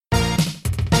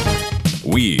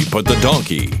We put the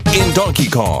donkey in Donkey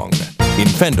Kong.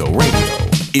 Infendo Radio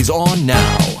is on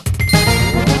now.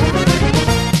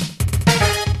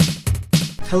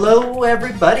 Hello,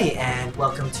 everybody, and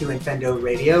welcome to Infendo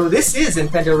Radio. This is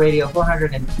Infendo Radio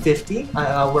 450.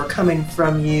 We're coming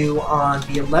from you on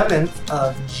the 11th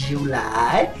of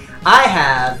July. I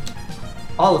have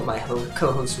all of my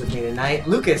co-hosts with me tonight.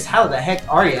 Lucas, how the heck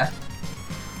are you?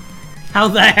 How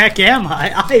the heck am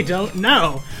I? I don't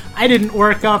know. I didn't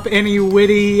work up any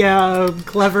witty,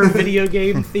 clever video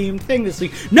game themed thing this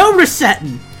week. No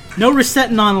resetting. No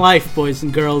resetting on life, boys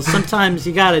and girls. Sometimes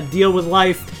you gotta deal with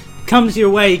life. Comes your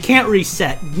way. You can't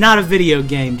reset. Not a video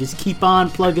game. Just keep on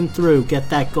plugging through. Get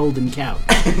that golden couch.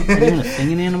 Are you gonna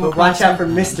sing an Animal But watch Crossing? out for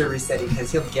Mr. Resetting, because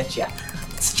he'll get you.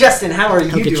 Justin, how are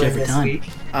you doing this week?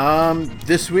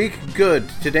 This week, good.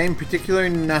 Today in particular,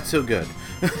 not so good.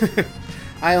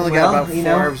 I only got about 4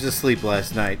 hours of sleep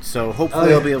last night, so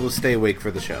hopefully I'll be able to stay awake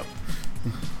for the show.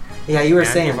 Yeah, you were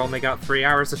saying. You've only got 3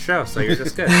 hours of show, so you're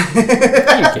just good.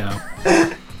 There you go.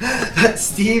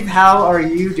 Steve, how are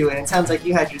you doing? It sounds like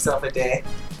you had yourself a day.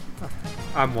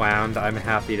 I'm wound. I'm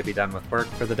happy to be done with work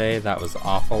for the day. That was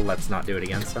awful. Let's not do it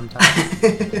again sometime.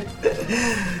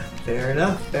 Fair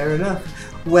enough.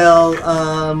 Well,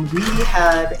 we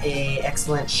have a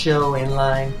excellent show in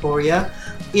line for you.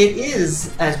 It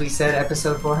is, as we said,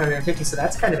 episode 450, so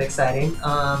that's kind of exciting.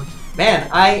 Man,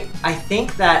 I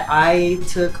think that I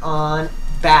took on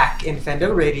back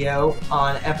Infendo Radio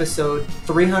on episode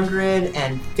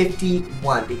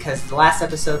 351, because the last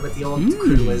episode with the old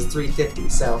crew was 350,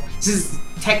 so this is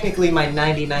technically my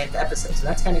 99th episode, so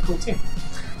that's kind of cool too.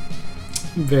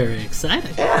 Very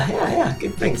exciting. Yeah,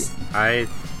 good things. I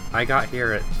got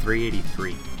here at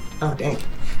 383. Oh, dang.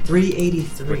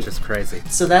 383. Which is crazy.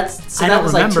 So that I don't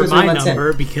was like remember 2 or 3 my months number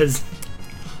in. because.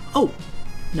 Oh,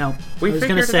 no. We I was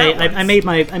gonna figured it say out I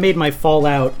made my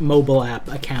Fallout mobile app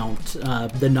account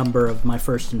the number of my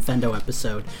first Infendo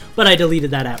episode, but I deleted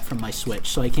that app from my Switch,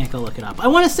 so I can't go look it up. I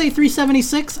want to say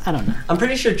 376. I don't know. I'm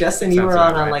pretty sure, Justin, you Sounds were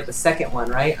about on right. like the second one,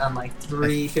 right? On like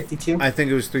 352. I think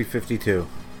it was 352.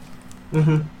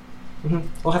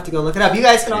 We'll have to go look it up. You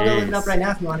guys can all go look it up Jeez. right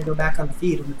now if you want to go back on the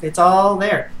feed. It's all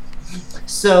there.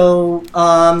 So,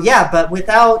 yeah, but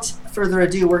without further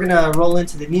ado, we're going to roll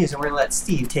into the news, and we're going to let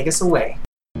Steve take us away.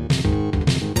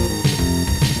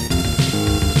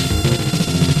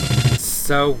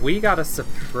 So we got a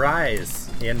surprise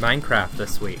in Minecraft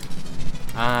this week.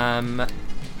 And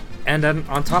then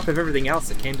on top of everything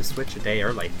else, it came to Switch a day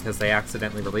early because they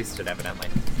accidentally released it, evidently.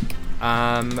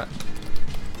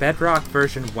 Bedrock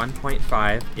version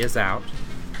 1.5 is out,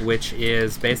 which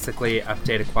is basically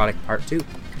Update Aquatic Part 2.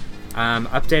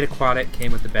 Update Aquatic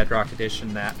came with the Bedrock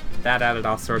edition that added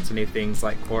all sorts of new things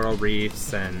like coral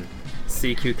reefs and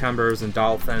sea cucumbers and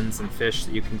dolphins and fish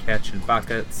that you can catch in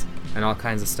buckets and all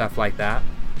kinds of stuff like that.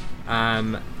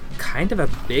 Kind of a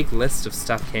big list of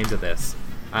stuff came to this.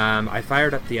 I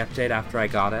fired up the update after I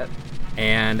got it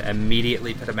and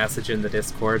immediately put a message in the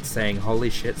Discord saying, "Holy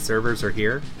shit, servers are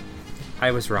here."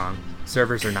 I was wrong.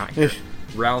 Servers are not here.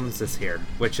 Realms is here,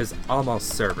 which is almost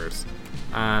servers.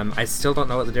 I still don't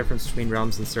know what the difference between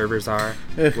Realms and servers are.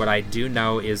 What I do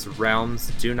know is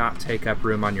Realms do not take up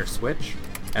room on your Switch,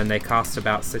 and they cost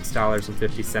about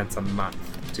 $6.50 a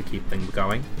month to keep them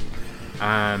going.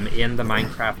 In the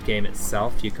Minecraft game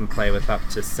itself, you can play with up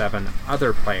to 7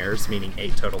 other players, meaning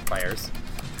 8 total players.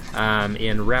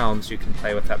 In Realms, you can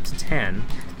play with up to 10,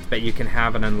 but you can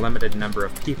have an unlimited number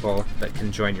of people that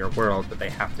can join your world, but they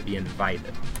have to be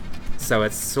invited. So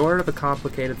it's sort of a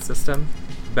complicated system,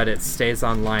 but it stays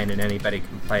online and anybody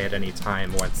can play at any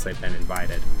time once they've been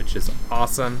invited, which is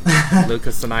awesome.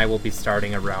 Lucas and I will be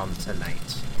starting a realm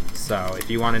tonight. So if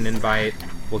you want an invite,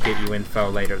 we'll get you info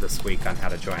later this week on how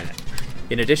to join it.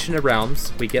 In addition to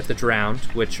realms, we get the drowned,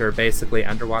 which are basically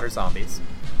underwater zombies.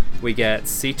 We get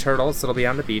sea turtles that'll be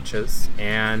on the beaches,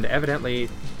 and evidently,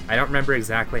 I don't remember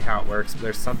exactly how it works, but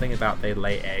there's something about they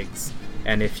lay eggs,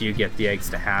 and if you get the eggs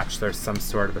to hatch, there's some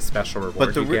sort of a special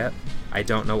reward you get. I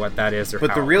don't know what that is or how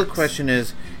But the it real works. question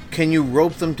is, can you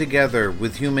rope them together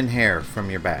with human hair from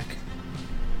your back?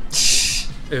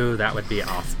 Ooh, that would be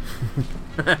awesome.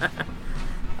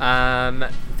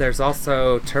 There's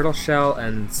also turtle shell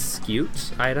and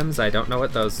scute items. I don't know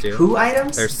what those do. Who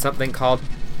items? There's something called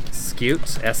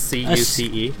scute,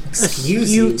 S-C-U-T-E.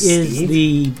 Excuse you, is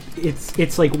Steve.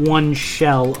 it's like one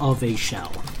shell of a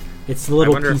shell. It's the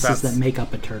little wonder if pieces that's- that make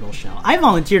up a turtle shell. I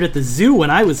volunteered at the zoo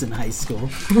when I was in high school.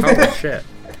 Holy shit.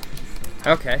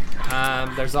 Okay.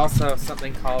 There's also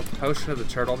something called Potion of the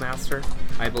Turtle Master.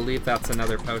 I believe that's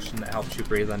another potion that helps you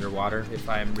breathe underwater. If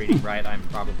I'm reading right, I'm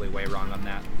probably way wrong on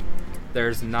that.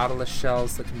 There's nautilus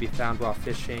shells that can be found while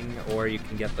fishing, or you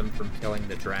can get them from killing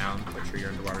the drowned, which are your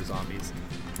underwater zombies.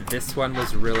 This one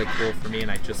was really cool for me, and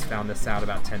I just found this out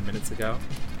about 10 minutes ago.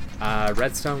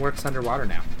 Redstone works underwater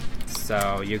now,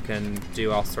 so you can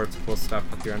do all sorts of cool stuff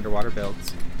with your underwater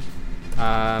builds.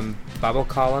 Bubble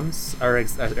columns are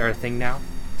a thing now.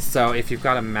 So if you've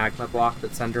got a magma block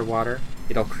that's underwater,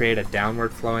 it'll create a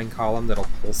downward flowing column that'll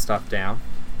pull stuff down.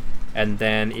 And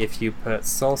then if you put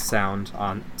soul sand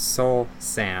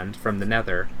from the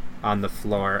nether on the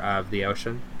floor of the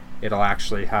ocean, it'll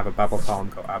actually have a bubble column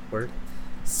go upward.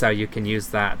 So you can use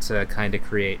that to kind of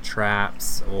create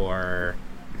traps or,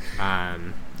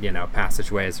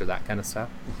 passageways or that kind of stuff.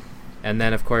 And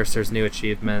then, of course, there's new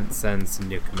achievements and some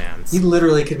new commands. You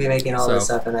literally could be making all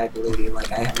this up, and I believe you.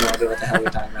 Like, I have no idea what the hell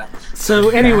you're talking about. So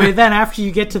anyway, then after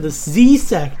you get to the Z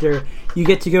sector, you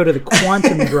get to go to the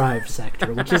quantum drive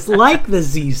sector, which is like the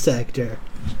Z sector.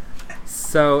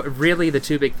 So really, the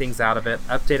two big things out of it: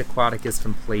 Update Aquatic is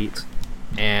complete,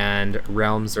 and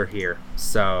Realms are here.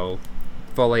 So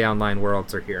fully online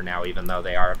worlds are here now, even though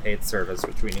they are a paid service,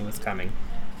 which we knew was coming.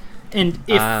 And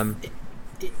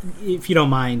if you don't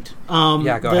mind, go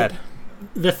ahead.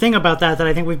 The thing about that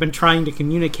I think we've been trying to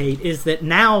communicate is that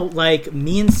now, like,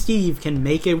 me and Steve can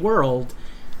make a world,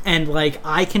 and, like,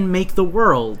 I can make the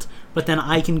world, but then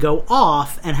I can go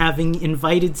off, and having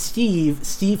invited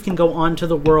Steve can go onto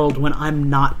the world when I'm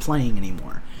not playing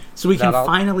anymore. So we can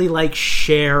finally, like,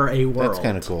 share a world. That's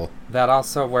kind of cool. That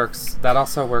also works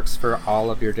for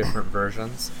all of your different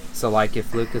versions. So, like,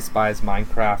 if Lucas buys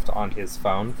Minecraft on his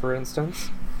phone, for instance,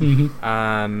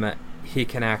 he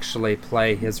can actually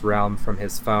play his realm from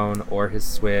his phone or his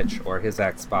Switch or his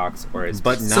Xbox or his...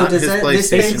 But not his PlayStation 4.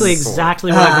 Basically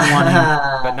exactly what I've been wanting.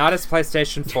 But not his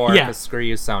PlayStation 4, because screw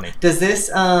you, Sony. Does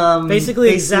this... basically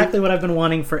exactly what I've been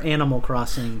wanting for Animal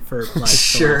Crossing for, like, the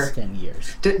last 10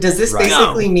 years. Does this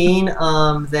basically mean,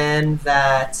 then,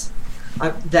 that...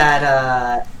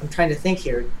 I'm trying to think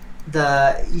here.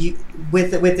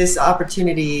 With this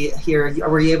opportunity here,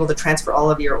 were you able to transfer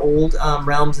all of your old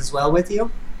realms as well with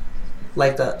you?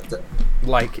 Like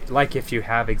like if you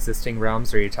have existing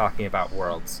realms, or are you talking about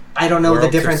worlds? I don't know the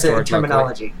difference in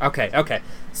terminology. Okay.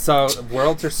 So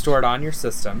worlds are stored on your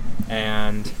system,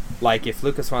 and like if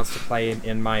Lucas wants to play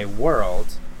in my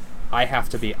world, I have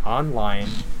to be online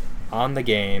on the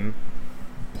game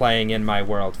playing in my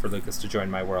world for Lucas to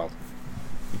join my world.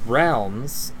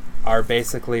 Realms are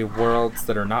basically worlds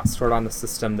that are not stored on the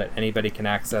system that anybody can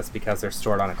access because they're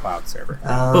stored on a cloud server.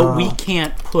 But we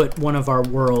can't put one of our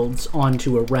worlds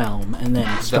onto a realm and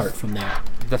then start from there.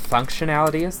 The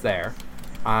functionality is there.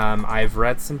 I've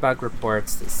read some bug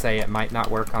reports that say it might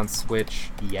not work on Switch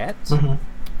yet,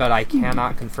 but I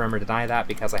cannot confirm or deny that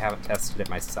because I haven't tested it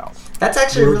myself. That's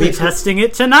actually we'll be testing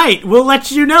it tonight. We'll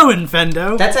let you know,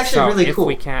 Infendo. That's actually really cool. If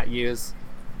we can't use...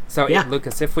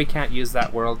 Lucas, if we can't use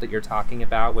that world that you're talking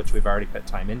about, which we've already put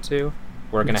time into,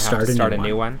 we're going to have to start a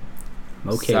new one.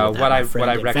 Okay. So what I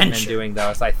recommend doing,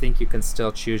 though, is I think you can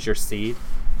still choose your seed.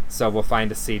 So we'll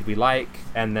find a seed we like,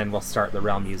 and then we'll start the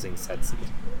realm using said seed.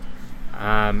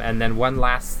 And then one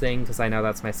last thing, because I know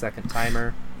that's my second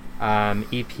timer.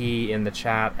 EP in the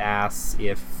chat asks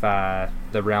if the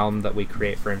realm that we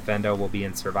create for Infendo will be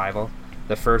in survival.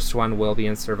 The first one will be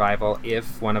in survival.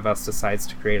 If one of us decides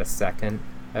to create a second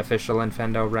official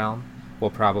Infendo realm, we'll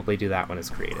probably do that one as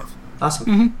creative.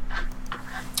 Awesome.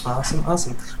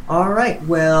 Awesome. All right.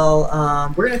 Well,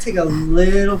 we're going to take a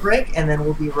little break, and then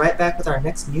we'll be right back with our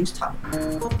next news topic.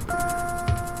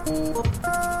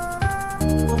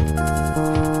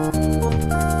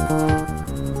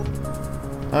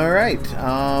 All right.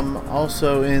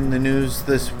 Also in the news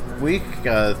this week,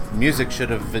 music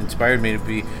should have inspired me to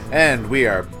be, and we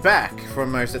are back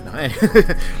from our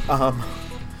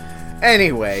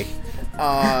anyway,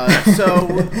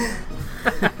 so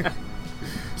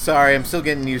sorry, I'm still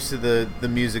getting used to the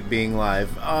music being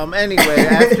live. Anyway,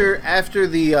 after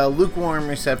the lukewarm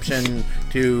reception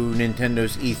to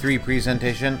Nintendo's E3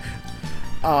 presentation,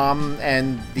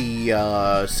 and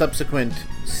the subsequent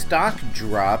stock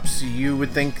drops, you would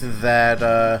think that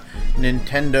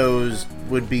Nintendo's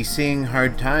would be seeing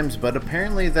hard times, but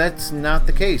apparently that's not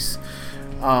the case.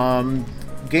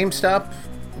 GameStop.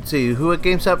 Let's see, who at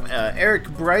GameStop? Eric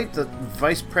Bright, the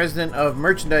vice president of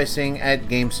merchandising at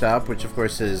GameStop, which of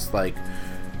course is like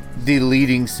the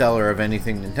leading seller of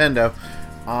anything Nintendo,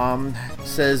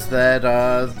 says that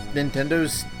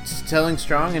Nintendo's selling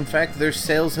strong. In fact, their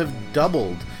sales have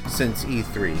doubled since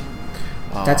E3.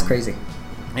 That's crazy.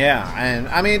 Yeah, and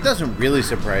I mean, it doesn't really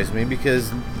surprise me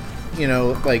because, you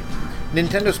know, like,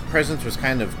 Nintendo's presence was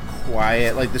kind of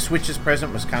quiet. Like, the Switch's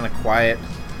presence was kind of quiet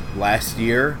last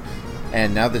year.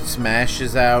 And now that Smash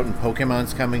is out and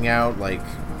Pokemon's coming out, like,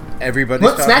 everybody's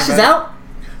What? talking Smash is about it. out?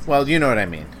 Well, you know what I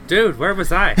mean. Dude, where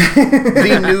was I?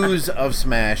 The news of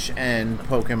Smash and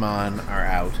Pokemon are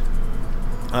out.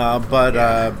 But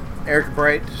Eric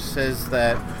Bright says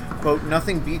that, quote,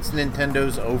 nothing beats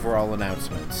Nintendo's overall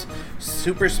announcements.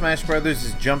 Super Smash Bros.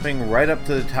 Is jumping right up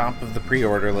to the top of the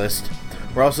pre-order list.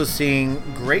 We're also seeing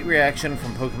great reaction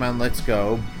from Pokemon Let's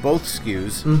Go, both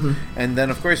SKUs. Mm-hmm. And then,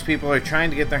 of course, people are trying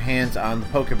to get their hands on the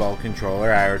Pokeball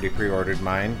controller. I already pre-ordered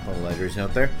mine. A little letters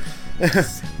note there.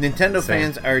 Nintendo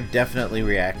fans are definitely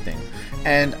reacting.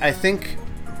 And I think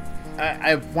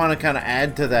I want to kind of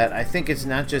add to that. I think it's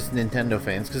not just Nintendo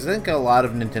fans, because I think a lot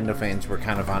of Nintendo fans were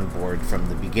kind of on board from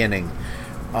the beginning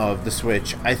of the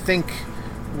Switch. I think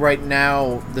right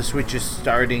now the Switch is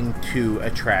starting to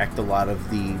attract a lot of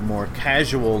the more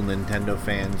casual Nintendo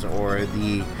fans, or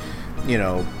the, you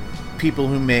know, people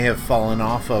who may have fallen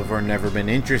off of or never been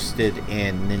interested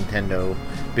in Nintendo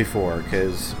before,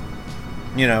 because,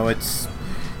 you know, it's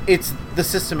the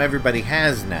system everybody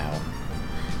has now.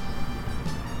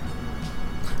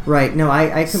 Right. No,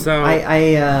 I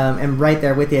am right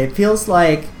there with you. It feels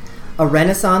like a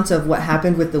renaissance of what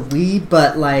happened with the Wii,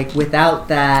 but like without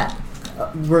that,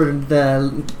 we're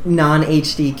the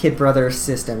non-HD Kid Brother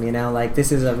system. You know, like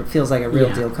this is feels like a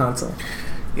real deal console.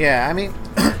 Yeah, I mean,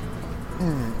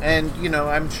 and you know,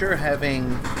 I'm sure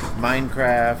having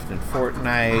Minecraft and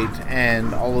Fortnite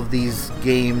and all of these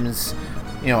games,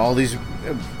 you know, all these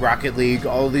Rocket League,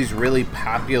 all of these really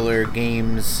popular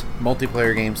games,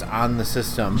 multiplayer games on the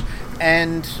system,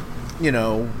 and, you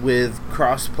know, with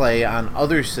crossplay on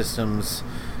other systems,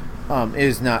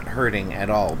 is not hurting at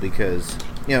all, because,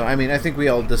 you know, I mean, I think we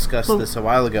all discussed this a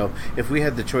while ago. If we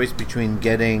had the choice between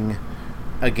getting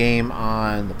a game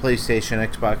on the PlayStation,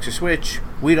 Xbox, or Switch,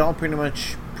 we'd all pretty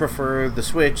much prefer the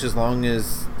Switch, as long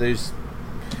as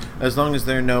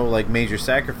there are no like major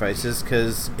sacrifices,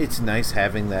 because it's nice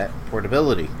having that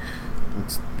portability.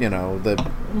 It's, you know,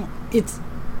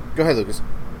 Go ahead, Lucas.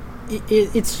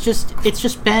 It's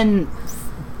just been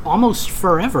almost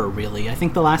forever, really. I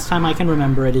think the last time I can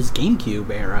remember it is GameCube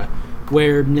era,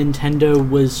 where Nintendo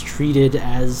was treated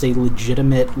as a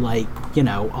legitimate, like, you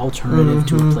know, alternative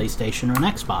to a PlayStation or an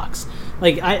Xbox.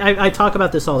 Like, I talk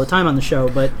about this all the time on the show,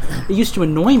 but it used to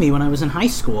annoy me when I was in high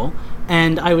school,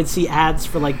 and I would see ads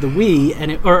for, like, the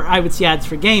Wii, or I would see ads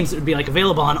for games that would be, like,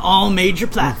 available on all major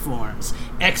platforms,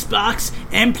 Xbox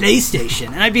and PlayStation.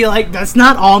 And I'd be like, that's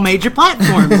not all major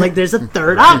platforms. Like, there's a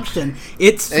third option.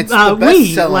 It's the Wii.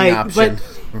 best-selling option.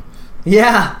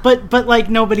 Yeah, but like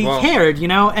nobody cared, you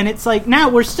know. And it's like now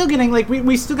we're still getting like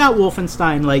we still got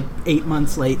Wolfenstein like 8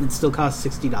 months late, and it still costs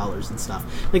 $60 and stuff.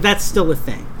 Like that's still a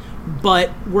thing. But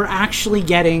we're actually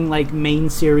getting like main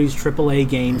series AAA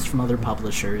games from other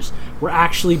publishers. We're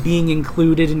actually being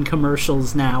included in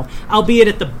commercials now, albeit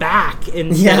at the back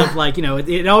instead of like, you know,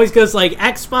 it always goes like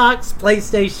Xbox,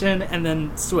 PlayStation, and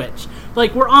then Switch.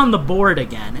 Like we're on the board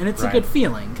again, and it's a good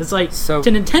feeling, because like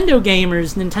to Nintendo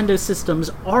gamers, Nintendo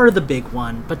systems are the big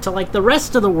one, but to like the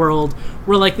rest of the world,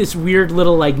 we're like this weird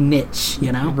little like niche,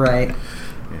 you know? Right.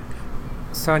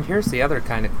 So, and here's the other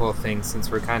kind of cool thing,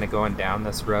 since we're kind of going down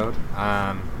this road.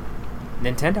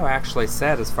 Nintendo actually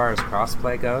said, as far as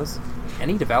crossplay goes,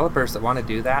 any developers that want to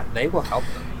do that, they will help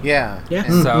them. Yeah.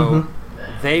 So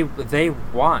they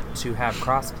want to have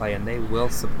crossplay, and they will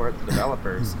support the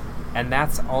developers. And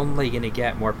that's only going to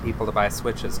get more people to buy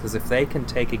Switches, because if they can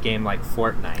take a game like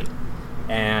Fortnite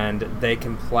and they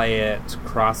can play it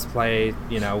crossplay,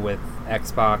 you know, with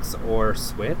Xbox or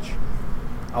Switch,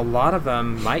 a lot of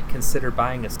them might consider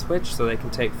buying a Switch so they can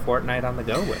take Fortnite on the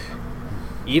go with them.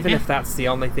 Even if that's the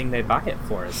only thing they buy it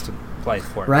for, is to play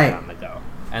Fortnite on the go.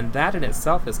 And that in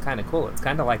itself is kind of cool. It's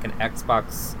kind of like an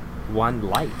Xbox One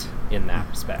Lite in that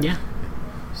respect. Yeah.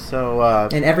 So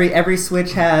and every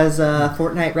Switch has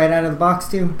Fortnite right out of the box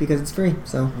too, because it's free.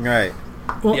 So right.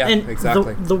 Well, yeah, and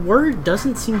exactly. The word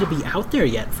doesn't seem to be out there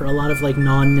yet for a lot of like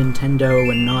non-Nintendo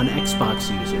and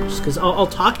non-Xbox users, because I'll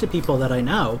talk to people that I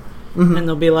know. Mm-hmm. And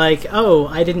they'll be like, oh,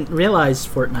 I didn't realize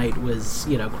Fortnite was,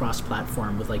 you know,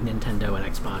 cross-platform with, like, Nintendo and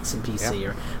Xbox and PC.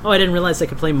 Or, oh, I didn't realize I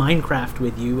could play Minecraft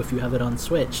with you if you have it on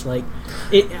Switch. Like,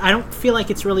 I don't feel like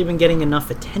it's really been getting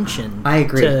enough attention. I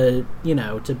agree. To, you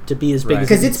know, to be as big as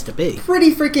it needs to be. Because it's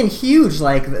pretty freaking huge.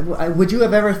 Like, would you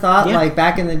have ever thought, like,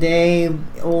 back in the day,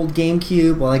 old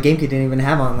GameCube, well, like, GameCube didn't even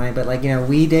have online, but, like, you know,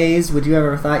 Wii days, would you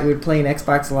ever thought you would play an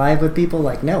Xbox Live with people?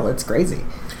 Like, no, it's crazy.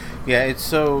 Yeah, it's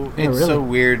so so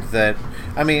weird that,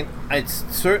 I mean, it's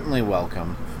certainly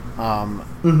welcome. I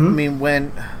mean, I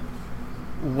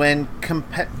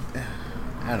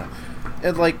don't know.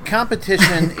 Like,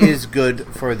 competition is good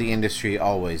for the industry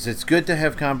always. It's good to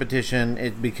have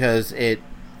competition because it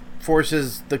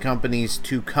forces the companies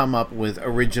to come up with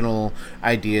original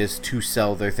ideas to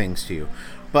sell their things to you.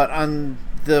 But on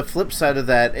the flip side of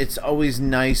that, it's always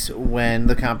nice when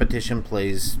the competition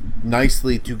plays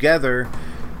nicely together,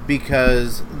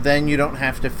 because then you don't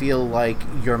have to feel like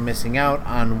you're missing out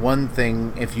on one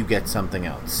thing if you get something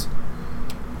else.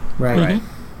 Right.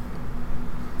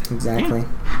 Exactly.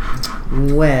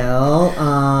 Well,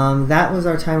 that was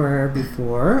our timer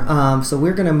before. So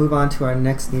we're going to move on to our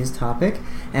next news topic,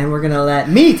 and we're going to let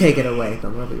me take it away,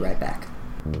 but we'll be right back.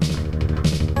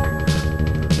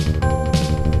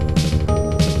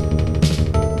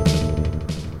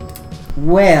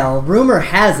 Well, rumor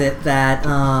has it that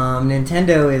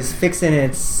Nintendo is fixing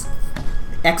its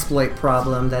exploit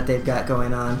problem that they've got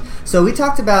going on. So we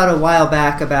talked about a while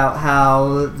back about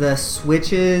how the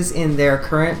Switches in their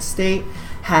current state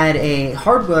had a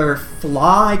hardware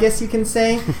flaw, I guess you can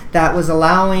say, that was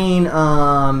allowing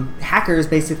hackers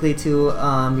basically to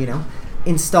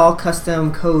install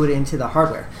custom code into the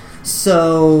hardware.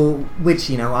 So,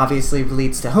 which, obviously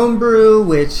leads to homebrew,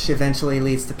 which eventually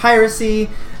leads to piracy.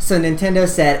 So Nintendo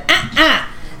said,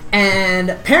 And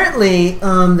apparently,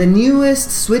 the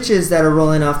newest Switches that are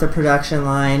rolling off the production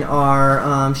line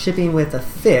are shipping with a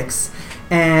fix.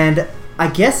 And I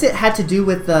guess it had to do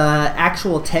with the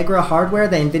actual Tegra hardware,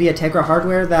 the NVIDIA Tegra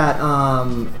hardware that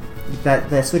that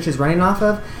the Switch is running off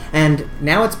of. And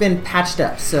now it's been patched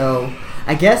up. So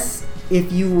I guess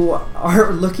if you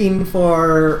are looking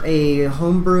for a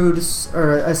homebrewed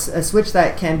or a Switch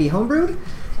that can be homebrewed,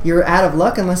 you're out of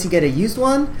luck unless you get a used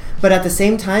one. But at the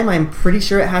same time, I'm pretty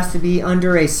sure it has to be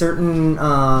under a certain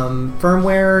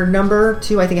firmware number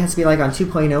too. I think it has to be like on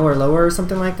 2.0 or lower or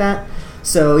something like that.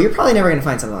 So you're probably never going to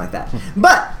find something like that.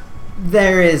 But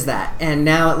there is that. And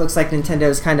now it looks like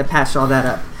Nintendo's kind of patched all that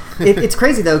up. It's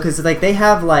crazy though, because like they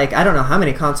have like, I don't know how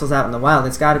many consoles out in the wild.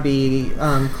 It's got to be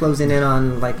closing in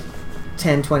on like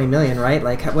 10, 20 million, right?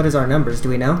 Like, what is our numbers? Do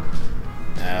we know?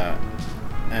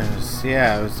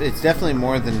 It's definitely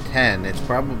more than 10. It's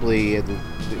probably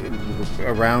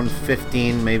around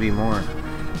 15, maybe more.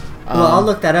 Well, I'll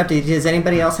look that up. Does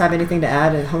anybody else have anything to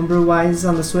add homebrew-wise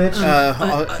on the Switch?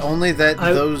 Only that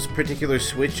those particular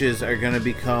Switches are going to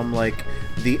become like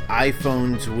the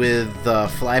iPhones with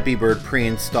Flappy Bird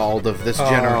pre-installed of this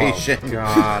generation.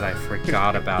 God, I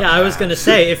forgot about that. Yeah, I was going to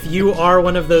say, if you are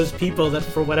one of those people that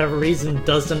for whatever reason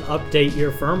doesn't update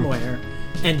your firmware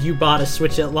and you bought a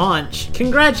Switch at launch,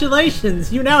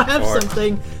 congratulations! You now have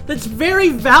something that's very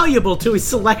valuable to a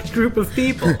select group of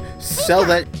people. Sell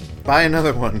that, buy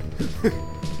another one.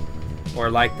 Or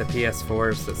like the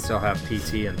PS4s that still have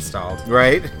PT installed.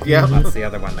 Right, yeah. That's the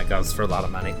other one that goes for a lot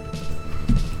of money.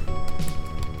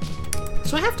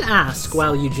 So I have to ask,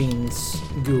 while Eugene's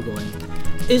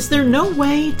Googling, is there no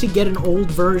way to get an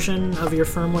old version of your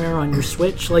firmware on your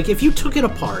Switch? Like, if you took it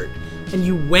apart and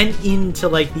you went into,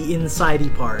 like, the inside-y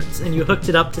parts and you hooked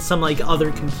it up to some, like, other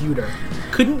computer,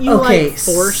 couldn't you,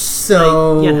 force,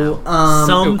 something?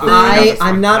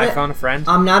 I'm not iPhone a friend?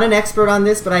 I'm not an expert on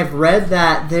this, but I've read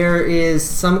that there is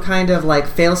some kind of, like,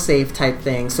 fail-safe type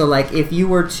thing. So, like, if you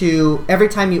were to, every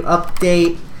time you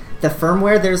update the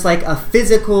firmware, there's like a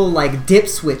physical like dip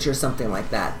switch or something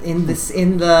like that in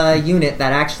the unit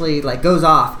that actually like goes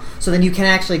off, so then you can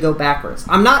actually go backwards.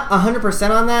 I'm not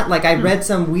 100% on that. Like I read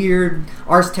some weird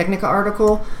Ars Technica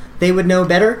article. They would know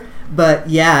better, but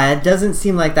yeah, it doesn't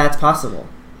seem like that's possible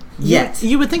yet.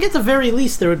 You would think at the very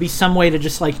least there would be some way to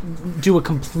just like do a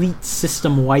complete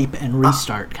system wipe and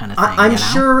restart kind of thing. I'm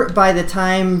sure by the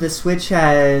time the Switch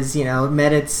has,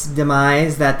 met its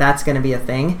demise that's going to be a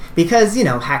thing, because,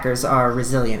 hackers are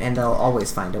resilient and they'll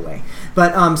always find a way.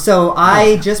 But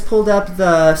I just pulled up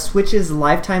the Switch's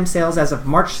lifetime sales as of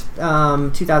March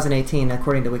 2018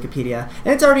 according to Wikipedia,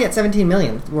 and it's already at 17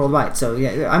 million worldwide. So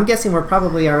yeah, I'm guessing we're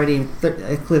probably already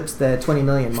eclipsed the 20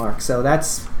 million mark. So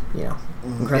that's,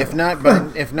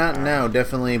 incredible. If not now,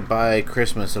 definitely by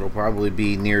Christmas it'll probably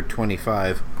be near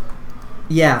 25.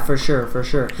 Yeah, for sure.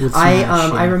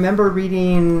 I remember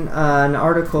reading an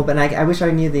article, but I wish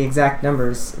I knew the exact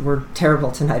numbers. We're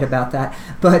terrible tonight about that.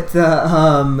 But the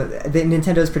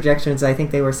Nintendo's projections, I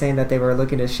think they were saying that they were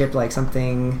looking to ship like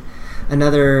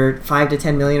another 5 to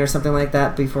 10 million or something like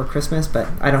that before Christmas. But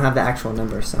I don't have the actual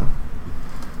numbers, so.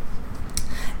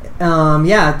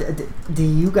 Do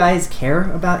you guys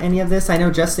care about any of this? I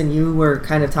know, Justin, you were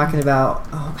kind of talking about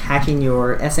hacking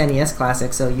your SNES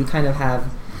Classic, so you kind of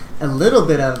have a little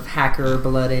bit of hacker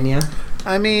blood in you.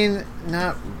 I mean,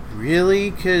 not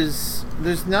really, because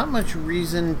there's not much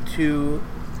reason to...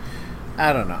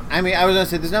 I don't know. I mean, I was going to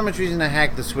say, there's not much reason to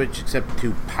hack the Switch except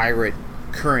to pirate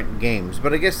current games.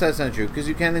 But I guess that's not true, because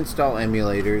you can install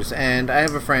emulators, and I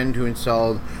have a friend who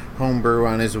installed Homebrew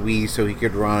on his Wii so he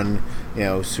could run,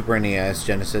 Super NES,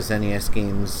 Genesis, NES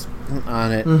games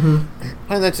on it. And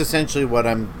that's essentially what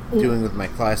I'm doing with my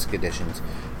Classic Editions.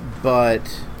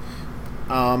 But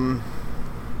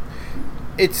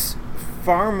it's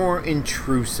far more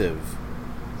intrusive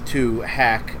to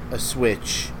hack a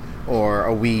Switch or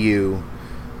a Wii U.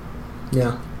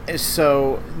 Yeah.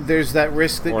 So there's that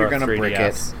risk that Or you're a going to break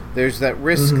 3DS. it. There's that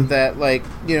risk that,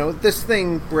 this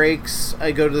thing breaks,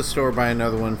 I go to the store, buy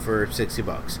another one for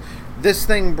 $60. This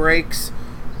thing breaks,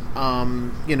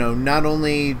 not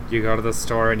only... You go to the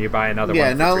store and you buy another Yeah,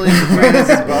 one. not only is it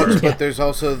 $60, but there's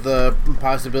also the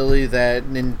possibility that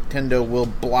Nintendo will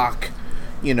block,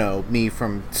 me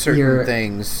from certain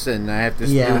things, and I have to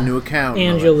do a new account.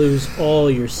 And you'll lose all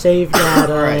your save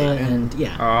data, Right. and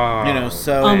Oh,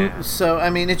 So I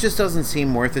mean, it just doesn't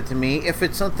seem worth it to me. If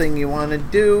it's something you want to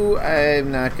do,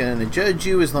 I'm not going to judge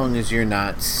you as long as you're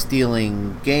not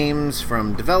stealing games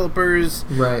from developers.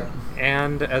 Right.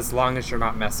 and as long as you're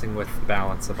not messing with the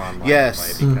balance of online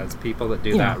Yes. play, because people that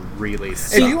do that really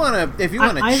suck. If you want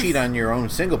to I've- cheat on your own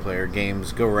single player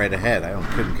games, go right ahead.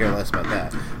 Couldn't care less about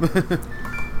that.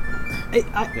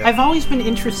 I've always been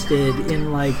interested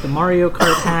in like the Mario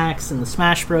Kart hacks and the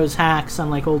Smash Bros hacks on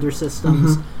like older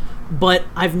systems, but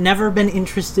I've never been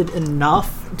interested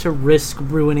enough to risk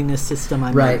ruining a system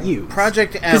I might use.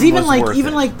 Project M Because even was like worth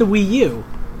even it. like the Wii U.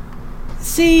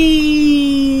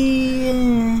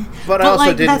 See, But I also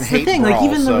like, didn't that's hate the thing. Brawl, like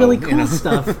even the so, really you cool know.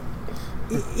 stuff.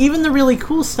 Even the really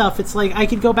cool stuff, it's like I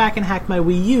could go back and hack my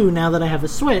Wii U now that I have a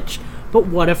Switch. But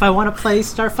what if I want to play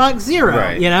Star Fox Zero?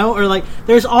 Right. You know, or like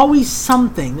there's always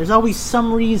something. There's always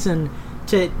some reason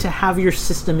to have your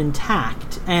system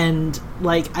intact, and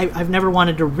like I've never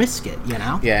wanted to risk it. You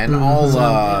know. Yeah, and all So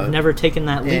I've never taken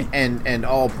that leap. and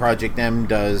all Project M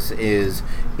does is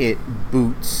it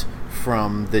boots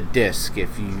from the disc.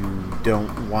 If you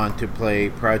don't want to play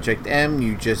Project M,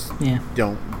 you just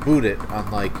don't boot it,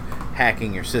 unlike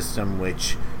hacking your system,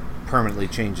 which permanently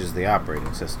changes the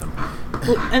operating system.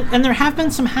 Well, and there have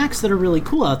been some hacks that are really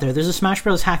cool out there. There's a Smash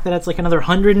Bros. Hack that adds like another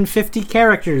 150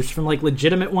 characters, from like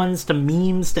legitimate ones to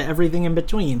memes to everything in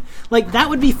between. Like that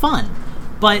would be fun,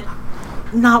 but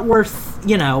not worth,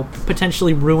 you know,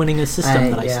 potentially ruining a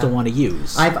system that I still want to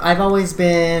use. I've always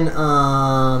been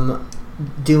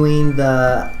doing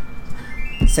the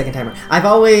second timer. I've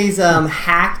always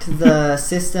hacked the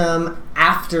system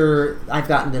after I've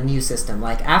gotten the new system.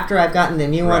 Like after I've gotten the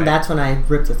new one, that's when I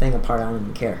rip the thing apart. I don't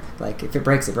even care. Like if it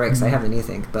breaks, it breaks. I have the new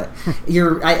thing. But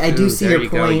I do see your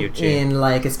point in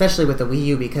like, especially with the Wii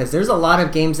U, because there's a lot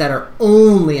of games that are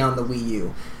only on the Wii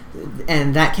U,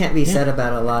 and that can't be said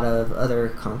about a lot of other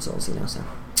consoles. You know, so.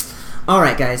 All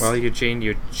right, guys. Well, Eugene,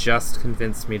 you just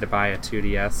convinced me to buy a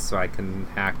 2DS so I can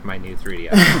hack my new 3DS.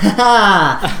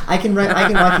 I can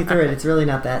walk you through it. It's really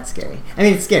not that scary. I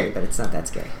mean, it's scary, but it's not that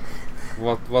scary.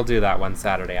 We'll do that one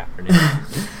Saturday afternoon.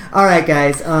 All right,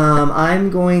 guys. I'm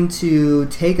going to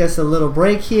take us a little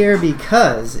break here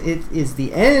because it is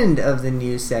the end of the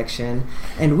news section,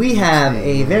 and we have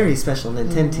a very special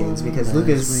Nintendo's because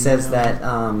Lucas says that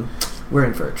we're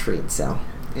in for a treat. So.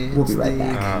 We'll be right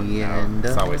back.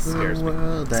 This always scares me.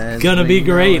 It's gonna be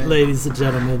great, ladies and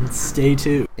gentlemen. Stay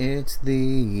tuned. It's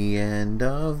the end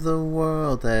of the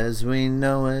world as we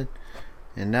know it,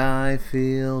 and I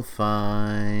feel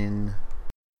fine.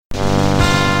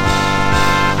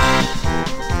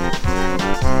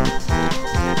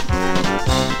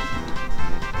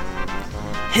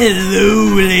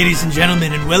 Hello, ladies and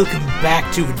gentlemen, and welcome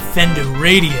back to Infendo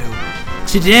Radio.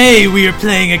 Today we are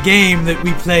playing a game that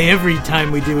we play every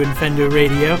time we do Infendo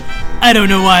Radio. I don't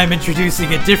know why I'm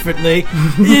introducing it differently.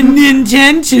 In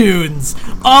Nintendo's,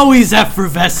 always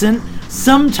effervescent,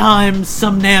 sometimes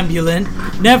somnambulant,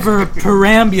 never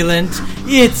perambulant.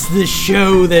 It's the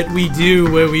show that we do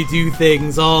where we do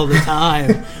things all the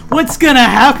time. What's gonna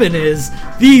happen is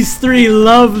these three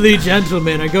lovely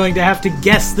gentlemen are going to have to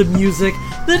guess the music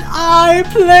that I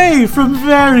play from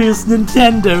various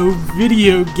Nintendo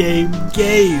video game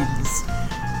games.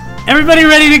 Everybody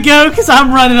ready to go? Because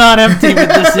I'm running on empty with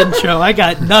this intro. I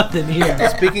got nothing here.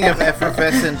 Speaking of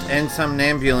effervescent and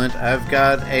somnambulant, I've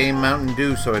got a Mountain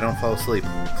Dew so I don't fall asleep.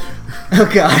 Oh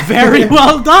God! Very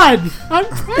well done. I'm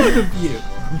proud of you.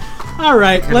 All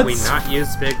right, Can let's we not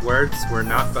use big words? We're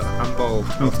not but humble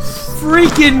hosts.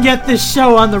 freaking get this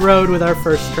show on the road with our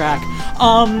first track.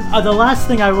 The last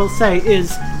thing I will say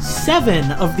is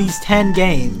 7 of these 10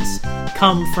 games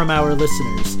come from our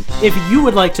listeners. If you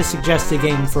would like to suggest a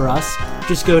game for us,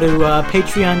 just go to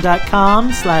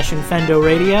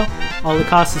patreon.com/InfendoRadio. All it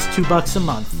costs is $2 a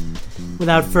month.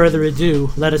 without further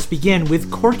ado, let us begin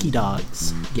with Corky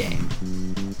Dog's game.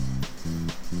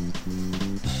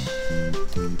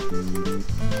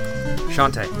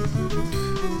 Shantae.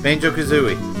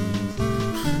 Banjo-Kazooie.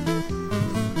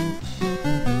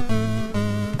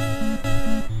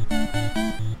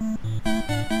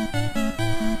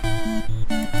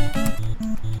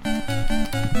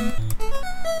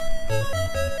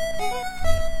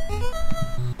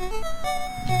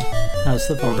 How's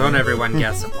the Well, don't everyone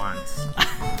guess at once.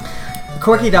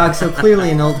 Corky Dog, so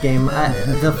clearly an old game.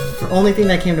 The only thing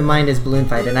that came to mind is Balloon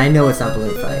Fight, and I know it's not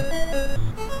Balloon Fight.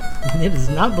 It is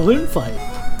not Balloon Fight.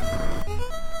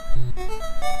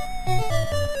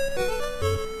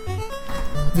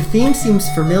 The theme seems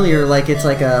familiar, like it's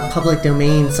like a public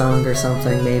domain song or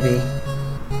something, maybe.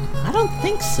 I don't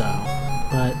think so,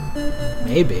 but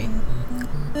maybe.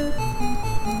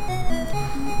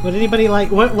 Would anybody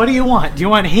like? What do you want? Do you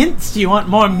want hints? Do you want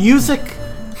more music?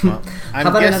 Well, I'm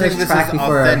How about another guessing this track is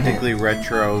before our authentically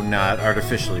retro, not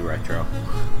artificially retro.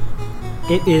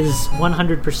 It is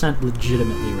 100%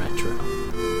 legitimately retro.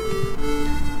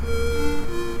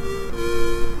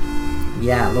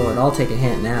 Yeah, Lord, I'll take a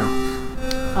hint now.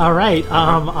 All right.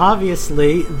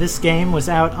 Obviously, this game was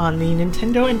out on the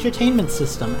Nintendo Entertainment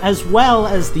System as well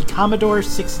as the Commodore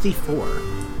 64.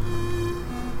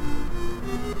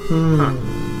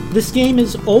 This game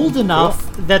is old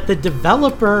enough that the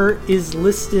developer is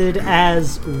listed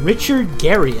as Richard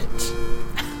Garriott.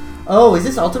 Oh, is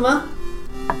this Ultima?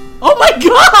 Oh my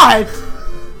god!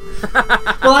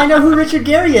 Well, I know who Richard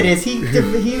Garriott is. He's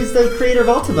the creator of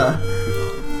Ultima.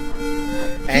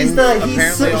 He's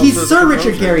Sir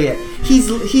Richard Garriott. He's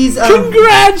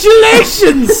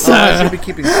Congratulations, I sir! should be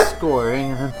keeping score.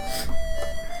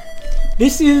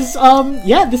 This is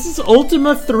this is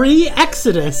Ultima 3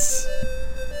 Exodus.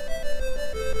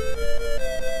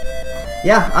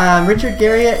 Yeah, Richard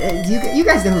Garriott. You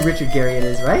guys know who Richard Garriott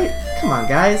is, right? Come on,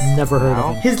 guys. Never heard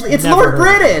of him. It's Never Lord heard of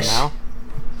him. British.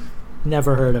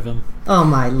 Never heard of him. Oh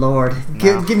my lord!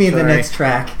 Give me the sorry. next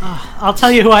track. I'll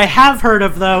tell you who I have heard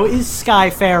of, though, is Sky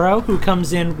Pharaoh, who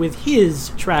comes in with his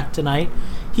track tonight.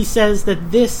 He says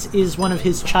that this is one of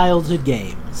his childhood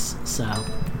games. So,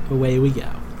 away we go.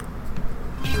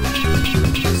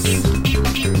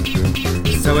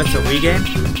 So it's a Wii game?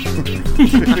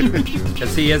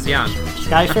 Because he is young.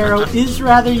 Sky Pharaoh is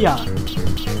rather young.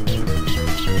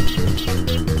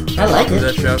 I like Welcome to the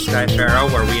it. show, Sky Pharaoh,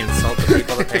 where we insult the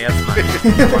people that pay us money.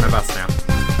 One of us now.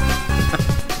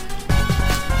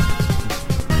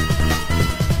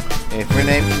 If we're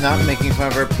not making fun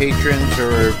of our patrons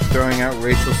or throwing out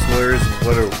racial slurs,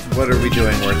 what are we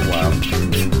doing worthwhile?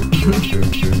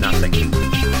 Nothing.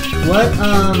 What?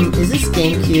 Is this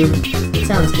GameCube? It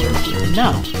sounds GameCube.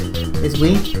 No. Is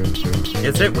Wii?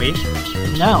 Is it Wii?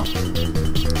 No.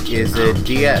 Is it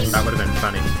DS? That would have been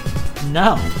funny.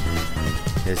 No.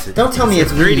 Is it? Don't tell me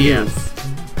it's Wii U.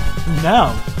 3DS.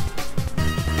 No.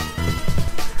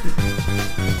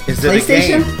 Is it a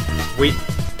PlayStation? game?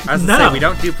 I was No. to say, we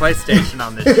don't do PlayStation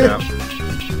on this show.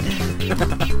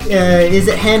 Is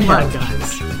it Come on, handheld?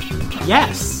 guys.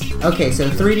 Yes. Okay, so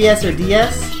 3DS or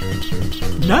DS?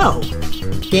 No.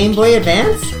 Game Boy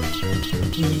Advance?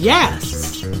 Yes.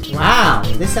 Wow,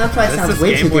 this soundtrack This sounds is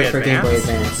way Game too Boy good for Game Boy Advance?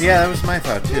 Advance. Yeah, that was my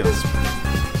thought too.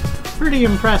 Pretty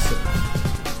impressive.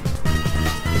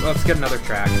 Let's get another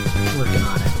track. Working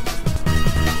on it.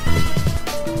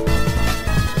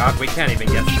 God, we can't even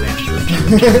guess the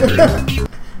answers.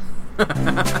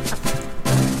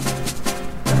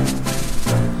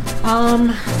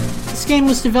 This game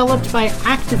was developed by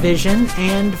Activision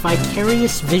and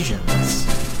Vicarious Visions.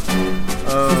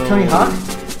 Oh, Tony Hawk?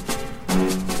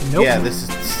 Nope. Yeah, this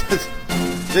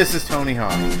is Tony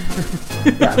Hawk.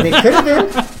 Yeah, they could have been.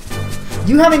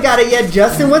 You haven't got it yet,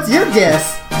 Justin. What's your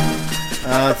guess?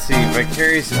 Let's see,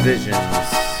 Vicarious Visions.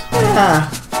 Yeah.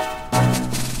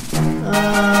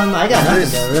 I got nothing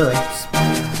This- though, really.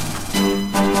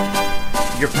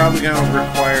 You're probably going to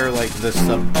require like the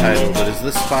subtitle, but is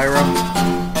this Spyro?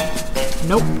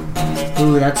 Nope.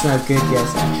 Ooh, that's not a good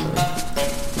guess, actually.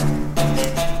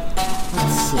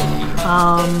 Let's see.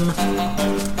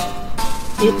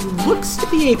 It looks to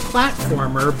be a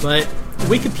platformer, but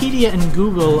Wikipedia and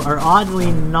Google are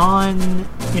oddly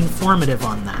non-informative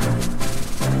on that.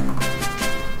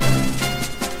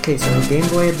 Okay, so Game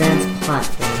Boy Advance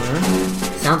platformer.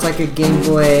 Sounds like a Game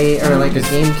Boy or like a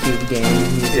GameCube game.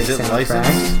 Music Is it soundtrack.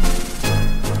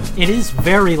 licensed? It is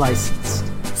very licensed.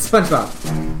 SpongeBob.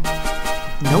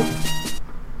 Nope.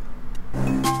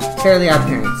 Fairly Odd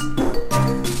Parents.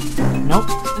 Nope.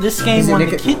 This game Is it won the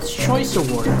Nicke- Kids' Choice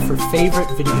Award for favorite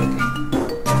video game.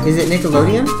 Is it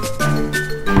Nickelodeon?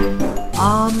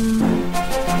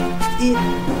 It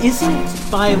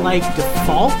isn't by like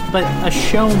default, but a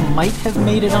show might have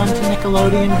made it onto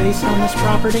Nickelodeon based on this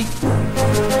property.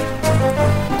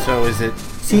 So is it?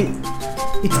 See,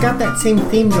 it's got that same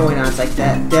theme going on. It's like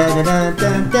that, da da da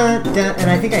da da da, and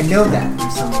I think I know that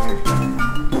from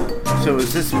somewhere. So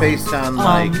is this based on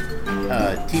like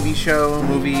a TV show,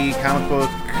 movie, comic book?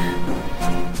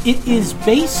 It is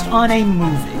based on a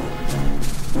movie.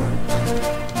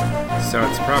 So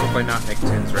it's probably not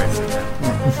Nicktoons Racing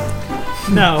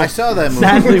then. No. I saw that movie.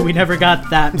 Sadly, we never got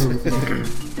that movie.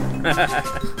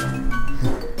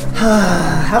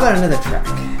 How about another track?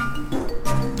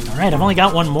 Alright, I've only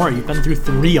got one more. You've been through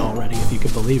 3 already, if you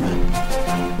could believe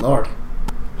it. Lord.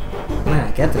 Man,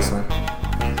 I get this one.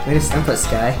 Way to stump us,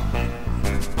 Sky.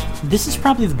 This is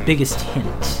probably the biggest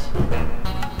hint.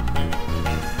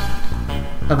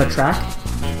 Of a track?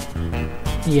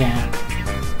 Yeah.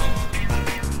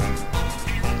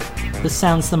 This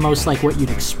sounds the most like what you'd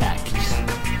expect.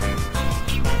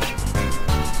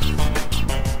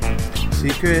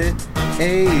 Secret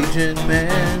agent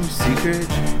man, secret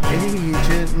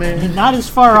agent man. Not as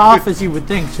far off as you would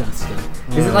think, Justin.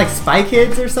 Is it like Spy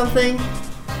Kids or something?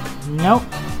 Nope.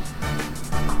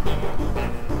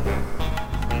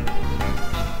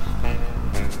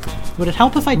 Would it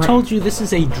help if I told you this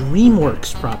is a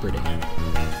DreamWorks property?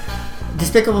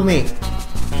 Despicable Me.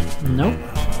 Nope.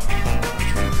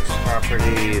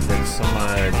 Property that's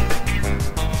somewhat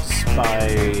spy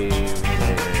related.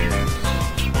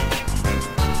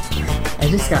 I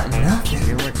just got nothing.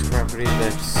 DreamWorks property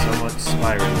that's somewhat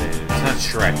spy related. It's not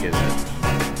Shrek, is it?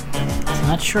 It's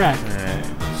not Shrek.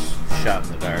 It's shot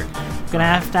in the dark. Gonna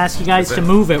have to ask you guys to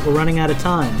move it. We're running out of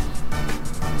time.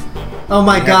 Oh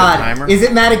my have a god. timer? Is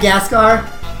it Madagascar?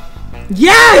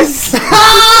 Yes!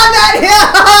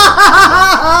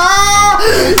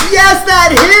 Yes,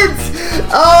 that hits!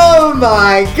 Oh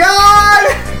my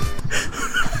god!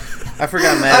 I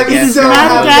forgot I'm Madagascar. so happy I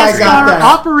got Madagascar that.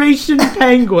 Operation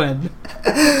Penguin.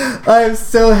 I'm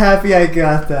so happy I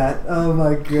got that. Oh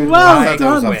my goodness. Well I thought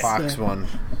that was done, a Fox sir. one.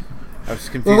 I was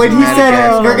confused. Well, when with he said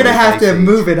Madagascar we're gonna with have to Ice Age.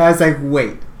 move it, I was like,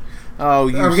 wait. Oh,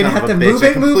 you Are we gonna son have of a to bitch. move I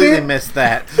it, move completely it? missed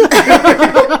that.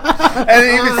 And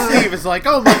even Steve is like,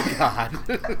 oh my god.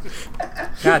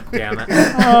 God damn it.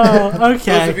 Oh,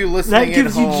 okay. Those of you that listening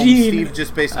gives at home, Eugene. Steve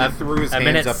just basically threw his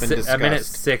hands up in a disgust. minute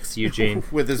 6, Eugene.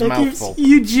 With his That mouth gives full.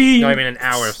 Eugene No, I mean an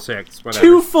hour 6. Whatever.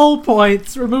 2 full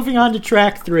points. We're moving on to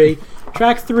track 3.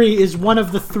 Track 3 is one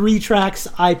of the 3 tracks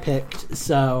I picked,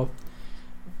 so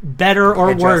better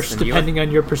or Hey, worse Justin, depending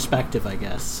on your perspective, I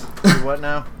guess. What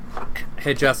now?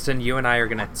 Hey Justin, you and I are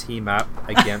gonna team up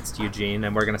against Eugene,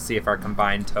 and we're gonna see if our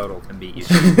combined total can beat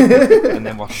Eugene, and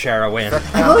then we'll share a win.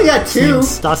 I've only got 2.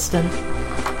 Thanks, Dustin.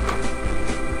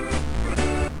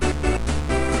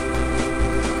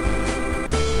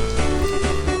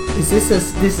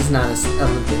 This is not a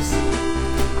Lucas.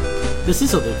 This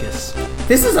is a Lucas.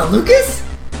 This is a Lucas?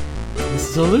 This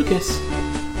is a Lucas.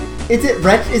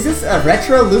 Is this a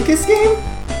retro Lucas game?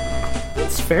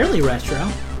 It's fairly retro.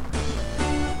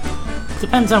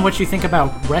 Depends on what you think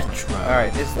about retro.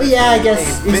 Alright, is Well, this yeah, I a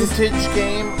guess- is this- vintage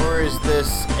game, or is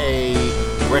this a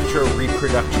retro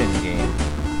reproduction game?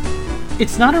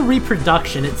 It's not a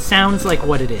reproduction. It sounds like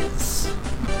what it is.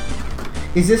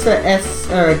 Is this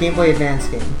a Game Boy Advance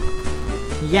game?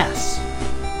 Yes.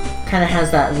 Kind of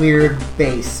has that weird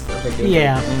bass of a game.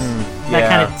 Yeah. That yeah.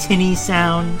 kind of tinny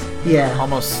sound. Yeah.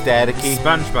 Almost staticky.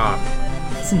 SpongeBob.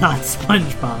 It's not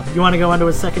SpongeBob. You want to go on to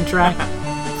a second track?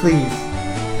 Please.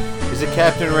 Is it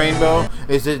Captain Rainbow?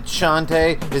 Is it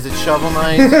Shantae? Is it Shovel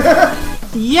Knight?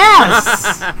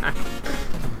 Yes!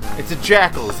 It's a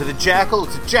jackal. Is it a jackal?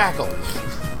 It's a jackal.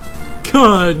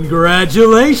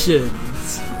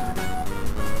 Congratulations!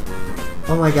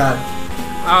 Oh my god.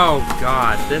 Oh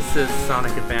god, this is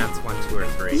Sonic Advance 1, 2, or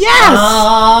 3. Yes!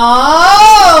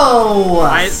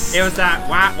 Oh! It was that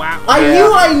wow wow. I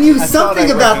knew I thought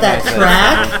something I about that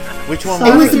recognized track. Which one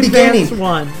It was was the it? beginning. Advance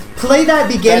 1. Play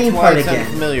that beginning That's why part it sounded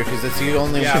again. familiar, because it's the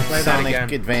only Yeah, play that Sonic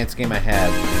again. Advance game I had.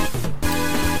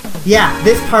 Yeah,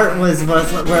 this part was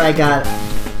where I got.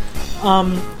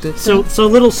 So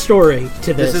little story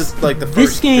to this. This is like the This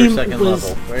first game or second was-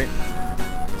 level, right?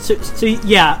 So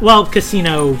yeah, well,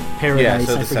 Casino Paradise, Yeah,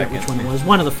 so I the forget second. which one it was,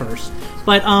 one of the first.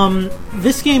 But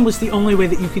this game was the only way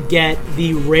that you could get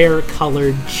the rare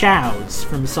colored chows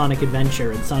from Sonic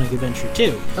Adventure and Sonic Adventure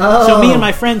 2. Oh. So me and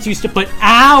my friends used to put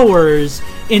hours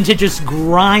into just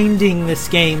grinding this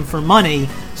game for money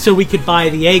so we could buy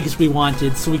the eggs we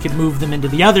wanted, so we could move them into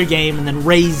the other game and then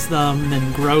raise them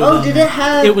and grow them. Oh, did it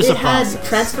have? It was a had process.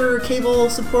 transfer cable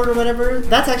support or whatever.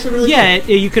 That's actually really Yeah,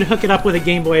 cool. you could hook it up with a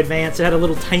Game Boy Advance. It had a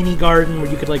little tiny garden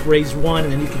where you could like raise one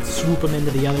and then you could swoop them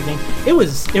into the other game. It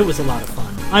was a lot of fun.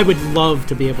 I would love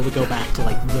to be able to go back to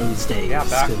like those days. Yeah,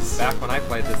 'cause- back when I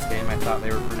played this game, I thought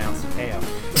they were pronounced Chaos.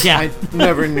 yeah. I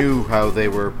never knew how they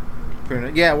were.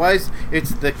 Yeah, why is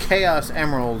it's the Chaos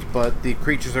Emeralds, but the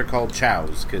creatures are called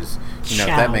Chows? Because Chow.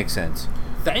 that makes sense.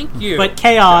 Thank you. But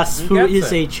Chaos, Justin who gets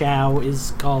is it. a Chow,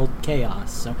 is called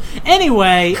Chaos. So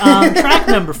anyway, track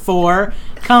number 4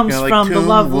 comes like from the Tomb,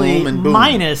 lovely Womb, and Boom.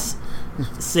 minus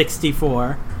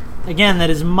 64. Again, that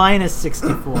is minus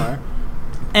 64.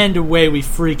 And away we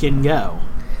freaking go.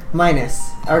 Minus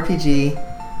RPG,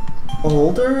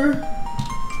 older,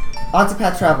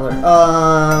 Octopath Traveler.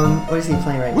 What is he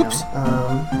playing right Whoops.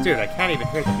 now? Dude, I can't even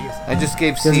hear the music. I just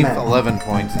gave Doesn't Steve matter. 11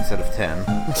 points instead of 10.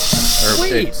 Or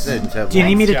Sweet. Do you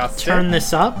need me to Justin. turn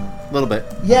this up? A little bit.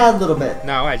 Yeah, a little bit.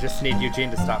 No, I just need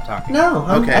Eugene to stop talking. No,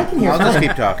 Okay, I can hear I'll just fine.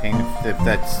 keep talking if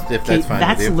that's Okay, fine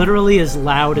that's with you. literally as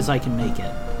loud as I can make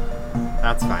it.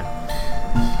 That's fine.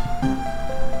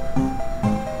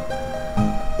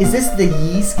 Is this the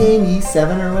Ys game, Ys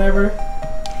 7 or whatever?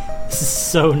 This is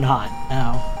so not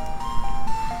now.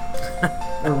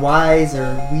 Or Wise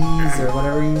or Wheeze or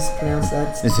whatever you pronounce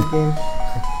that Is stupid it- game?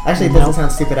 Actually, it doesn't Nope.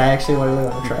 sound stupid. I actually really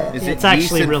want to try it. Is It's it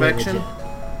actually yeast really infection? legit.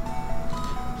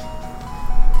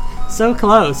 So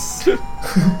close.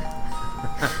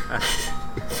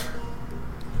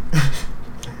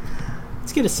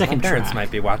 Let's get a My second parents track.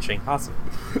 might be watching. Awesome.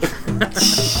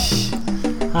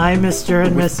 Hi, Mr.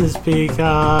 and Mrs.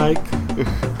 Peacock.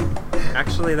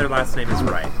 Actually, their last name is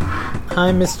Wright.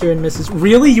 Hi, Mr. and Mrs.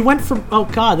 Really? You went from... Oh,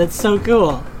 God, that's so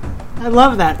cool. I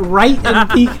love that. Wright and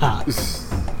Peacock.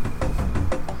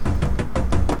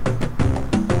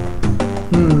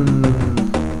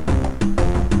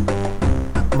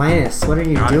 Minus, what are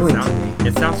you God, doing to me?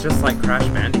 it sounds just like Crash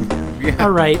Bandicoot. Yeah.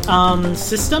 All right,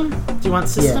 system? Do you want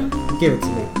system? Yeah, give it to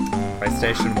me.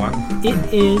 PlayStation 1.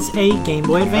 It is a Game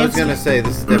Boy I was Advance. gonna say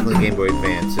this is definitely Game Boy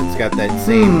Advance. It's got that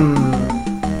same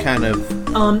kind of.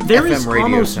 There is FM radio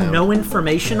almost sound. no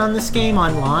information on this game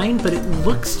online, but it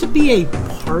looks to be a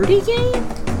party game.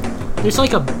 There's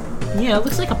like a... Yeah, it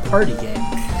looks like a party game.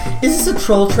 Is this a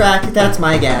troll track? That's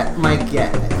my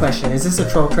question. Is this a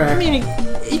troll track? I mean,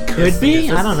 it could be.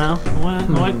 I don't know.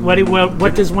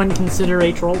 What does one consider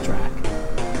a troll track?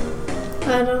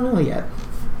 I don't know yet.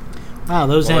 Wow,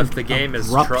 those Well, end if the game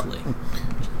is abruptly.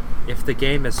 If the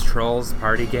game is Trolls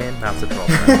Party Game, that's a troll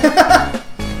track.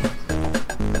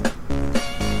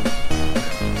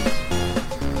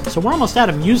 So we're almost out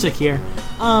of music here.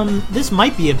 This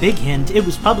might be a big hint. It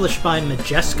was published by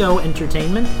Majesco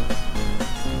Entertainment.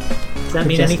 Does that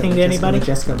mean anything to anybody?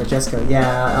 Majesco.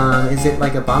 Yeah. Is it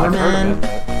like a Bomberman? I've heard of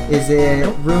it. Is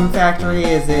it Room Factory?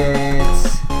 Is it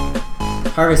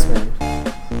Harvestman?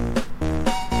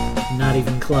 Not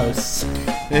even close.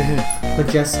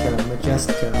 Majesco.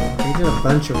 They did a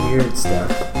bunch of weird stuff.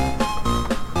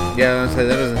 Yeah, I was gonna say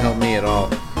that doesn't help me at all.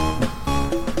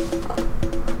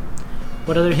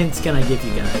 What other hints can I give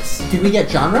you guys? Did we get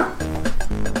genre?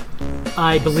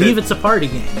 I believe it's a party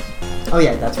game. Oh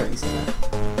yeah, that's right. You said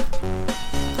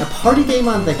that. A party game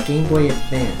on the Game Boy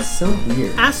Advance. So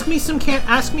weird. Ask me some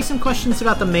questions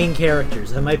about the main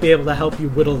characters. I might be able to help you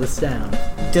whittle this down.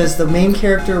 Does the main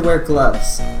character wear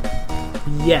gloves?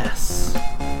 Yes.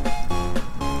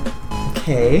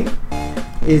 Okay.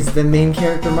 Is the main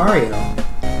character Mario?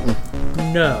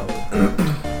 No.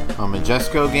 A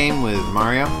Majesco game with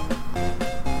Mario.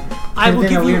 I will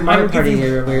Then a give weird you. Mario Party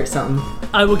or weird something.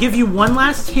 I will give you one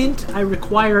last hint. I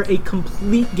require a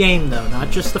complete game, though,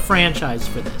 not just the franchise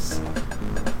for this.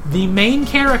 The main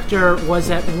character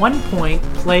was at one point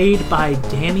played by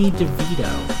Danny DeVito.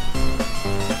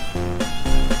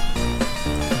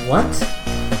 What?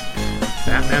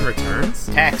 Batman Returns?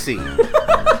 Taxi.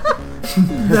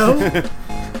 No.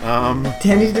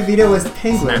 Danny DeVito was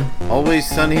Penguin. Always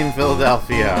Sunny in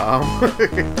Philadelphia.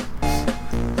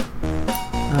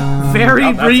 Very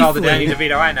Oh, that's all the Danny briefly.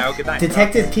 DeVito I know. Good night.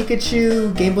 Detective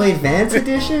Pikachu Game Boy Advance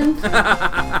Edition?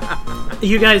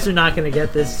 You guys are not going to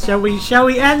get this. Shall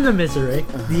we end the misery?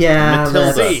 Yeah.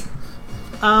 Matilda.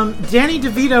 that's- Danny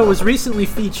DeVito was recently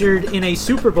featured in a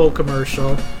Super Bowl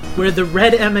commercial where the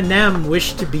red M&M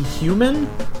wished to be human,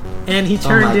 and he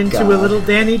turned my into a God. little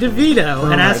Danny DeVito and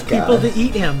my asked people God. to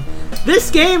eat him.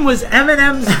 This game was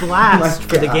M&M's Blast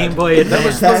for the God. Game Boy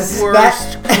Advance. the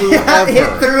worst clue ever.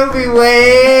 It threw me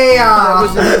way That off.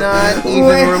 was not even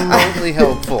Wait, remotely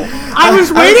helpful. I was I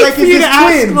was waiting like, for is you to this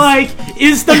ask, twins? like,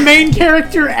 Is the main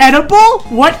character edible?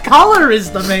 What color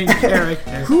is the main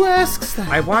character? Who asks that?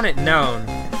 I want it known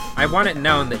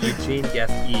that Eugene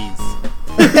guessed E's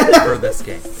for this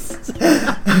game.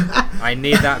 I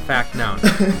need that fact known.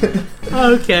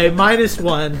 Okay,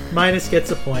 -1. Minus gets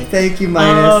a point. Thank you,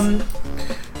 Minus.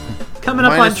 Coming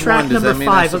up on track Does number that mean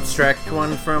 5. I subtract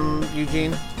 1 from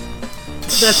Eugene?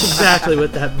 That's exactly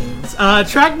what that means.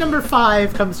 Track number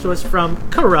 5 comes to us from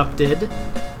Corrupted.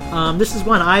 This is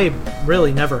one I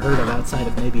really never heard of outside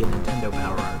of maybe a Nintendo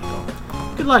Power article.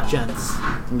 Good luck, gents.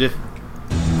 Yeah.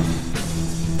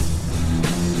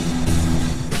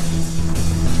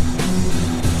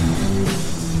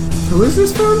 Who is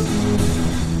this from?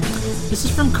 This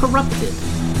is from Corrupted.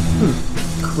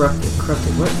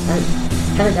 Corrupted. What? I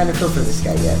haven't gotten a feel for this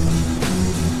guy yet.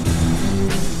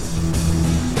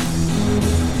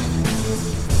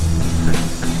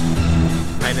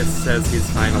 Minus says he's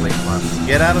finally plus.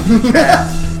 Get out of the chat.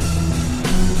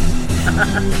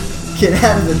 Get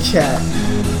out of the chat.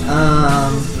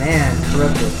 Man,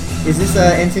 Corrupted. Is this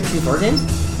a N64 game?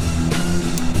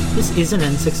 This is an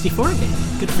N64 game.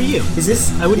 Good for you. Is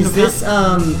this? I wouldn't is have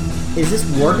this? Is this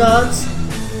War Gods?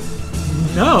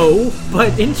 No,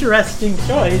 but interesting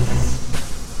choice.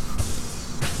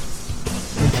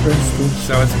 Interesting.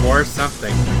 So it's more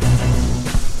something.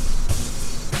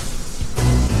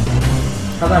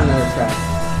 How about another track?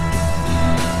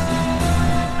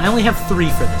 I only have 3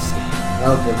 for this game.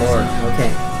 Oh, good lord.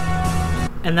 Okay.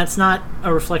 And that's not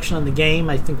a reflection on the game.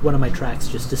 I think one of my tracks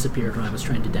just disappeared when I was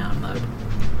trying to download.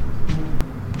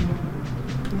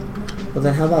 Well,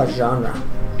 then how about genre?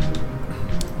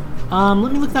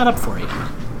 Let me look that up for you.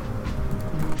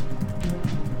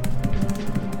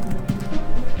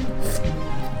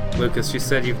 Lucas, you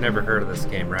said you've never heard of this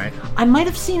game, right? I might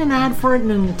have seen an ad for it in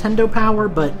Nintendo Power,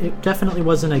 but it definitely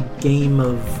wasn't a game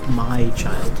of my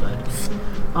childhood.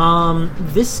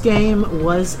 This game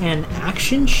was an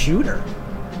action shooter.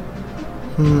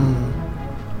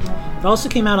 It also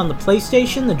came out on the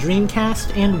PlayStation, the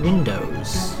Dreamcast, and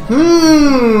Windows.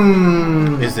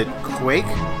 Is it Quake?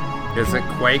 Is it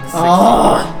Quake 64?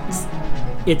 Oh.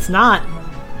 It's not.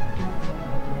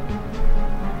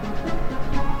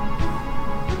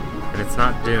 And it's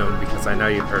not Doom, because I know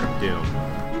you've heard of Doom.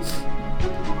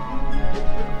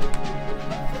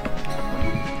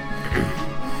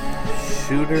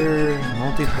 Shooter,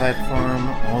 multi-platform,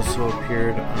 also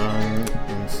appeared on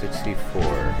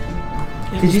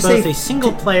N64. It Did was you both say- a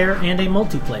single-player and a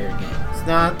multiplayer game. It's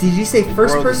not. Did you say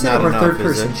first World is person not or enough, third is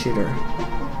person it? shooter?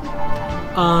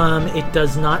 It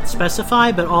does not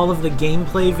specify, but all of the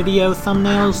gameplay video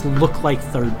thumbnails look like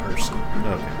third person.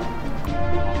 Okay.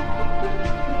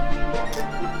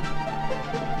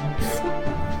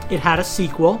 It had a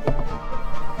sequel.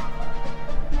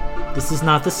 This is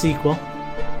not the sequel.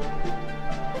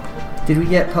 Did we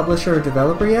get publisher or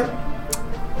developer yet?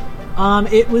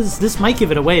 This might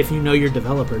give it away if you know your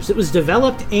developers. It was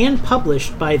developed and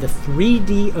published by the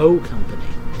 3DO company.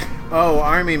 Oh,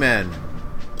 Army Men.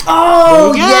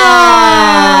 Oh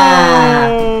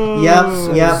Yeah!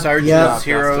 Yep. Sergeant's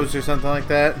Heroes or something like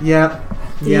that. Yep.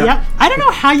 Yep. I don't know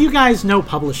how you guys know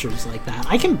publishers like that.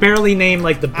 I can barely name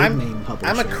like the big name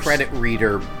publishers. I'm a credit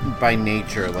reader by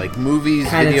nature, like movies,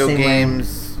 Kinda video same way.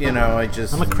 games. You know,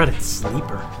 I'm a credit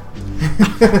sleeper.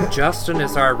 Justin and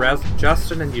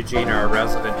Eugene are our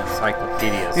resident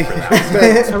encyclopedias for that.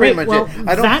 That's pretty Alright, much well, it.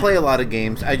 I don't that- play a lot of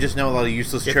games. I just know a lot of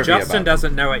useless If trivia Justin about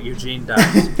doesn't know it, Eugene does.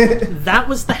 That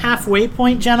was the halfway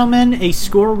point, gentlemen. A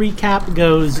score recap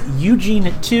goes Eugene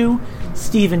at 2,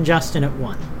 Steve and Justin at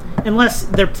 1. Unless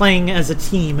they're playing as a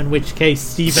team, in which case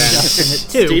Steve and Justin at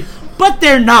 2. Steve- But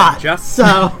they're not.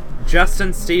 So,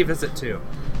 Justin Steve is at 2.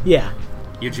 yeah.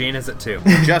 Eugene is at 2.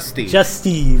 Justy. Just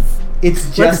Steve. It's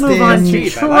Let's Justin. move on to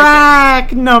Steve, I like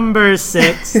track number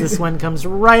 6. This one comes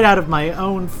right out of my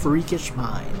own freakish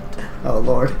mind. Oh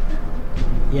lord.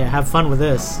 Yeah, have fun with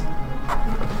this.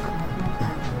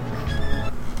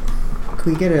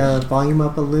 Can we get a volume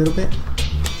up a little bit?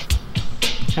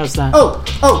 How's that?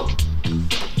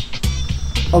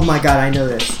 Oh my god, I know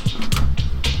this.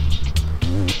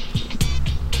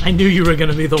 I knew you were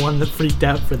going to be the one that freaked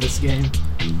out for this game.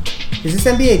 Is this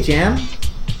NBA Jam?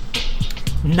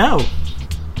 No.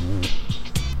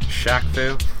 Shaq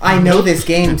Fu, I know this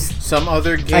game. Some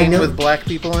other I game know- with black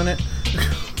people in it.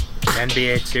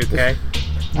 NBA 2K.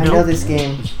 I know this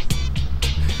game.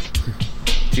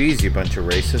 Jeez, you bunch of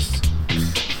racists.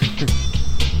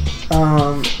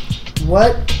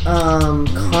 What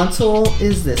console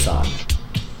is this on?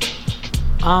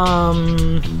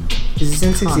 Is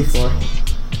this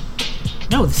N64?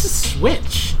 No, this is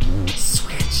Switch.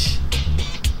 Switch.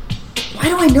 Why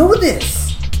do I know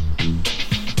this?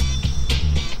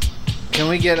 Can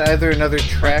we get either another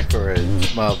track or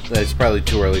well, it's probably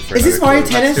too early for. Is this Mario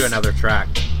clue. Tennis? Let's do another track.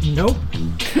 Nope.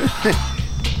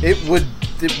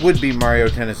 It would be Mario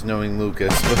Tennis knowing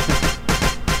Lucas.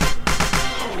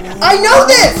 I know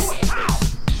this!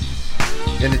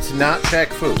 And it's not Shaq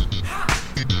Fu.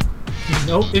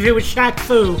 Nope. If it was Shaq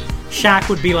Fu, Shaq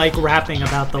would be like rapping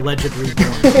about the Legend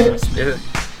Reborn. Trust me.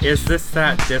 Is this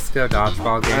that disco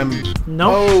dodgeball game?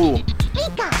 Nope.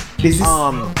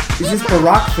 Oh, Is this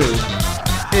Barack food?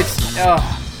 it's.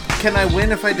 Can I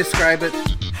win if I describe it?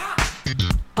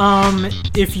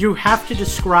 If you have to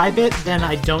describe it, then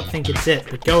I don't think it's it,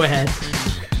 but go ahead.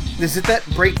 Is it that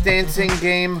breakdancing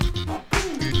game?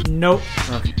 Nope.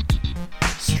 Okay.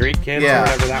 Street Kids Yeah. or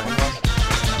whatever that one was?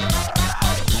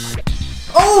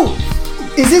 Oh!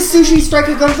 Is this Sushi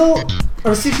Striker Gunvolt?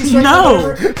 Or Sushi Striker? No.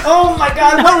 Whatever? Oh my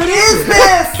god, what is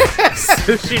this?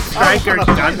 Sushi Striker I wanna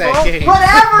play that game.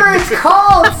 Whatever it's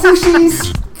called! Sushi...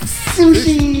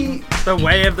 The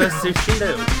Way of the Sushi.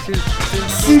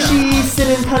 Sushi Sin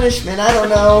and Punishment, I don't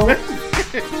know.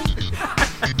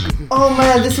 Oh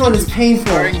man, this one is painful.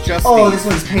 Starring Justine. Oh, this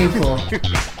one's painful.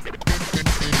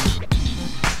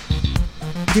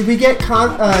 Did we get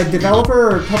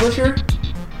developer or publisher?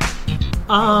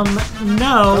 No,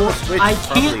 Switch I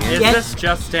probably can't is. Is get. this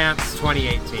Just Dance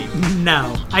 2018?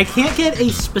 No, I can't get a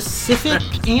specific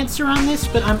answer on this,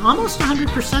 but I'm almost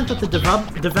 100% that the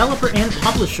developer and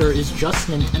publisher is just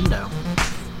Nintendo.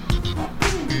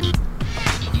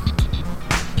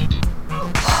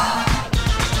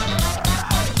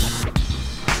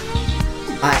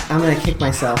 I'm gonna kick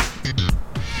myself.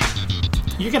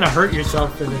 You're gonna hurt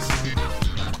yourself for this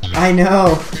one. I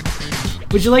know.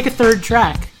 Would you like a third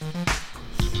track?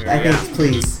 I think,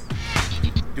 please.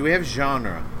 Do we have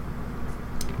genre?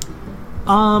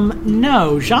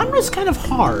 No. Genre's kind of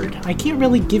hard. I can't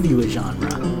really give you a genre.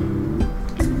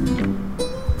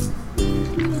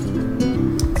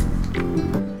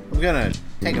 I'm gonna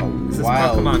take a This is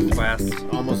wild, Pokemon Quest.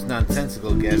 almost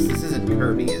nonsensical guess. This isn't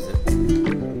Kirby, is it?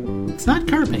 It's not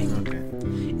Kirby. Okay.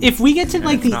 If we get to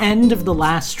like it's the not. end of the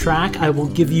last track, I will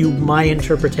give you my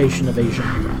interpretation of a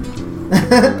genre.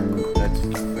 That's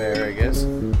fair, I guess.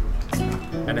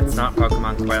 And it's not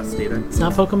Pokemon Quest either. It's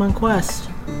not Pokemon Quest.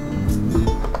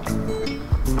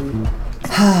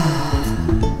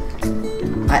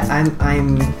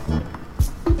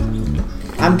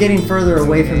 I'm getting further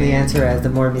away from the answer as the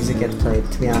more music gets played,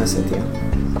 to be honest with you.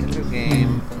 Nintendo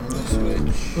game on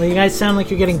the Switch. Well, you guys sound like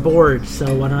you're getting bored,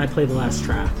 so why don't I play the last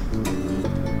track?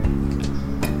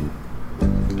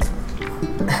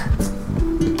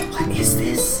 What is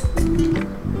this?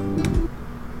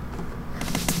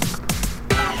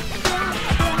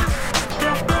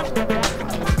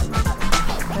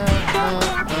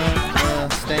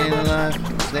 Staying alive,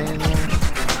 staying alive.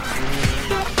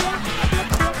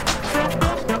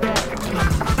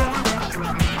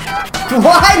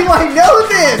 Why do I know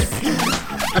this?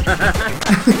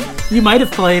 You might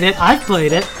have played it. I've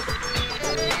played it.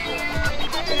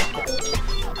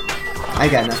 I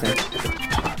got nothing.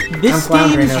 This I'm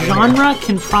floundering game's over genre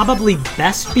can probably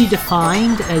best be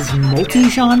defined as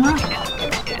multi-genre.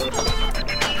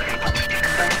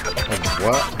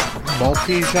 What?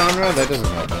 Multi-genre? That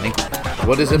doesn't help any.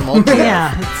 What is it multi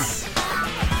Yeah, it's...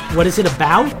 What is it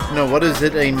about? No, what is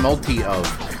it a multi of?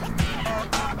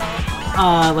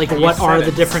 Like, You what said are the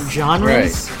it. different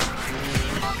genres?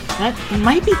 That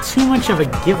might be too much of a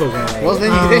giveaway. Well,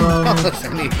 then you didn't tell us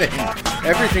anything.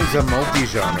 Everything's a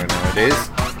multi-genre nowadays.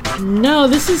 No,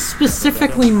 this is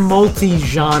specifically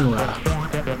multi-genre.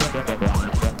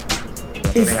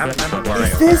 Is They have time to worry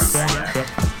this?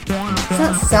 It's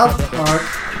not South Park.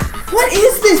 What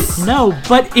is this? No,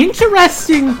 but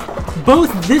interesting,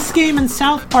 both this game and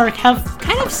South Park have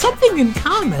kind of something in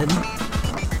common.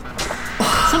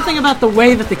 Something about the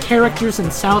way that the characters in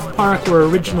South Park were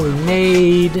originally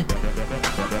made.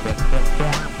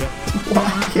 Why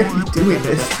are you doing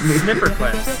this to me? Snipper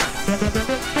clips.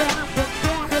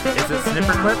 Is it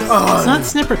snipper clips? It's not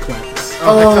Snipper Clips.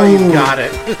 Oh, I thought you got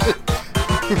it.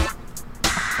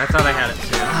 I thought I had it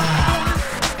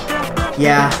too.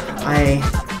 Yeah,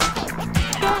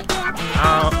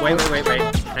 Oh, wait.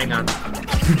 Hang on.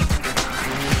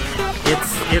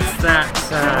 It's that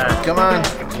Come on.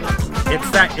 it's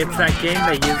that game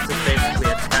they used as basically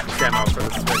a tech demo for the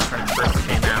Switch when it first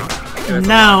came out. It was a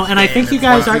No, launch and I game. think you It's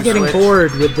guys are Monkey getting Switch.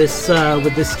 bored with this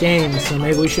game, so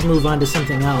maybe we should move on to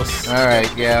something else. All right,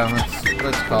 yeah,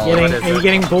 let's call Getting, it. is are you it?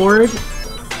 getting bored?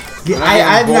 I'm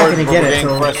not gonna get it.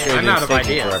 So. I'm out of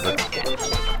ideas.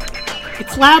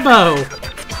 It's Labo.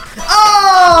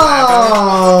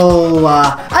 Oh!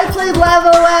 I played Lavo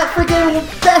at freaking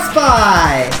Best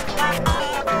Buy.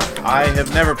 I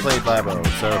have never played Labo,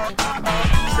 so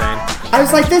Same. I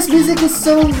was like, this music is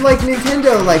so like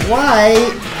Nintendo. Like, why?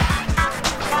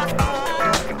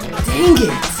 Dang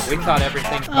it! We thought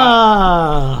everything.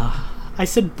 I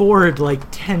said bored like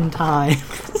 10 times.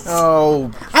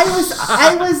 oh,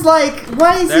 I was like,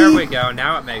 why is There he? we go.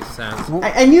 Now it makes sense.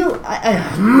 I knew.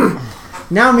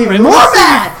 Now I'm even more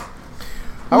mad.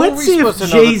 how were Let's we see if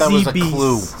supposed to know that was a Jay-Z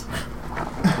clue? Beast.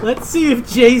 Let's see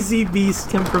if Jay-Z Beast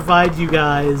can provide you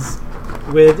guys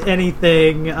with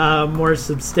anything more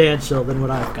substantial than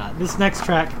what I've got. This next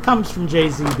track comes from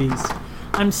Jay-Z Beast.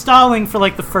 I'm stalling for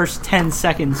like the first 10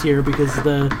 seconds here because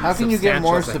How can you get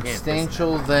more Substantial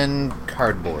substantial than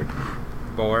cardboard?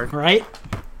 Bored. right?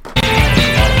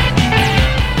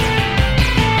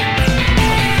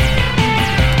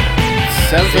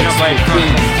 Sounds like Xenoblade Splatoon.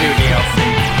 Chronicles 2 DLC.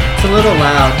 It's a little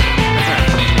loud.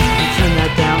 Turn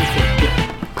that down for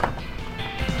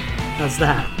How's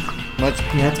that? Much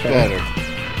Yeah, that's better.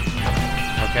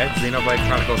 better. Okay, Xenoblade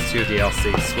Chronicles 2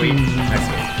 DLC. Sweet. Next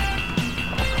game.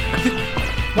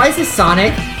 Why is this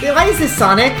Sonic? Why is this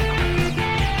Sonic?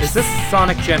 Is this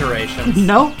Sonic Generations?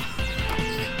 Nope.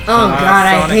 Oh God,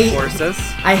 I Sonic Forces.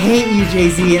 hate you,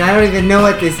 Jay-Z, and I don't even know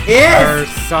what this Or is.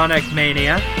 Sonic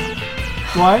Mania.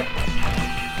 What?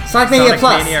 Sonic Mania Sonic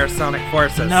Plus. Mania or Sonic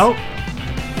Forces. Nope.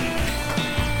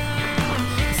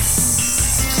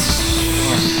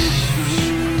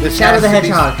 This Shadow has the to be-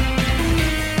 Hedgehog.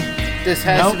 This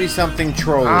has Nope. to be something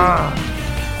trolly.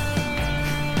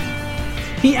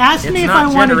 He asked It's me if not I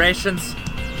wanted. Generations.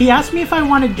 He asked me if I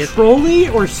wanted trolley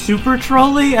or super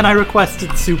trolley, and I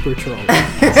requested super trolley.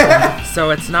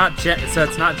 So it's not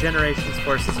Generations,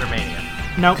 Forces, or Mania.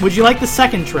 Now, would you like the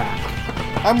second track?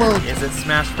 I'm willing. Is it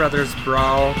Smash Brothers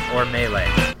Brawl or Melee?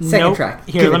 Second Nope. track.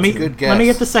 Here, Give let it me to Good let me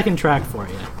guess. get the second track for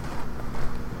you.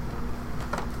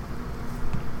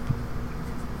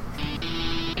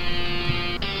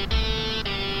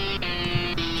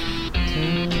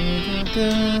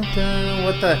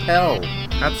 What the hell?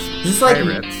 That's this like-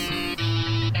 Pirates.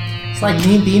 It's like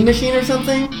Mean Bean Machine or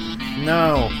something.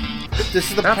 No. This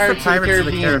is the That's Pirates, the Pirates of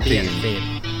the Caribbean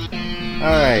theme. theme.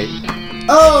 Alright.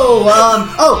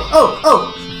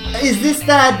 Oh. Is this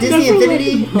that Disney Never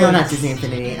Infinity? mind. No, not Disney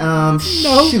Infinity.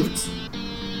 Shoot.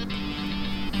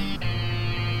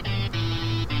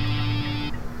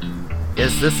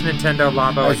 Is this Nintendo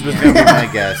Labo That was again? gonna be my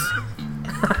guess.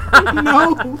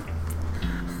 No.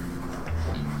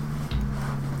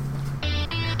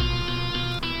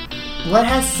 What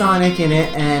has Sonic in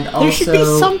it, and also There should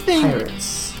be something-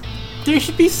 Pirates? There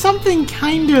should be something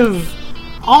kind of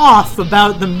off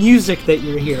about the music that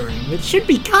you're hearing. It should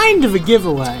be kind of a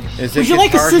giveaway. Is Would it you like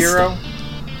a Guitar system? Hero?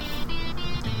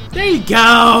 There you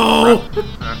go.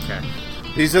 Okay.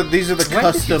 These are the When did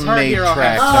custom Guitar made Hero have-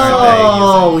 tracks,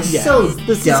 Oh, Yes, so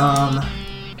this is- dumb.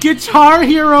 Guitar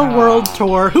Hero World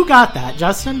Tour. Who got that,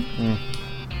 Justin?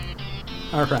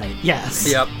 All right. Yes.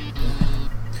 Yep.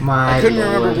 My I couldn't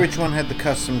lord. remember which one had the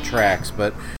custom tracks,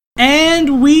 but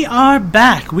And we are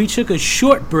back. We took a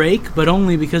short break, but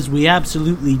only because we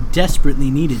absolutely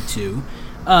desperately needed to.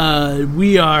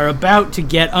 We are about to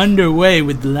get underway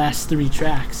with the last 3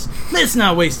 tracks. Let's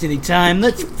not waste any time.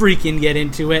 Let's freaking get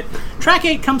into it. Track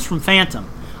 8 comes from Phantom.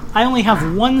 I only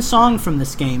have 1 song from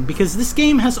this game because this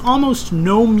game has almost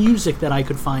no music that I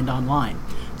could find online.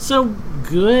 So,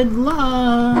 good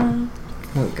luck.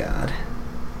 Oh God.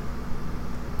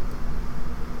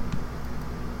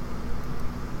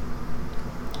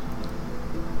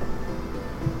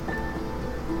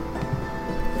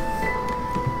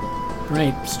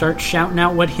 Right, start shouting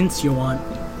out what hints you want.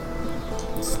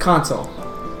 It's console.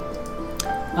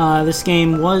 This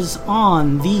game was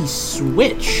on the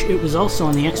Switch. It was also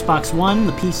on the Xbox One,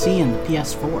 the PC, and the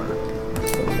PS4.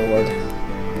 Oh Lord.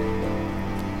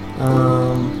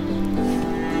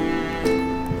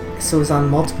 So it was on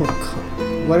multiple.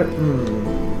 What?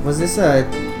 Was this a?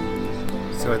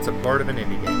 So it's a port of an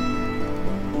indie game.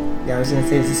 Yeah, I was gonna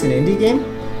say, is this an indie game?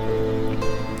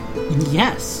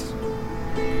 Yes.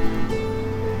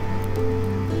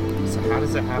 So how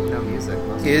does it have no music?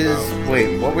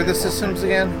 wait, what were the systems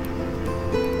again?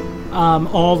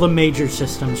 All the major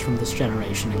systems from this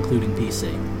generation, including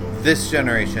PC. This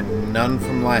generation, none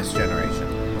from last generation.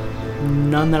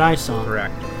 None that I saw.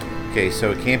 Correct. Okay, so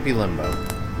it can't be Limbo.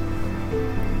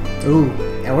 Ooh,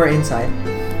 and we're inside.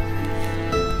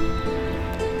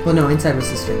 Well, no, inside was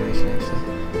this generation actually.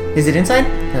 Is it inside?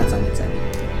 No, it's not inside.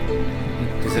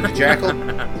 Is it a Jackal?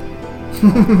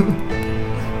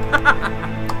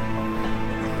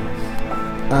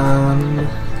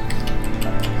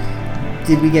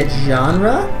 Did we get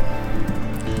genre?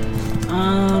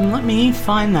 Let me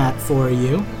find that for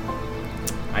you.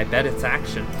 I bet it's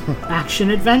action. Action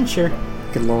adventure.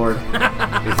 Good lord.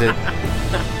 Is it?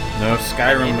 No,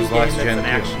 Skyrim was Indie last game gen. that's an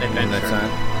action too, and adventure. that's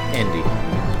not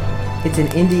indie. It's an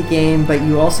indie game, but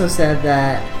you also said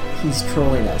that he's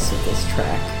trolling us with this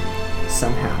track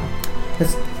somehow.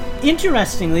 That's,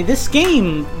 Interestingly, this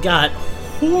game got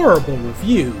horrible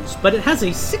reviews, but it has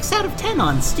a 6 out of 10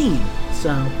 on Steam. So,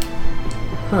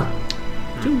 huh.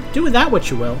 do with that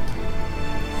what you will.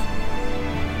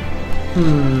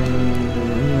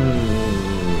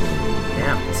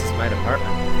 Damn, this is my department.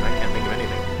 I can't think of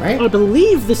anything. Right? I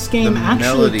believe this game The actually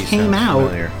melody came sounds out.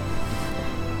 familiar.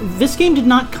 This game did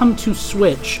not come to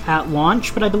Switch at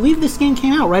launch, but I believe this game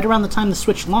came out right around the time the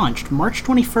Switch launched, March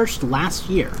 21st last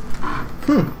year.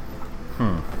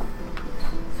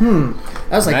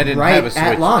 That was I like didn't right have a at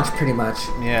Switch. launch, pretty much.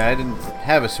 Yeah, I didn't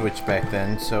have a Switch back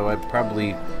then, so I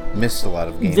probably missed a lot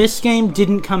of games. This game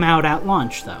didn't come out at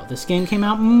launch, though. This game came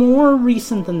out more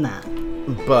recent than that.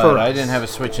 but for I us. didn't have a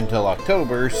Switch until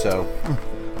October, so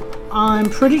I'm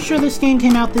pretty sure this game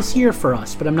came out this year for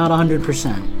us, but I'm not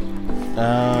 100%.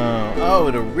 oh,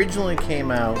 it originally came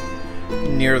out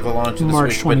near the launch of the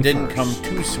March Switch, but didn't 21st. come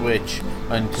to Switch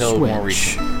until more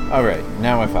Switch. recent. All right,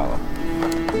 now I follow.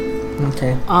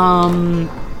 Okay. I'm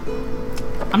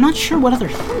not sure what other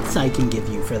hints I can give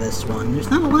you for this one. There's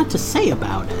not a lot to say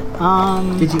about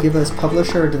it. Did you give us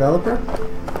publisher or developer?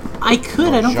 I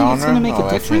could. I don't think it's going to make a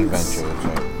action difference. adventure,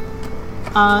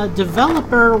 that's right.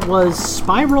 Developer was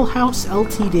Spiral House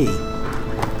Ltd.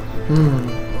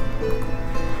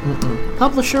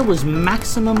 Publisher was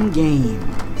Maximum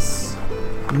Games.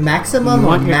 Maximum You or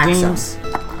want your Maxim? games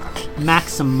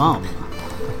Maximum.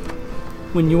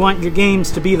 When you want your games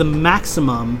to be the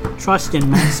maximum, trust in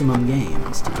Maximum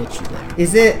Games to get you there.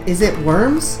 Is it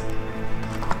Worms?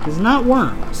 It's not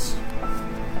Worms.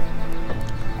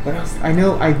 What else? I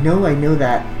know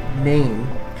that name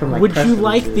from like. Would press you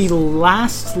like the releases.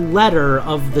 last letter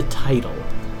of the title?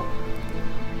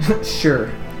 Sure.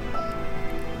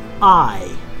 I.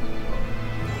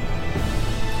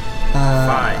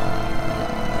 Five.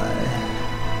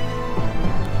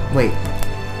 Wait.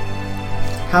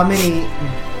 How many?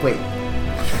 Wait.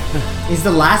 Is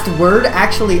the last word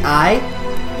actually I?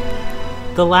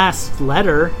 The last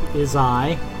letter is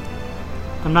I.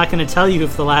 I'm not going to tell you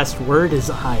if the last word is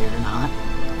I or not.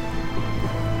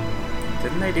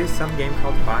 Didn't they do some game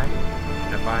called Fi?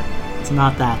 Fi? It's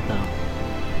not that,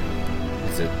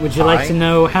 though. Is it Would you like to pie?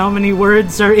 know how many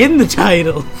words are in the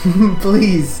title?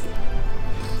 Please.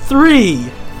 3.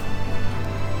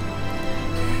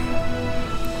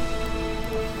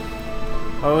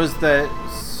 Oh, is that?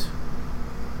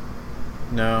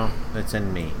 No, that's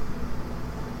in me.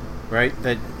 Right,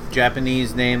 that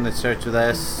Japanese name that starts with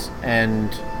S and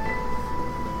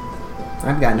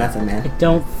I've got nothing, I man.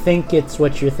 don't think it's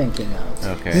what you're thinking of. Is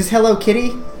okay. this Hello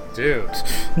Kitty? Dude.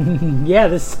 Yeah,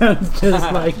 this sounds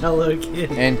just like Hello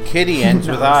Kitty. And Kitty ends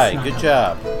with No, I. it's not. Good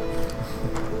job.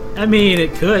 I mean,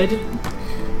 it could.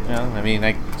 Well, I mean,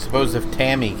 I suppose if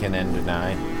Tammy can end in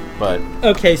I, but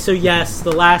Okay, so yes,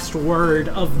 the last word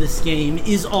of this game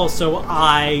is also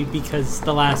I, because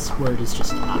the last word is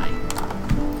just I.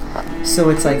 So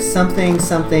it's like something.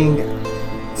 Something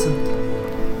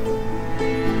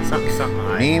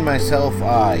I. me, myself,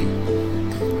 I.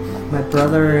 My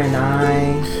brother and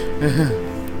I.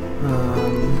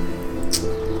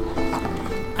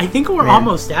 I think we're Man.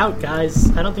 almost out,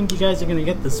 guys. I don't think you guys are gonna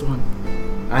get this one.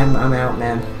 I'm out,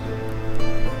 man.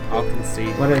 I'll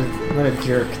concede. What a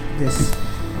jerk this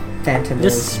Phantom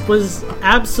This is. was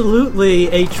absolutely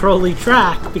a trolly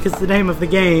track because the name of the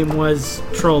game was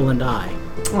Troll and I.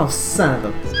 Oh, son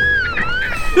of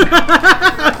a.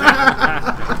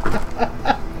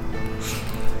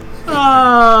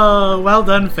 Oh, well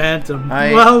done, Phantom.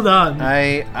 Well done.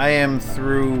 I am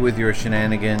through with your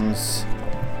shenanigans.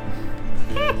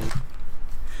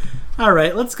 All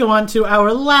right, let's go on to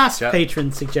our last Yep.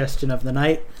 patron suggestion of the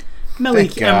night. Malik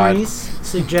Thank God. Emery's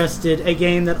suggested a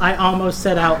game that I almost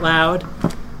said out loud.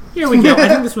 Here we go. I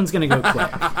think this one's going to go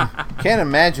quick. Can't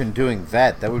imagine doing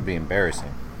that. That would be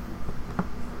embarrassing.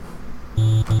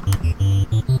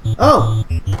 Oh,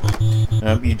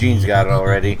 Eugene's got it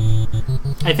already.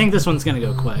 I think this one's going to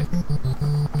go quick.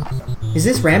 is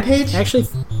this Rampage? Actually,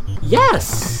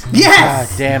 yes! God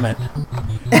Yes. damn it.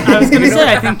 I was going to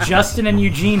say, I think Justin and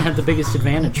Eugene had the biggest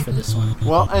advantage for this one.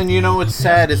 Well, and you know what's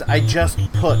sad is I just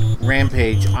put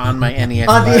Rampage on my NES,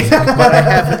 On the- Classic, but I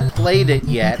haven't played it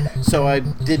yet, so I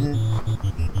didn't.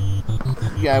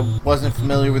 Yeah, I wasn't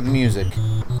familiar with the music.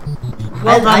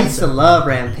 Well I done. used to love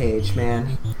Rampage,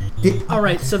 man. All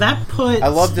right, so that puts I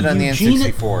loved it on the Eugene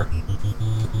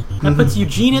N64. That puts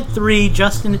Eugene at 3,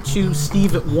 Justin at 2,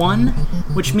 Steve at 1,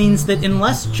 which means that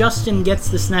unless Justin gets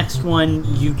this next one,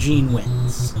 Eugene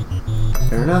wins.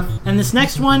 Fair enough. And this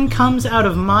next one comes out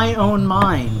of my own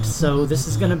mind, so this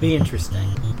is going to be interesting.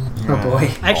 Oh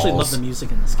boy. I actually love the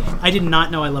music in this game. I did not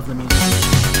know I loved the music.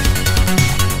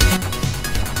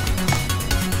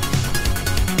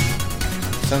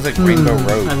 Sounds like Rainbow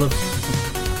Road.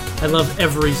 I love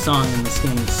every song in this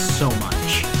game so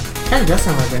much. Kind of does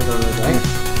sound like Rainbow Road, right?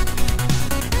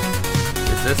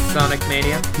 Is this Sonic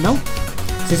Mania? Nope.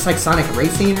 Is this like Sonic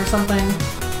Racing or something?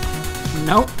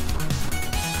 Nope.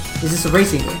 Is this a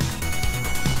racing game?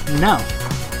 No.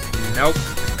 Nope.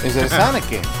 Is it a Sonic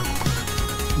game?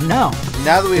 No.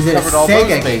 Now that we've Is it a covered all Sega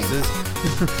those game? bases,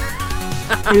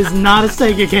 It is not a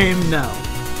Sega game, no.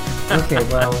 Okay,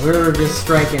 well, we're just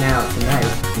striking out tonight.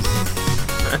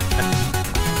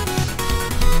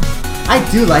 I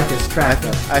do like this track,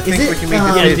 though. I think we can make the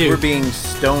Yeah, case dude. we're being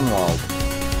stonewalled.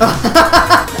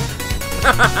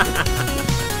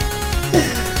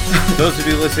 Those of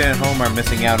you listening at home are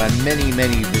missing out on many,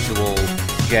 many visual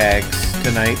gags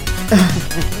tonight.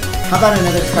 How about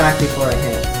another track before I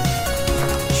hit?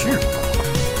 Sure.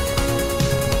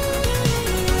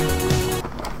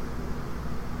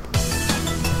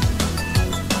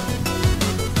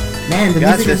 Man, the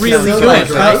God, music this is really sounds good, like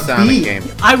good, a Sonic upbeat. game.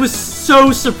 I was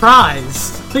so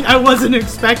surprised. Like, I wasn't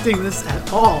expecting this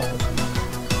at all.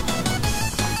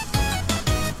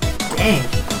 Dang,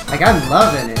 like I'm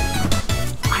loving it.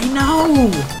 I know.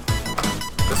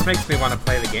 This makes me want to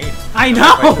play the game. I Play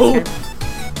this know. game.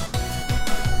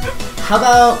 How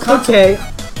about console? Okay.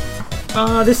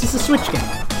 This is a Switch game.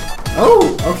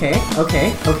 Oh, okay.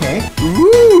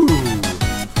 Ooh!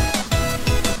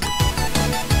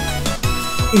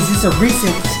 Is this a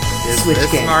recent Is Switch this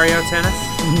game? Mario Tennis?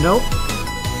 Nope.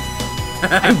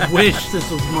 I wish this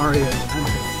was Mario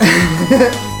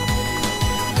Tennis.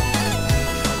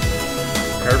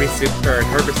 Kirby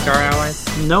Star Allies?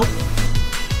 Nope.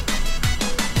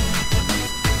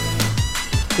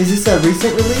 Is this a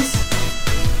recent release?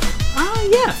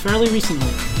 Yeah, fairly recently.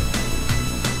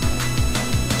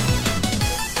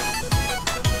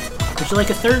 Would you like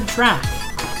a third track?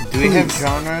 Do we have Please.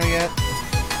 genre yet?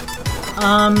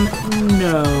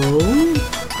 No.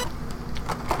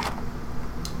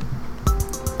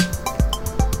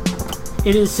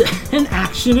 It is an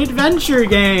action adventure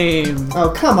game. Oh,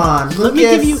 come on, Let me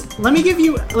give Lucas.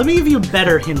 you a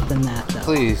better hint than that, though.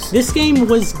 Please. This game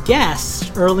was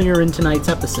guessed earlier in tonight's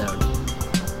episode.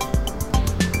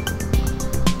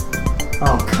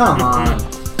 Oh, come on.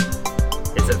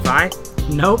 Is it Vi?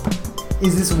 Nope.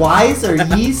 Is this Wise or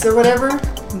Yeast or whatever?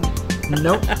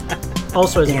 Nope.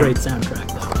 Also has a Damn. great soundtrack,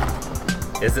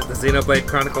 though. Is it the Xenoblade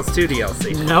Chronicles 2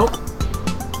 DLC? Nope.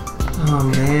 Oh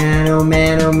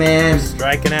man.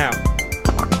 Striking out.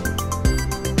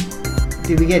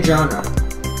 Did we get genre?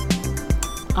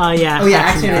 Yeah. Oh yeah,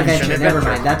 action adventure. Never adventure.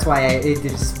 mind. That's why it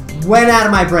just went out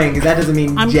of my brain because that doesn't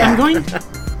mean I'm jack. going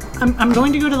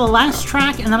to go to the last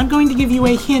track, and then I'm going to give you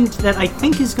a hint that I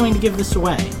think is going to give this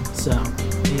away. So,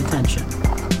 pay attention.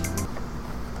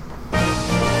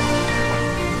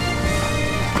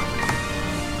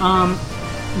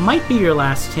 Might be your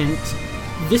last hint.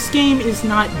 This game is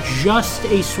not just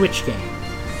a Switch game.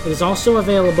 It is also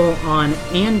available on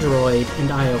Android and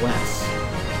iOS.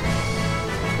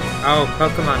 Oh,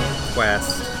 Pokemon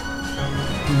Quest.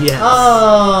 Yes.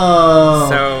 Oh.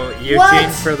 So, Eugene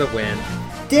What? for the win.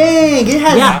 Dang! It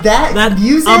has Yeah, that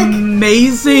music.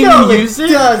 amazing No, music.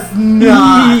 it does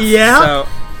not. Yeah.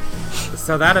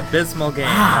 So that abysmal game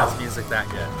has music that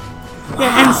good.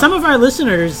 Yeah, and some of our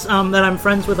listeners that I'm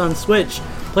friends with on Switch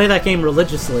play that game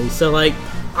religiously. So, like,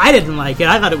 I didn't like it.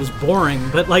 I thought it was boring.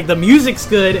 But, like, the music's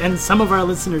good, and some of our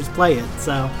listeners play it.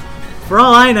 So, for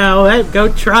all I know, go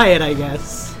try it, I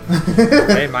guess.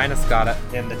 Hey, Minus got it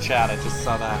in the chat. I just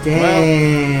saw that.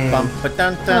 Dang. Bum ba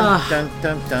dun dun dun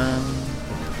dun dun.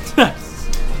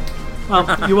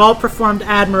 Well, you all performed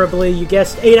admirably. You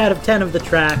guessed 8 out of 10 of the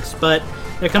tracks, but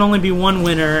there can only be one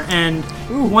winner. And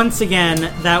once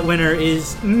again, that winner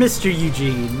is Mr.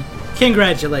 Eugene.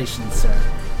 Congratulations, sir.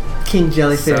 King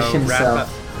Jellyfish So himself.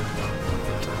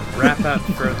 wrap up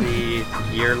for the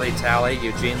yearly tally.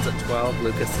 Eugene's at 12,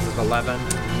 Lucas is at 11,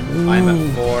 I'm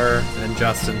at 4, and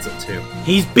Justin's at 2.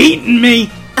 He's beating me!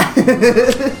 I'm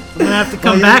gonna have to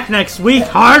come back next week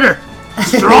harder,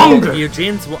 stronger.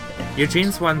 Eugene's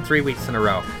won 3 weeks in a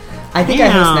row. I think I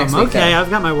host next week. Okay, though. I've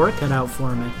got my work cut out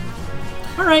for me.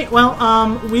 All right, well,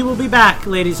 we will be back,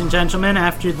 ladies and gentlemen,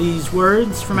 after these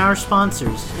words from our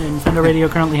sponsors. Infendo Radio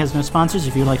currently has no sponsors.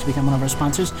 If you would like to become one of our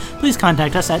sponsors, please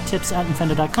contact us at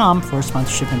tips@infendo.com for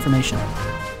sponsorship information.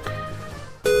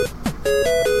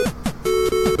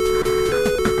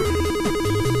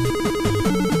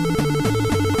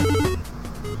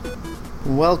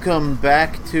 Welcome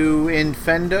back to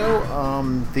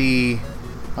Infendo. The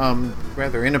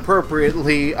rather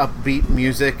inappropriately upbeat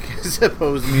music, I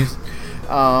suppose, is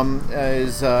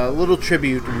a little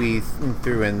tribute we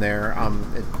threw in there.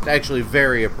 It's actually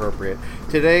very appropriate.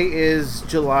 Today is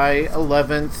July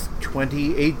 11th,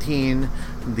 2018,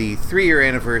 the 3-year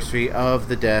anniversary of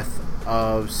the death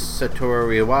of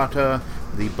Satoru Iwata,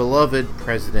 the beloved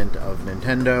president of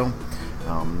Nintendo.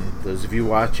 Those of you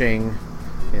watching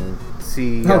can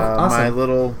see awesome. my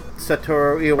little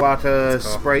Satoru Iwata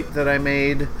sprite that I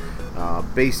made,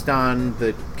 based on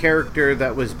the character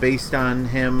that was based on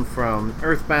him from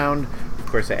Earthbound. Of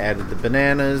course, I added the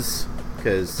bananas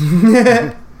because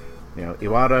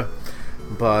Iwata.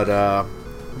 But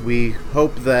we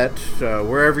hope that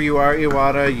wherever you are,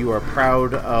 Iwata, you are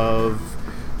proud of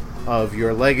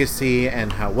your legacy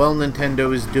and how well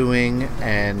Nintendo is doing,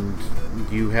 and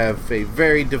you have a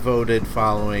very devoted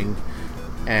following.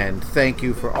 And thank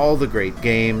you for all the great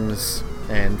games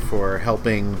and for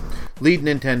helping lead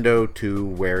Nintendo to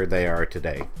where they are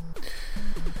today.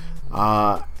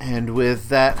 And with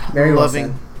that Very well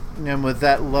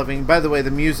loving, by the way, the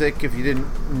music, if you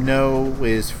didn't know,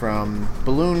 is from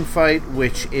Balloon Fight,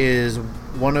 which is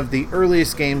one of the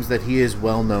earliest games that he is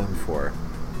well known for.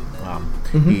 I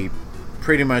think he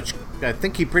pretty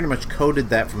much coded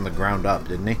that from the ground up,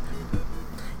 didn't he?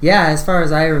 Yeah, as far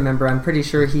as I remember, I'm pretty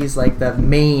sure he's like the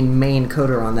main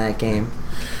coder on that game.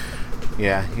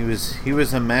 Yeah, he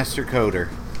was a master coder,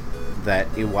 that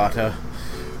Iwata.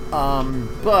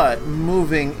 But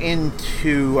moving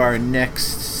into our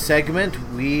next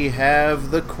segment, we have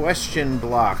the question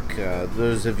block.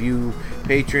 Those of you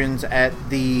patrons at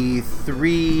the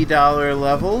 $3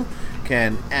 level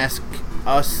can ask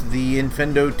us, the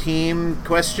Infendo team,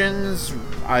 questions,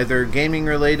 either gaming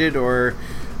related or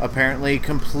apparently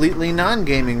completely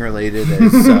non-gaming related,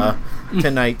 as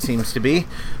tonight seems to be.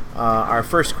 Our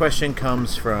first question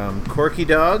comes from Corky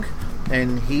Dog,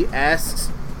 and he asks,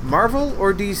 Marvel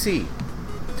or DC?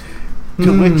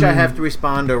 To which I have to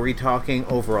respond, are we talking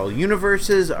overall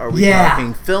universes? Are we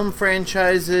talking film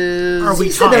franchises? Are we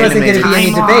You said there wasn't going to be any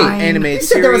debate. Animated You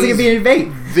said there wasn't going to be any debate.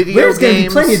 Video There's going to be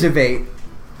games. plenty of debate.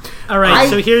 All right,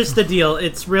 so here's the deal.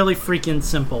 It's really freaking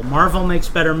simple. Marvel makes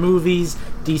better movies.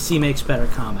 DC makes better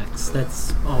comics.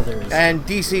 That's all there is. And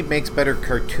DC makes better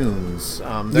cartoons.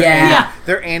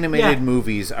 Their animated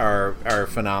movies are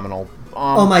phenomenal.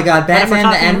 Oh my god, Batman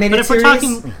the animated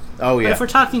series? But if we're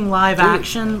talking live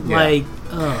action, I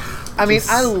mean,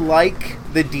 I like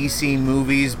the DC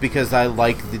movies because I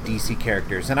like the DC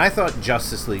characters, and I thought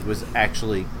Justice League was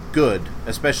actually good,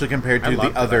 especially compared to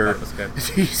the other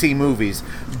DC movies.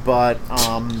 But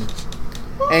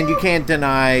and you can't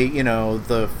deny,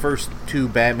 the first 2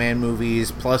 Batman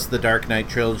movies, plus the Dark Knight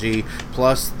trilogy,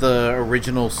 plus the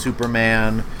original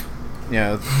Superman.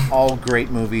 All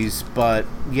great movies. But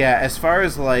yeah, as far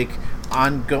as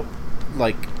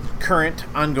current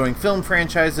ongoing film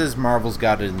franchises, Marvel's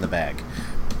got it in the bag.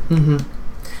 Mm-hmm.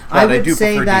 I would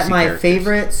say that my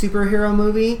favorite superhero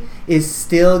movie is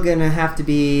still gonna have to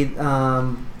be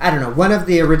one of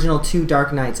the original 2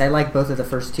 Dark Knights. I like both of the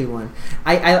first 2 ones.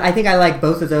 I think I like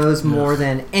both of those more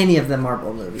than any of the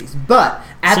Marvel movies. But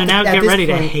get ready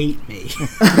to hate me.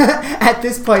 At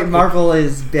this point, Marvel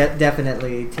is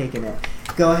definitely taking it.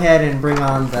 Go ahead and bring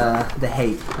on the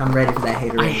hate. I'm ready for that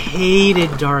hater. I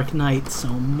hated Dark Knight so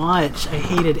much. I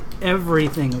hated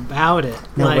everything about it.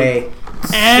 No way.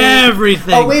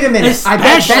 Everything. Oh, wait a minute. I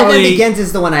bet Batman Begins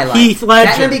is the one I like. Heath Ledger.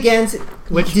 Batman Begins.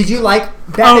 Did you like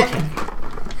Batman? Okay.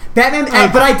 Batman,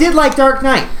 but I did like Dark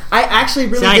Knight. I actually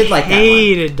really did like that one. I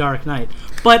hated Dark Knight.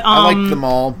 But I liked them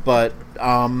all, but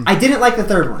I didn't like the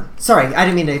third one. Sorry, I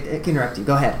didn't mean to interrupt you.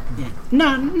 Go ahead. Yeah.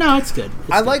 No, it's good.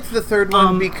 I liked the third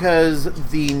one because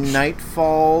the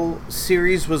Nightfall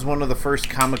series was one of the first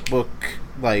comic book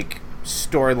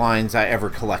storylines I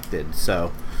ever collected.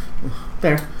 So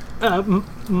fair.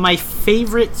 My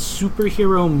favorite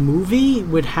superhero movie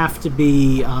would have to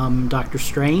be Doctor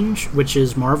Strange, which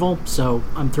is Marvel. So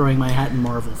I'm throwing my hat in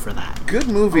Marvel for that. Good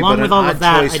movie, Along but with an all odd of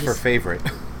that, choice for favorite.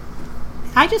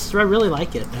 I really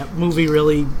like it. That movie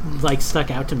really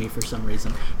stuck out to me for some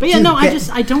reason. But yeah, dude,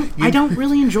 I don't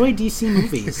really enjoy DC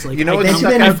movies. You know what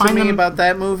stuck out to me about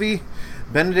that movie?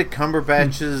 Benedict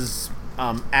Cumberbatch's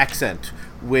accent,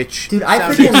 which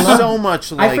sounded so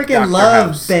much like I freaking Dr. love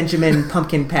House. Benjamin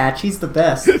Pumpkin Patch. He's the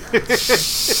best.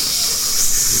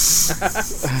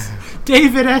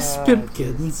 David S.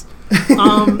 Pimpkins.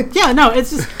 Yeah, no,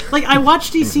 it's just like I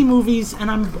watch DC movies and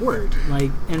I'm bored,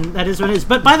 like, and that is what it is.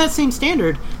 But by that same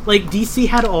standard, like DC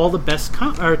had all the best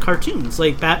cartoons,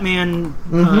 like Batman,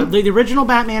 the original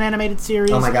Batman animated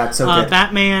series. Oh my god, so good.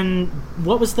 Batman.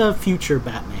 What was the future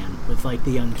Batman with like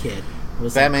the young kid? What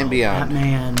was Batman Beyond.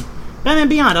 Batman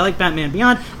Beyond. I like Batman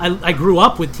Beyond. I grew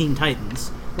up with Teen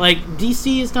Titans. Like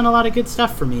DC has done a lot of good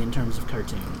stuff for me in terms of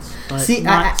cartoons. But See,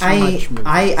 not so much movies.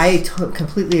 I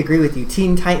completely agree with you.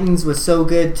 Teen Titans was so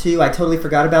good too. I totally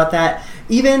forgot about that.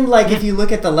 Even like if you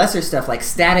look at the lesser stuff, like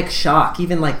Static Shock,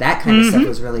 even like that kind of stuff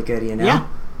was really good. You know?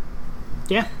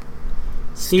 Yeah.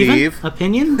 Steven, Steve?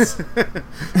 opinions?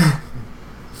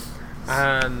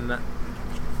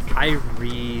 I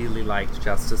really liked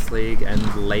Justice League,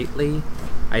 and lately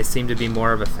I seem to be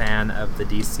more of a fan of the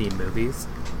DC movies,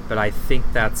 but I think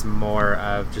that's more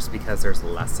of just because there's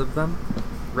less of them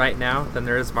right now than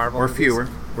there is Marvel movies. Fewer.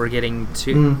 We're getting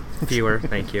fewer,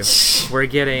 thank you. We're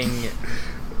getting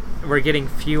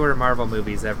fewer Marvel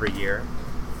movies every year.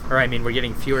 Or I mean, we're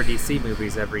getting fewer DC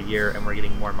movies every year, and we're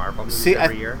getting more Marvel movies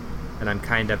every year. And I'm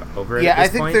kind of over it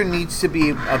at this point. There needs to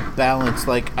be a balance.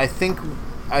 Like, I think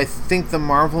the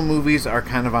Marvel movies are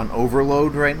kind of on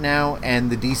overload right now, and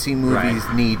the DC movies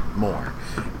need more.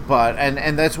 But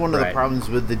and that's one of the problems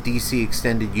with the DC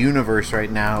extended universe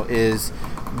right now is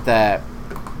that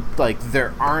like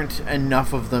there aren't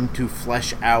enough of them to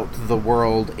flesh out the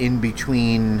world in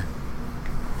between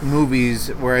movies,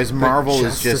 whereas Marvel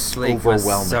is just overwhelming.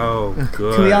 Was so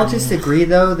good. Can we all just agree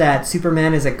though that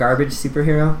Superman is a garbage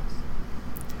superhero?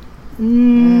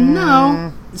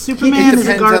 No. Superman is a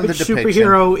depends on garbage the depiction.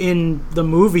 superhero in the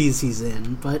movies he's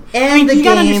in, but And the you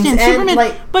gotta games, understand and, Superman.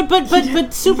 like,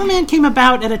 but Superman came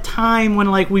about at a time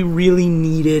when like we really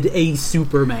needed a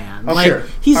Superman. Oh, like sure.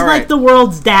 he's All like right. the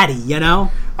world's daddy, you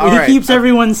know. All he right. keeps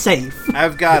everyone safe.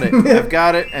 I've got it,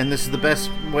 and this is the best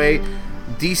way.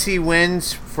 DC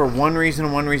wins for one reason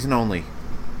and one reason only: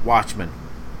 Watchmen.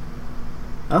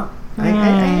 Oh,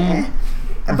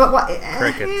 but what?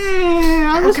 Crickets.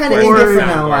 I I'm was kind of bored.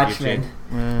 indifferent on Soundboard, Watchmen.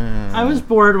 I was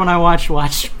bored when I watched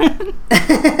Watchmen.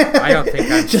 I don't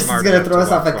think I'm Just smart gonna enough throw to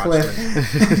us off a watch cliff.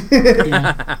 Watchmen.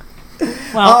 Yeah.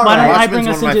 Well, All why don't right. I bring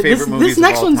Watchmen's us one of my into favorite this? movies This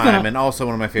next of all one's time, gonna. and also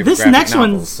one of my favorite This graphic next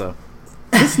novels. one's- So.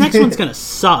 This next one's gonna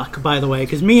suck, by the way,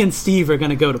 because me and Steve are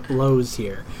gonna go to blows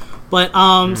here. But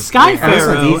Sky this one's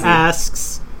Pharaoh easy.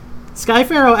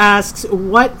 asks,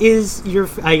 "What is your?"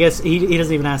 I guess he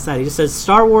doesn't even ask that. He just says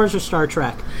Star Wars or Star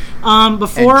Trek.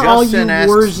 Before And all you Justin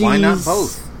asks, Warsies, why not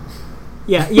both?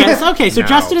 Yeah, yes, okay. So No.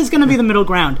 Justin is going to be the middle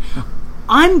ground.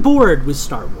 I'm bored with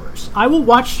Star Wars. I will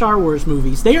watch Star Wars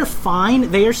movies. They are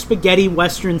fine. They are spaghetti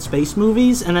Western space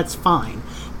movies, and that's fine.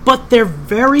 But they're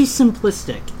very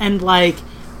simplistic, and like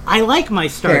I like my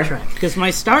Star Fair. Trek because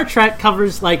my Star Trek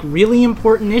covers like really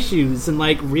important issues and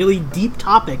like really deep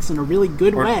topics in a really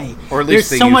good way. or at least There's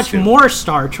they so used much to. more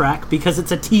Star Trek because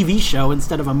it's a TV show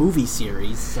instead of a movie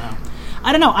series. So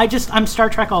I don't know. I'm Star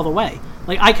Trek all the way.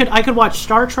 Like I could watch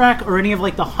Star Trek or any of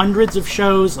like the hundreds of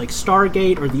shows like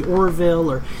Stargate or the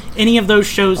Orville or any of those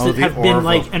shows that the have been Orville.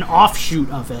 like an offshoot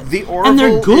of it. The and they're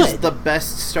Orville good. is the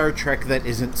best Star Trek that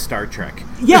isn't Star Trek.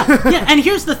 Yeah. And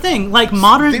here's the thing: like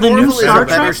modern, The the Orville new is Star a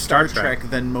better Trek. Star Trek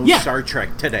than most Yeah. Star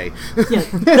Trek today. Yeah,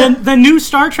 the new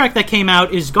Star Trek that came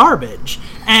out is garbage,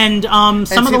 and some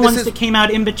see, of the this ones is- that came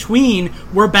out in between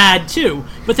were bad too.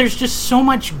 But there's just so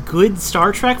much good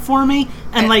Star Trek for me,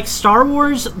 and like Star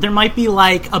Wars, there might be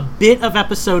like a bit of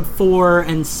Episode 4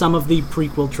 and some of the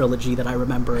prequel trilogy that I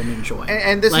remember and enjoy.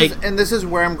 And this is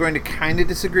where I'm going to kind of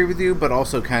disagree with you, but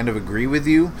also kind of agree with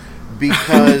you,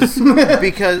 because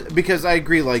because I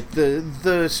agree. Like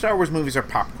the Star Wars movies are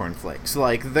popcorn flicks.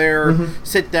 Like they're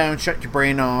sit down, shut your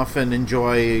brain off, and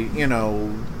enjoy. You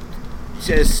know,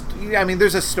 just I mean,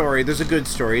 there's a story. There's a good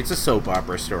story. It's a soap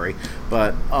opera story,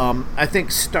 but I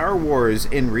think Star Wars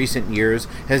in recent years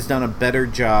has done a better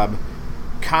job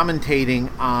commentating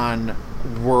on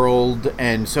world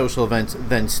and social events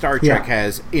than Star Trek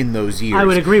has in those years. I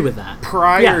would agree with that.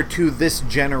 Prior to this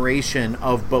generation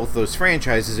of both those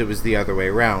franchises, it was the other way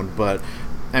around. But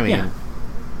I mean,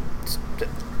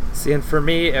 See, and for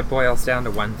me, it boils down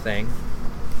to one thing.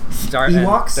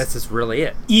 Ewoks? This is really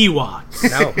it. Ewoks.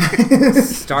 No.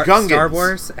 Star Gungans.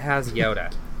 Wars has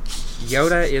Yoda.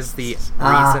 Yoda is the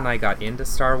reason I got into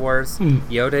Star Wars.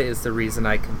 Yoda is the reason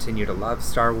I continue to love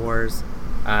Star Wars.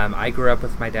 I grew up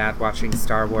with my dad watching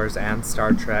Star Wars and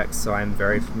Star Trek, so I'm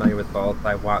very familiar with both.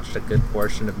 I watched a good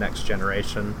portion of Next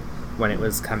Generation when it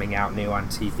was coming out new on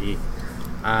TV.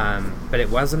 But it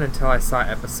wasn't until I saw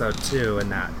Episode 2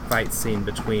 and that fight scene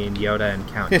between Yoda and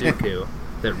Count Dooku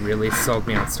that really sold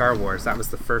me on Star Wars. That was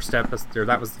the first episode, or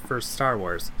that was the first Star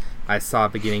Wars I saw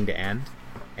beginning to end.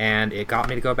 And it got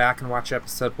me to go back and watch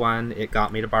episode 1. It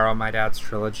got me to borrow my dad's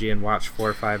trilogy and watch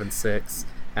 4, 5, and 6.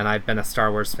 And I've been a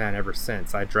Star Wars fan ever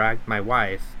since. I dragged my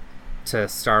wife to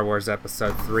Star Wars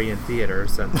Episode 3 in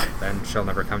theaters, and then she'll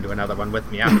never come to another one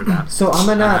with me after that. So I'm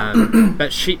gonna...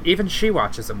 But she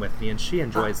watches them with me, and she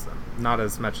enjoys them. Not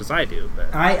as much as I do,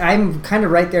 but... I'm kind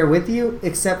of right there with you,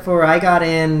 except for I got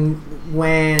in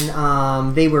when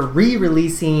they were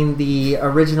re-releasing the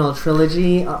original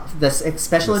trilogy, the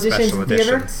special editions in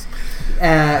theater.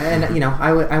 And, you know,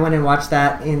 I went and watched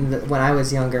that when I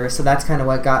was younger, so that's kind of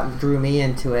what drew me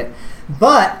into it.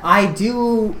 But I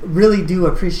really do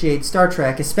appreciate Star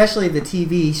Trek, especially the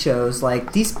TV shows.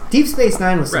 Like, Deep Space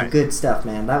Nine was some good stuff,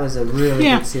 man. That was a really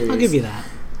good series. I'll give you that.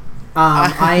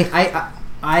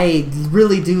 I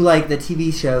really do like the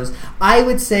TV shows. I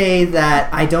would say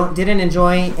that I didn't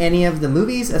enjoy any of the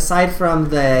movies aside from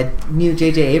the new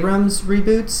J.J. Abrams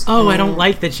reboots. Oh, I don't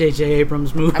like the J.J.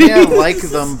 Abrams movies. I mean, I like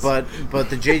them, but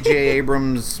the J.J.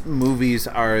 Abrams movies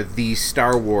are the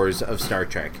Star Wars of Star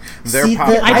Trek. They're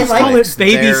I just call it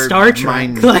baby Star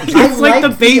Trek. It's like the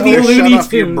baby Looney Tunes. Shut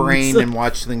off your brain and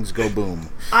watch things go boom.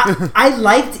 I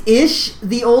liked-ish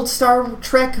the old Star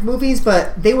Trek movies,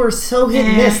 but they were so hit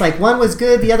and miss. Like, one was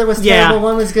good, the other was terrible.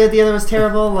 One was good, the other was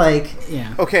terrible. Like,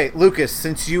 Okay, Lucas,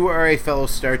 since you are a fellow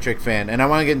Star Trek fan, and I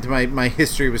want to get into my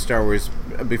history with Star Wars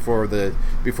before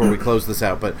we close this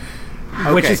out, but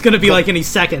which is going to be like any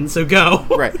second, so go.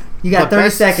 Right. You got 30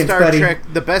 seconds, buddy.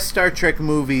 The best Star Trek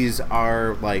movies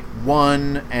are like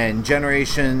 1 and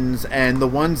Generations, and the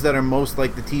ones that are most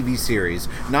like the TV series.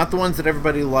 Not the ones that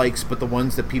everybody likes, but the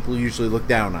ones that people usually look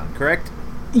down on, correct?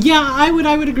 Yeah, I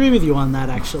would agree with you on that,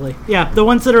 actually. Yeah, the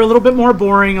ones that are a little bit more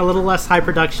boring, a little less high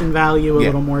production value, a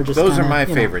little more just those are my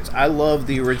favorites. I love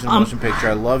the original motion picture.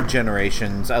 I love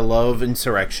Generations. I love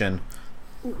Insurrection.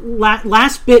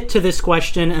 Last bit to this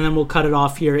question, and then we'll cut it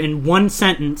off here. In one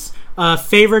sentence,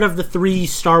 favorite of the 3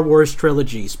 Star Wars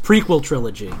trilogies, prequel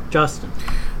trilogy. Justin.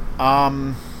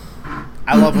 I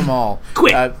love them all.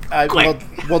 Quick.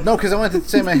 Well, no, because I wanted to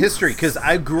say my history, because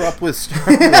I grew up with Star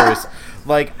Wars.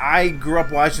 Like, I grew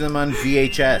up watching them on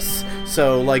VHS.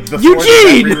 So, like, before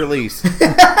they got re-released.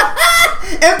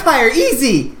 Empire,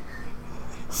 easy!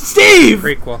 Steve!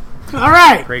 Prequel. All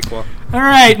right. Prequel. All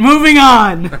right, moving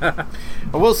on.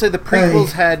 I will say the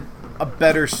prequels had a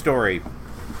better story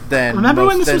than Remember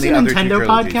when this than was the a other Nintendo 2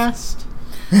 trilogies. podcast?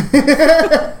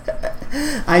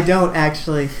 I don't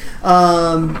actually.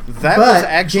 That was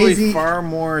actually far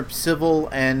more civil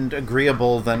and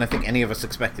agreeable than I think any of us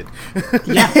expected.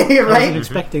 Yeah, right? I wasn't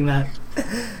expecting that.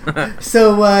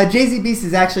 So Jay-Z Beast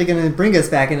is actually going to bring us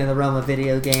back into the realm of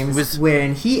video games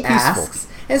when he asks,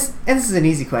 and this is an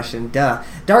easy question, duh,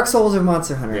 Dark Souls or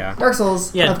Monster Hunter? Yeah. Dark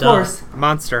Souls, of course.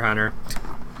 Monster Hunter.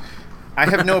 I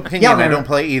have no opinion. I don't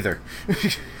play either.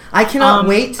 I cannot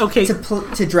wait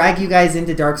to drag you guys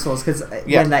into Dark Souls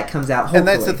when that comes out. Hopefully. And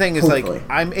that's the thing is like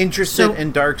I'm interested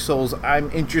in Dark Souls.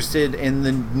 I'm interested in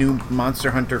the new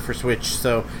Monster Hunter for Switch.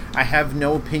 So I have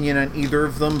no opinion on either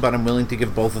of them, but I'm willing to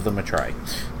give both of them a try.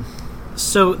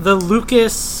 So the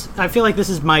Lucas, I feel like this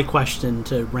is my question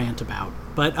to rant about,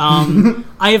 but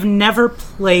I have never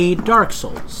played Dark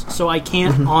Souls, so I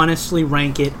can't honestly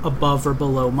rank it above or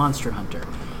below Monster Hunter.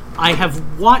 I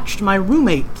have watched my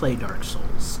roommate play Dark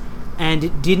Souls, and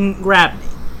it didn't grab me.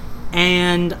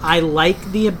 And I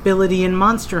like the ability in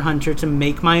Monster Hunter to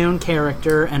make my own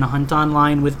character and hunt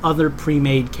online with other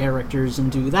pre-made characters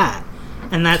and do that.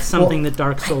 And that's something that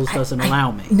Dark Souls doesn't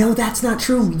allow me. No, that's not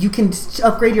true. You can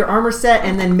upgrade your armor set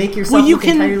and then make yourself look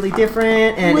entirely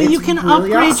different. And you can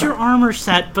really upgrade awesome. your armor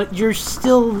set, but you're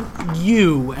still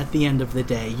you at the end of the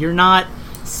day. You're not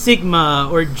Sigma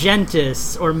or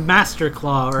Gentis or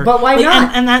Masterclaw or. But why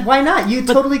not? And why not? You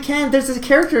totally can. There's a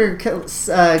character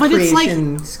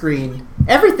creation screen.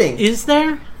 Everything. Is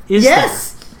there?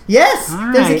 Yes. Yes,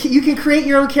 right. You can create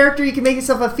your own character. You can make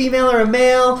yourself a female or a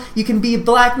male. You can be a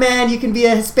black man. You can be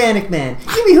a Hispanic man. You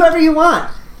can be whoever you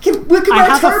want. We can wear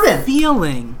a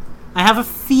turban. I have a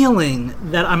feeling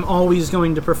that I'm always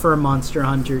going to prefer Monster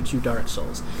Hunter to Dark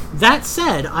Souls. That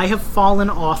said, I have fallen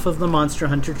off of the Monster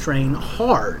Hunter train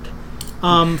hard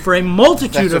for a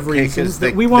multitude of reasons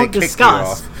that we won't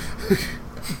discuss.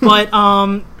 But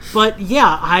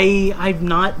yeah, I'm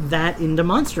not that into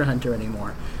Monster Hunter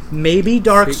anymore. Maybe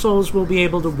Dark Souls will be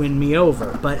able to win me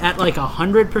over, but at like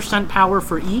 100% power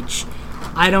for each,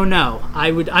 I don't know.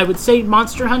 I would say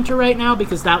Monster Hunter right now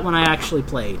because that one I actually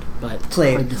played.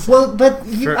 Well, but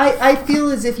I feel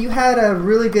as if you had a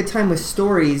really good time with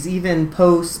stories, even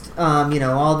post,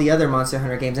 all the other Monster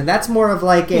Hunter games, and that's more of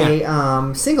like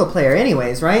a single player,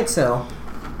 anyways, right? So.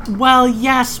 Well,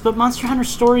 yes, but Monster Hunter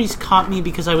Stories caught me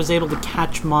because I was able to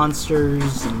catch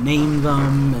monsters and name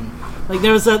them, and like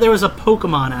there was a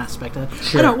Pokemon aspect.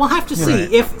 Sure. I don't know, we'll have to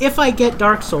see. Right. If I get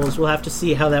Dark Souls, we'll have to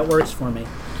see how that works for me.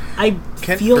 I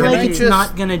feel like it's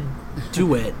not gonna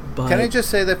do it. But can I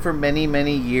just say that for many,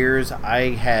 many years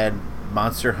I had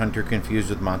Monster Hunter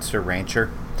confused with Monster Rancher.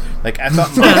 Like, I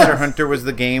thought Monster Hunter was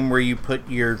the game where you put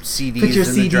your CDs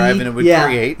in the drive and it would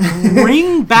create.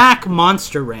 Bring back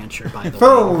Monster Rancher, by the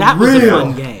way. That was a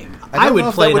fun game. I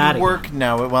would play that would work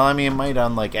now. Well, I mean, it might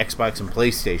on like Xbox and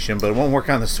PlayStation, but it won't work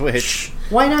on the Switch.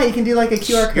 Why not? You can do like a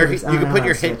QR code. You can put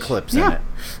your hit clips in it.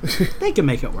 They can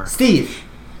make it work. Steve.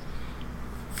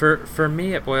 For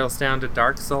me, it boils down to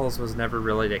Dark Souls was never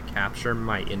really to capture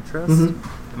my interest.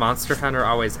 Mm-hmm. Monster Hunter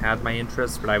always had my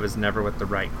interest, but I was never with the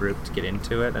right group to get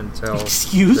into it until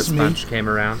this bunch came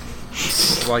around.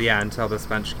 Well, yeah, until this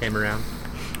bunch came around.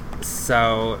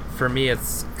 So, for me,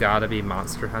 it's gotta be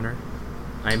Monster Hunter.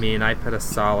 I mean, I put a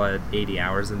solid 80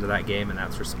 hours into that game, and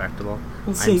that's respectable.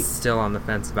 Well, I'm still on the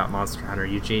fence about Monster Hunter.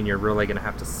 Eugene, you're really going to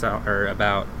have to sell, or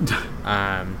about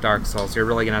Dark Souls. You're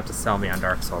really going to have to sell me on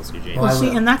Dark Souls, Eugene. Well,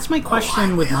 see, and that's my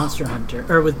question with Monster Hunter,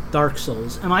 or with Dark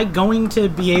Souls. Am I going to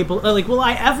be able, will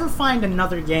I ever find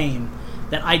another game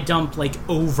that I dump,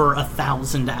 over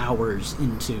 1,000 hours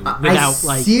into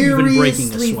without, even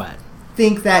breaking a sweat? I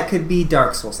think that could be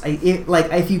Dark Souls.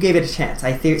 If you gave it a chance,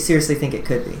 I seriously think it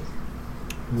could be.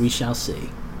 We shall see.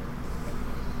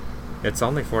 It's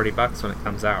only $40 when it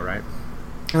comes out, right?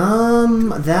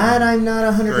 That I'm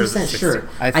not 100% sure.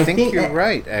 I think you're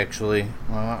right, actually.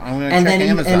 Well, I'm going to check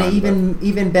Amazon. And an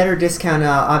even better discount,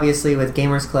 obviously, with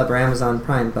Gamers Club or Amazon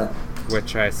Prime, but...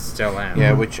 Which I still am.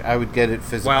 Yeah, which I would get it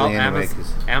physically anyway.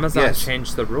 Amazon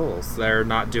changed the rules. They're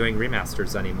not doing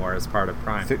remasters anymore as part of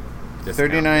Prime.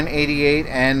 $39.88,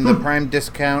 and the Prime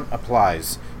discount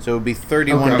applies. So it would be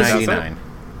 $31.99.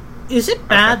 Is it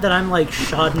bad that I'm like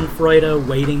Schadenfreude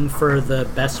waiting for the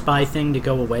Best Buy thing to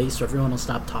go away so everyone will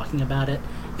stop talking about it?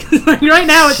 Right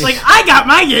now it's like, I got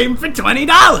my game for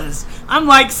 $20. I'm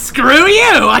like, screw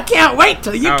you! I can't wait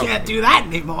till you can't do that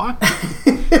anymore.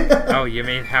 Oh, you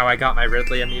mean how I got my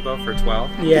Ridley amiibo for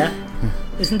 $12? Yeah.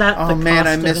 Isn't that the cost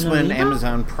I miss of an when amiibo?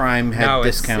 Amazon Prime had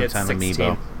discounts it's on 16.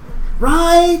 Amiibo.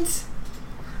 Right!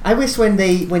 I wish when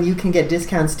you can get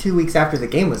discounts 2 weeks after the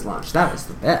game was launched. That was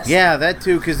the best. Yeah, that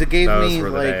too, because it gave Those me were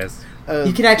the days.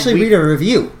 You can actually read a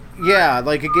review. Yeah,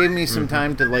 it gave me some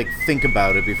time to think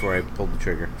about it before I pulled the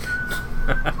trigger.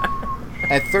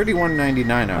 At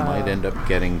 $31.99, I might end up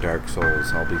getting Dark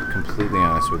Souls. I'll be completely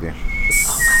honest with you.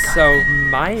 So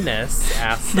Minus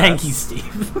asks Thank you,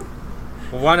 Steve.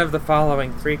 one of the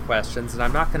following 3 questions, and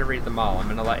I'm not going to read them all. I'm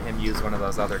going to let him use one of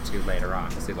those other 2 later on,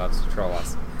 because he loves to troll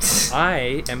us.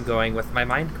 I am going with my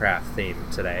Minecraft theme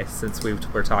today, since we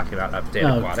were talking about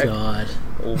Update Aquatic. Oh, God.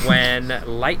 When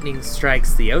lightning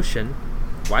strikes the ocean,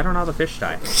 why don't all the fish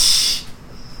die?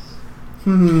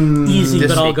 Easy,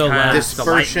 but I'll go last.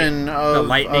 Dispersion the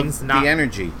lightning's not the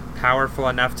energy. Powerful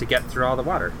enough to get through all the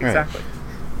water. Right. Exactly.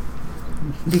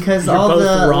 Because You're all both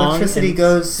the wrong electricity and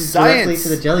goes directly to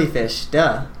the jellyfish.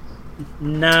 Duh.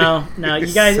 No,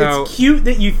 you guys, So- it's cute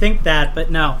that you think that, but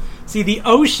no. See, the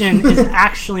ocean is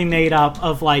actually made up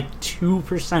of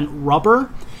 2%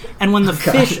 rubber, and when the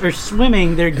fish are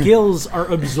swimming, their gills are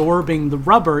absorbing the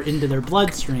rubber into their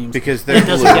bloodstreams. Because it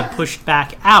doesn't blue. get pushed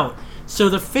back out. So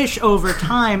the fish over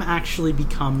time actually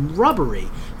become rubbery.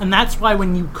 And that's why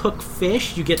when you cook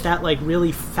fish, you get that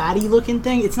really fatty looking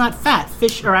thing. It's not fat.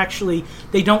 Fish are actually,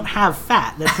 they don't have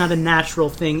fat. That's not a natural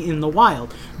thing in the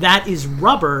wild. That is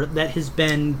rubber that has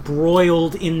been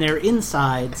broiled in their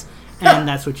insides, and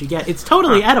that's what you get. It's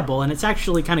totally edible, and it's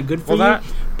actually kind of good for you,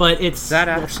 but that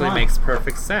actually makes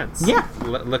perfect sense. Yeah.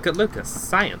 Look at Lucas.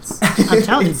 Science. I'm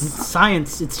telling you, it's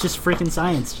science. It's just freaking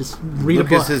science. Just read a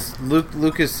book.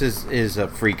 Lucas is a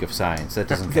freak of science. That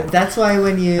doesn't count. That's why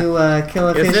when you kill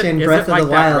a fish in Breath of the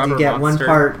Wild, you get monster? 1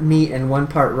 part meat and 1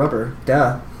 part rubber.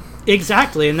 Duh.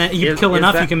 Exactly, and then you kill is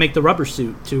enough, that- you can make the rubber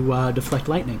suit to deflect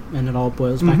lightning, and it all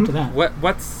boils back to that.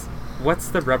 What's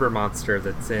the rubber monster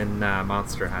that's in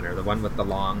Monster Hunter? The one with the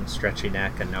long, stretchy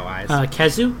neck and no eyes?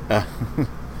 Kezu?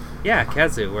 Yeah,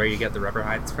 Kezu, where you get the rubber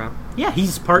hides from. Yeah,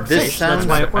 he's part This fish. That's sounds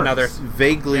why it works. another-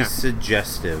 vaguely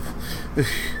suggestive.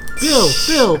 Bill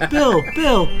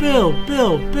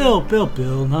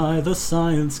Nye the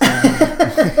Science Guy.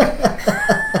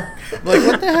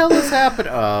 What the hell is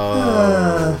happening?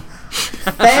 Oh.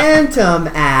 Phantom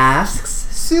asks,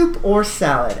 soup or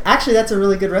salad? Actually, that's a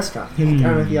really good restaurant. I don't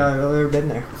know if y'all have ever been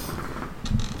there.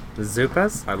 The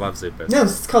Zupas? I love Zupas. No,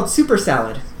 it's called Super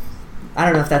Salad. I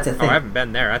don't know if that's a Oh, thing. I haven't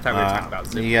been there. I thought we were talking about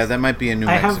Zupas. Yeah, that might be a New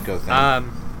I have- Mexico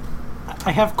thing.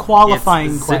 I have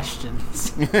qualifying It's-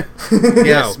 questions.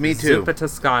 Yes, No, me too. Zupa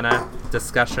Toscana,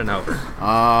 discussion over.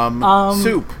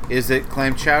 Soup. Is it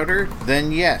clam chowder?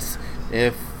 Then yes.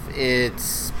 If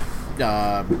it's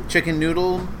chicken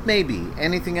noodle, maybe.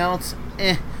 Anything else?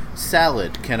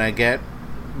 Salad. Can I get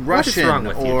What is Russian wrong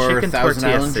with you? or Chicken Thousand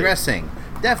tortilla Island soup. dressing?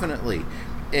 Definitely.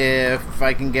 If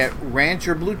I can get ranch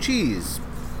or blue cheese,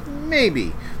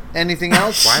 maybe. Anything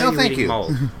else? Why no, are you thank eating you.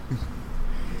 mold?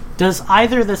 Does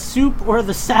either the soup or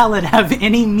the salad have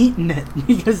any meat in it?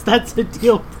 Because that's a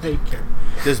deal breaker.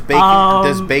 Does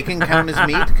bacon count as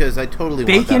meat? Because I totally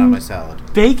want that on my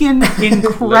salad. Bacon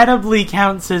incredibly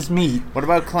counts as meat. What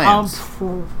about clams?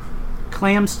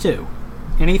 Clams too.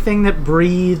 Anything that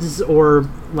breathes or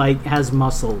like has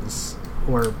muscles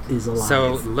or is alive.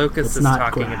 So Lucas It's is not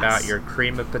talking grass. about your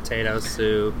cream of potato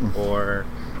soup or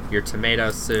your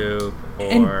tomato soup or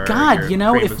And God,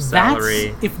 your cream if of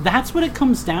celery. that's what it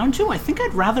comes down to, I think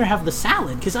I'd rather have the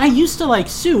salad because I used to like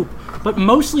soup, but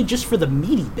mostly just for the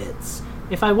meaty bits.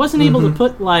 If I wasn't able to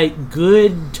put like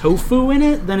good tofu in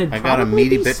it, then it'd I probably got a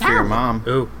meaty be bit salad. for your mom.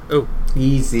 Ooh.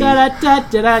 Easy. Da da da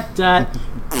da da.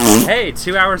 Hey,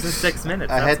 2 hours and 6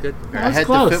 minutes. I That's had good. I had to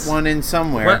close. fit one in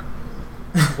somewhere.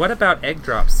 What about egg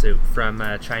drop soup from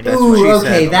Chinese? That's what Ooh, she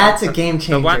okay, said. that's a game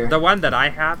changer. The one that I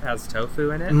have has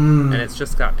tofu in it, and it's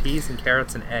just got peas and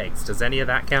carrots and eggs. Does any of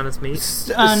that count as meat?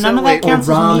 None of that counts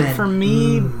Or as meat ramen. for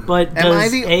me, but Am I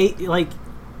does the- like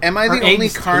Am I Are the only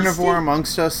eggs carnivore tasty?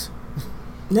 amongst us?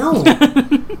 No.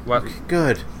 What,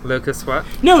 Good. Lucas? What?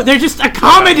 no? They're just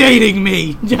accommodating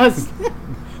me. Just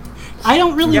I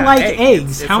don't really Yeah, like egg.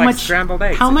 eggs. It's How like much scrambled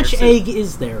eggs How in your much soup. egg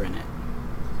is there in it?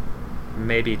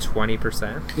 Maybe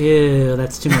 20%. Ew,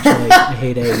 that's too much egg. I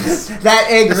hate eggs. That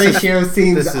egg ratio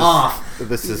seems This is off.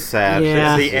 This is sad.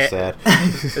 Yeah. This is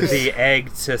sad. The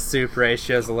egg to soup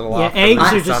ratio is a little Yeah, off. for eggs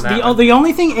Lucas are on just that the one. the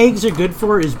only thing eggs are good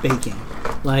for is baking.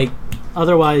 Like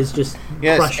otherwise, just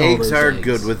Yes, crush all eggs those are eggs.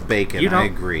 good with bacon. You don't- I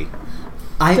agree.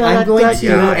 I'm going to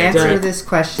Yeah, answer yeah. this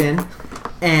question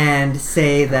and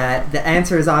say that the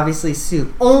answer is obviously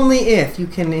soup. Only if you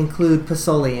can include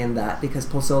pozole in that, because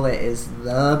pozole is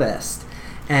the best.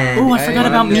 And Ooh, I forgot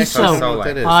about Next, I don't know miso. what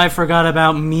that is. I forgot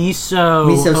about miso.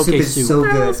 miso soup okay, is so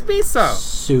What good. is miso?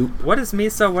 soup. What is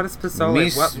miso? What is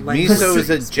pozole? What language Miso are is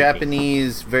a you speaking?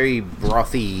 Japanese, very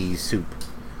brothy soup.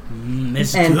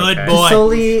 It's And good, Okay. boy.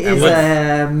 pozole And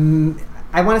is what-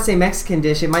 I want to say Mexican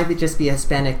dish. It might be just be a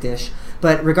Hispanic dish.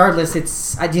 But regardless,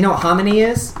 it's... do you know what hominy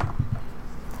is?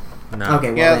 No. Okay,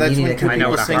 well, Yeah, then that's you need when to two I know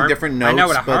people what a sing har- different notes, I know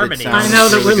what a but harmony it is. I sounds know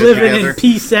that really we're good living together. in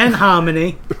peace and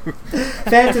harmony.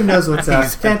 Phantom knows what's up.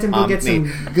 Phantom, go get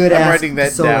some good I'm ass writing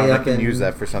that pozole down. I up can in use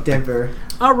that for something. Denver.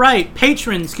 All right,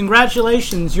 patrons,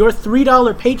 congratulations. Your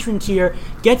 $3 patron tier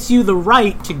gets you the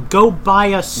right to go buy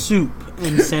a soup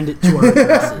and send it to our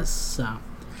addresses. So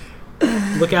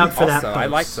look out for that. Also, I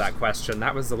post. liked that question.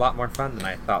 That was a lot more fun than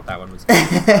I thought that one was going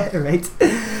to be. Right.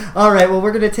 All right, well,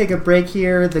 we're going to take a break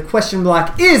here. The question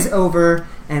block is over,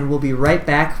 and we'll be right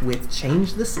back with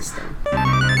Change the System.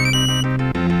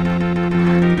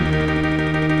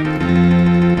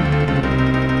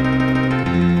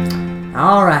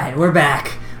 All right, we're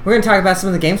back. We're going to talk about some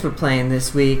of the games we're playing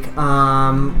this week.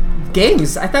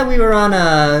 Games. I thought we were on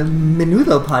a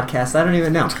Menudo podcast. I don't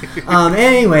even know.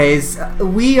 Anyways,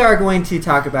 we are going to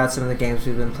talk about some of the games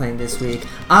we've been playing this week.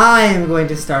 I am going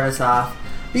to start us off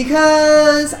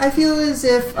because I feel as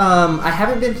if I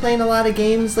haven't been playing a lot of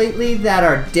games lately that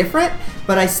are different,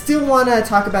 but I still want to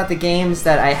talk about the games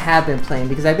that I have been playing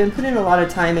because I've been putting a lot of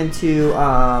time into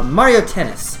Mario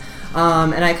Tennis,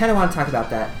 and I kind of want to talk about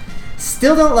that.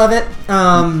 Still don't love it.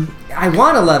 I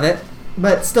want to love it,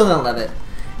 but still don't love it.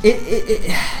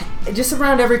 It just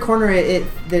around every corner it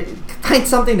finds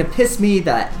something to piss me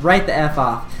right the F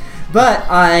off. But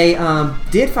I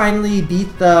did finally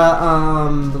beat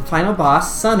the final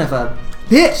boss. Son of a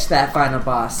bitch, that final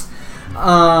boss.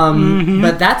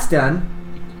 But that's done.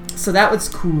 So that was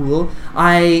cool.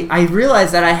 I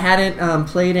realized that I hadn't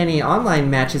played any online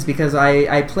matches because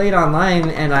I played online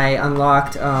and I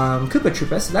unlocked Koopa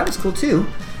Troopa, so that was cool too.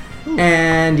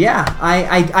 And yeah,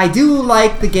 I do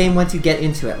like the game once you get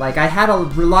into it. Like I had a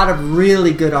lot of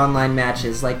really good online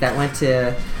matches, like that went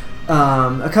to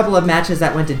a couple of matches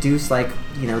that went to deuce, like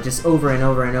just over and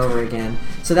over and over again.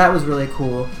 So that was really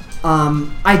cool.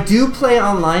 I do play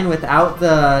online without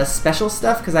the special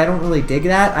stuff because I don't really dig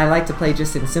that. I like to play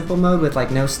just in simple mode with like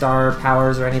no star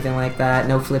powers or anything like that,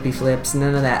 no flippy flips,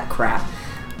 none of that crap.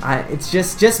 It's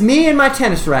just me and my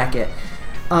tennis racket.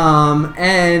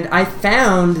 And I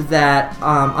found that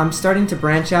I'm starting to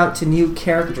branch out to new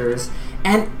characters.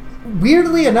 And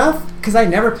weirdly enough, because I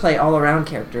never play all-around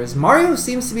characters, Mario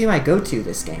seems to be my go-to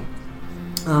this game.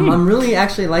 I'm really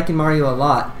actually liking Mario a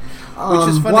lot. Which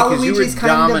is funny because you were Waluigi's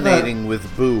kind of dominating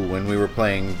with Boo when we were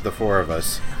playing the four of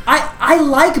us. I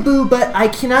like Boo, but I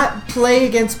cannot play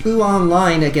against Boo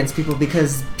online against people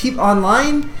because people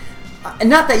online,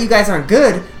 not that you guys aren't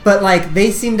good, but like they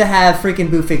seem to have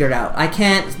freaking Boo figured out. I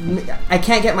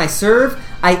can't get my serve.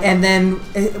 And then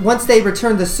once they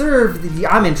return the serve,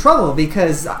 I'm in trouble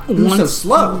because Boo's so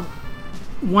slow.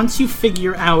 Once you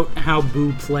figure out how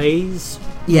Boo plays,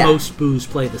 most Boos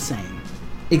play the same.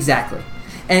 Exactly.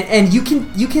 And you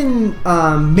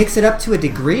can mix it up to a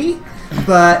degree,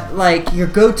 but like your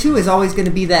go-to is always going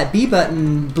to be that B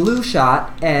button blue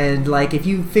shot, and like if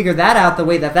you figure that out the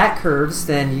way that curves,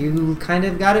 then you kind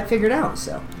of got it figured out.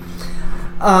 So,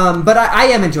 but I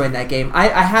am enjoying that game. I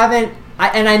haven't,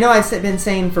 and I know I've been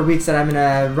saying for weeks that I'm going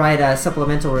to write a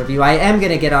supplemental review. I am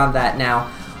going to get on that now.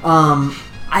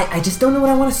 I just don't know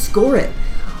what I want to score it.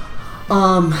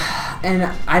 And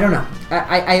I don't know.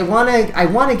 I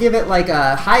want to give it like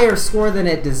a higher score than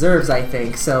it deserves, I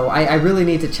think. So I really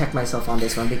need to check myself on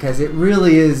this one because it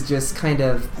really is just kind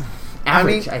of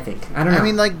average, I think. I don't know. I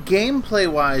mean, like,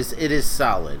 gameplay-wise, it is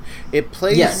solid. It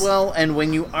plays well, and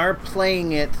when you are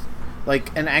playing it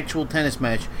like an actual tennis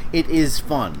match, it is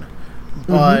fun.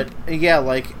 But, yeah,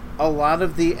 like, a lot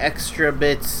of the extra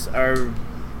bits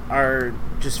are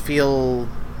just feel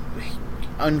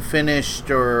unfinished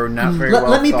or not very well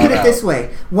Let me thought put it out. this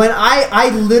way. When I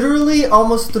literally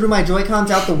almost threw my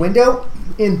Joy-Cons out the window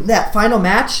in that final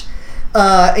match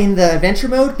in the adventure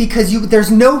mode because there's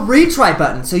no retry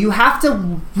button. So you have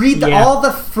to read all the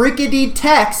frickety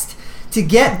text to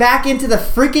get back into the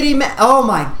frickety oh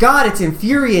my god, it's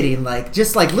infuriating. Like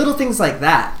just like little things like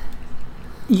that.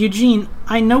 Eugene,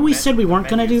 I know we said we weren't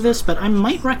going to do this, but I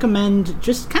might recommend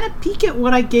just kind of peek at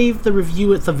what I gave the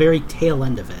review at the very tail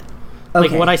end of it.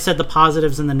 Like what I said the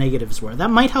positives and the negatives were. That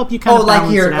might help you kind of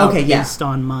balance it out based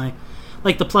on my,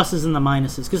 like the pluses and the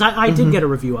minuses. Because I did get a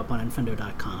review up on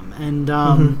Infendo.com. And,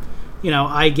 you know,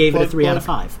 I gave it a 3 out of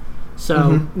 5.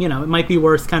 So, you know, it might be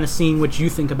worth kind of seeing what you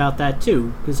think about that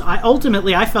too. Because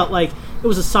ultimately I felt like it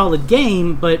was a solid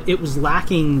game, but it was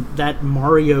lacking that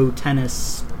Mario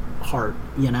Tennis heart,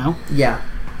 you know? Yeah,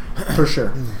 for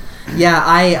sure. Yeah,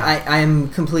 I'm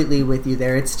completely with you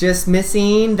there. It's just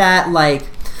missing that, like,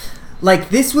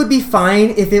 this would be fine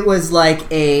if it was like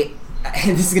this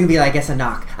is going to be, I guess, a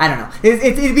knock. I don't know.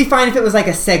 It'd be fine if it was like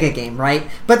a Sega game, right?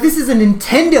 But this is a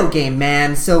Nintendo game,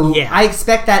 man, so I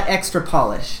expect that extra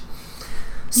polish.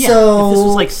 Yeah, so, if this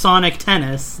was like Sonic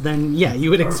Tennis, then yeah, you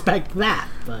would expect that,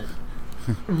 but...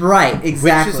 Right,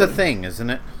 exactly. Which is a thing, isn't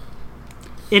it?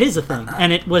 It is a thing,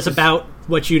 and it was about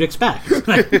what you'd expect.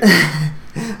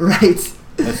 Right.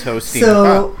 That's hosting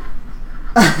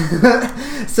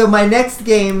So my next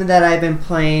game that I've been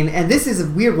playing, and this is a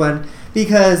weird one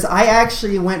because I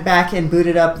actually went back and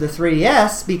booted up the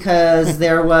 3DS because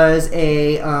there was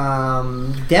a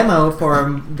demo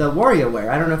for the WarioWare.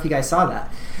 I don't know if you guys saw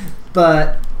that,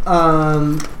 but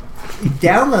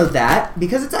download that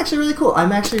because it's actually really cool.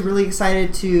 I'm actually really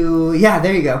excited to. Yeah,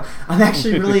 there you go. I'm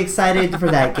actually really excited for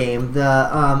that game.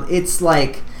 It's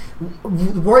like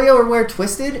WarioWare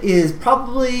Twisted is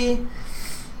probably.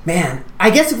 Man,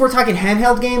 I guess if we're talking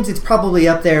handheld games, it's probably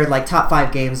up there, like, top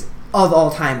 5 games of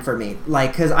all time for me.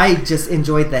 Like, because I just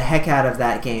enjoyed the heck out of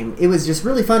that game. It was just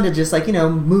really fun to just, like, you know,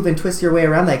 move and twist your way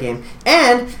around that game.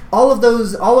 And all of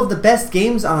the best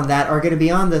games on that are going to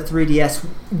be on the 3DS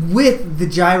with the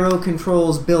gyro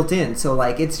controls built in. So,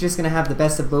 like, it's just going to have the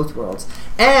best of both worlds.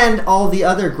 And all the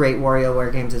other great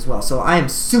WarioWare games as well. So I am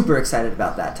super excited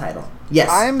about that title. Yes.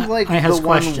 I'm like I the one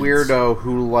questions. weirdo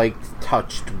who liked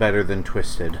Touched better than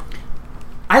Twisted.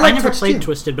 I never Touch played too.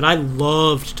 Twisted, but I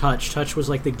loved Touch. Touch was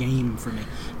like the game for me.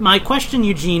 My question,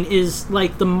 Eugene, is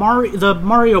like the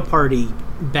Mario Party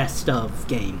best of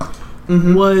game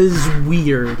was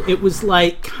weird. It was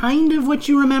like kind of what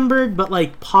you remembered, but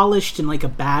like polished in like a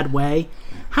bad way.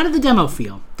 How did the demo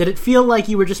feel? Did it feel like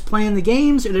you were just playing the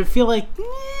games, or did it feel like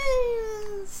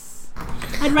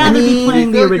I'd rather be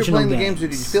playing the original games, or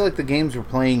did you feel like the games were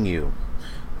playing you?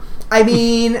 I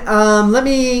mean, let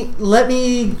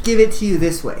me give it to you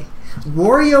this way.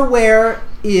 WarioWare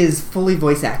is fully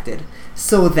voice acted,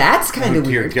 so that's kind of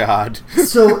Dear weird. God.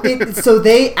 So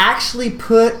they actually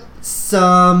put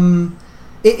some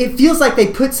it feels like they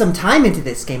put some time into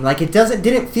this game. Like it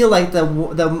didn't feel like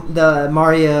the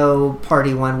Mario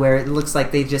Party one where it looks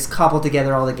like they just cobbled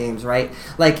together all the games, right?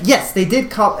 Like yes, they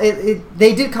did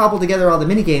cobble together all the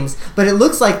mini games, but it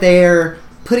looks like they're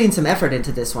putting some effort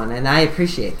into this one, and I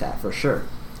appreciate that for sure.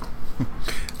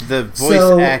 The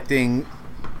voice acting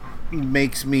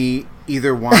makes me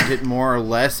either want it more or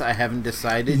less. I haven't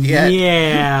decided yet.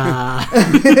 Yeah.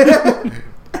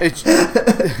 It's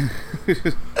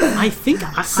I think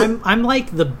I'm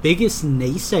like the biggest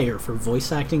naysayer for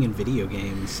voice acting in video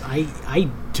games. I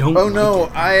don't. Oh like no,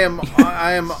 it.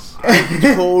 I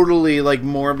totally like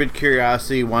morbid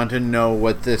curiosity want to know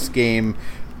what this game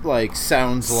like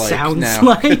sounds like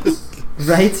now.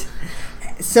 Right?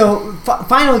 So,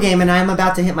 final game, and I'm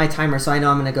about to hit my timer, so I know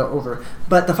I'm going to go over.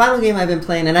 But the final game I've been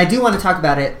playing, and I do want to talk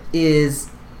about it, is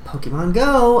Pokemon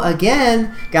Go.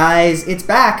 Again, guys, it's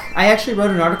back. I actually wrote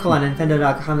an article on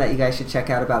Nintendo.com that you guys should check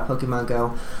out about Pokemon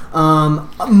Go.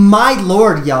 My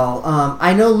lord, y'all.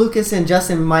 I know Lucas and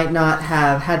Justin might not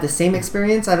have had the same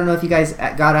experience. I don't know if you guys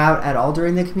got out at all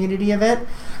during the community event,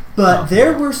 but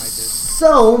there were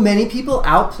so many people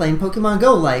out playing Pokemon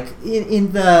Go, like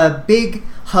in the big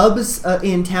hubs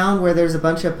in town where there's a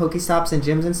bunch of Pokestops and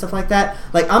gyms and stuff like that.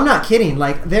 Like, I'm not kidding.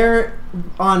 Like, they're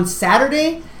on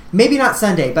Saturday, maybe not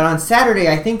Sunday, but on Saturday,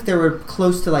 I think there were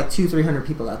close to like 200-300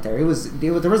 people out there. There was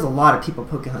a lot of people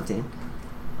poke hunting.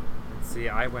 See,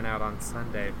 I went out on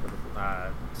Sunday for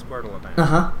the Squirtle event,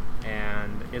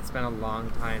 and it's been a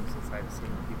long time since I've seen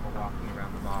people walking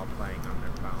around the mall playing on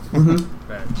their phones.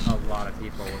 But a lot of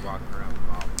people were walking around the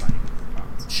mall playing on their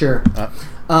phones. Sure.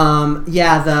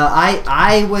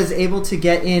 I was able to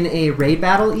get in a raid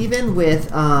battle even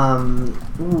with a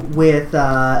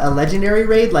legendary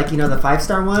raid, like, you know, the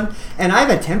 5-star one, and I've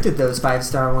attempted those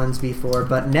 5-star ones before,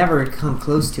 but never come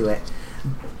close to it.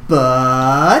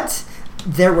 But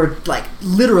there were like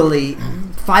literally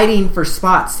fighting for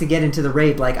spots to get into the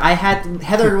raid. Like,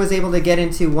 Heather was able to get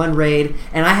into one raid,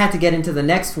 and I had to get into the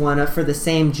next one for the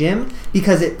same gym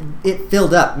because it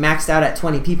filled up, maxed out at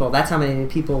 20 people. That's how many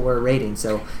people were raiding.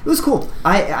 So it was cool.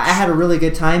 I had a really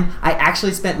good time. I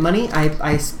actually spent money. I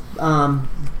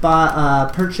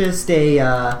purchased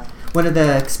one of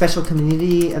the special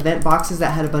community event boxes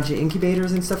that had a bunch of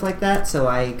incubators and stuff like that. So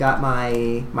I got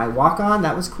my walk on.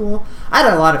 That was cool. I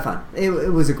had a lot of fun. It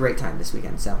was a great time this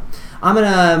weekend. So I'm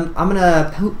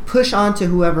gonna push on to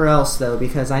whoever else though,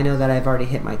 because I know that I've already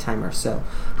hit my timer. So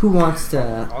who wants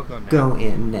to go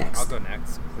in next? I'll go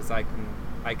next because I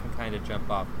can kind of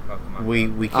jump off Pokemon.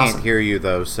 We can't hear you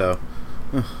though, so.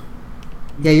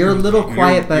 Yeah, you're a little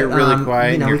quiet, but you're really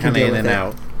quiet. You know, and you're we can kind of deal in with and it.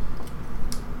 out.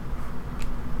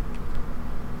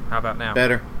 How about now?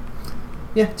 Better.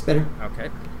 Yeah, it's better. Okay.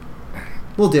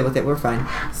 We'll deal with it. We're fine.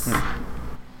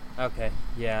 Okay.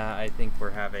 Yeah, I think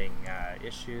we're having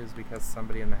issues because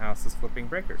somebody in the house is flipping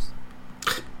breakers.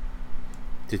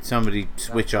 Did somebody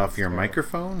switch off your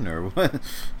microphone or what?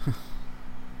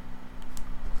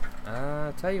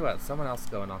 Tell you what, someone else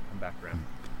go and I'll come back around.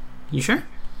 You sure?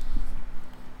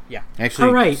 Yeah. Actually,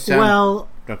 all right. Well.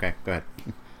 Okay, go ahead.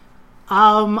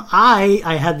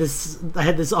 I had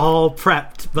this all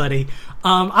prepped, buddy.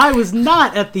 I was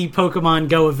not at the Pokemon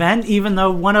Go event, even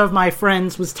though one of my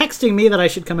friends was texting me that I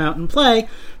should come out and play,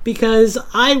 because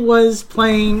I was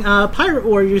playing Pirate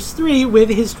Warriors 3 with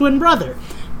his twin brother.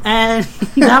 And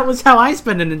that was how I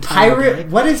spent an entire day.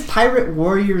 What is Pirate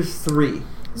Warriors 3?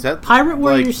 Is that Pirate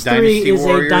Warriors 3 is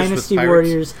a Dynasty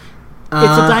Warriors. It's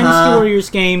a Dynasty Warriors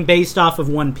game based off of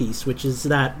One Piece, which is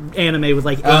that anime with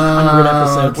like 800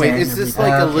 episodes. Wait, is this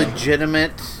like a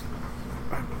legitimate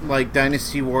like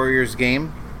Dynasty Warriors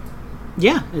game?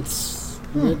 Yeah, it's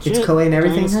legit. It's Koei and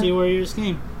everything. Dynasty Warriors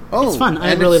game. Oh, it's fun.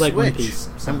 I really like One Piece.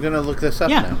 So. I'm gonna look this up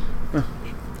Yeah.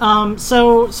 now.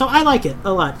 So I like it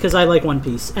a lot because I like One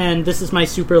Piece, and this is my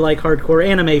super like hardcore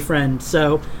anime friend.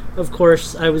 So of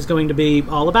course I was going to be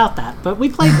all about that. But we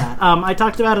played that. I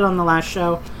talked about it on the last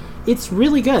show. It's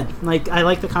really good. Like, I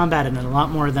like the combat in it a lot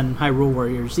more than Hyrule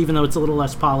Warriors, even though it's a little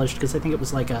less polished because I think it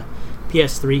was like a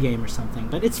PS3 game or something.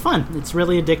 But it's fun. It's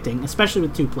really addicting, especially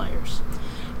with 2 players.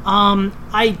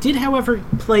 I did, however,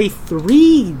 play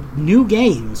 3 new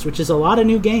games, which is a lot of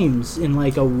new games in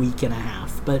like a week and a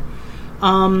half. But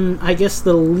I guess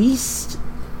the least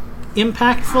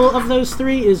impactful of those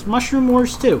 3 is Mushroom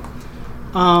Wars 2.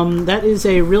 That is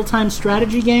a real-time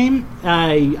strategy game.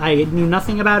 I knew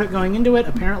nothing about it going into it.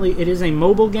 Apparently, it is a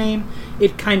mobile game.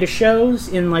 It kind of shows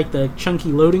in like the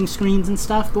chunky loading screens and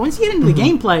stuff. But once you get into the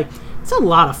gameplay, it's a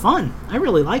lot of fun. I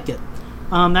really like it.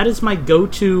 That is my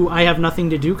go-to I have nothing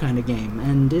to do kind of game,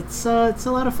 and it's a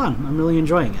lot of fun. I'm really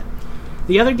enjoying it.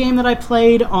 The other game that I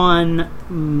played on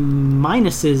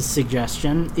Minus's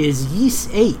suggestion is Ys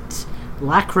 8,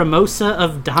 Lacrimosa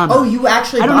of Dana. Oh, you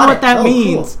actually I don't bought know what it. that Oh,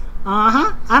 means. cool.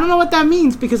 I don't know what that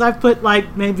means because I've put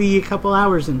like maybe a couple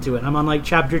hours into it. I'm on like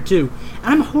chapter 2 and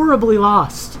I'm horribly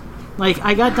lost. Like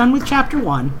I got done with chapter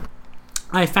 1.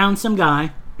 I found some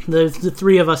guy. There's the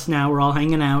 3 of us now. We're all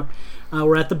hanging out.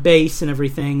 We're at the base and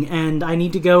everything, and I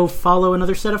need to go follow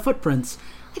another set of footprints.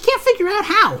 I can't figure out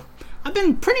how. I've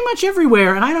been pretty much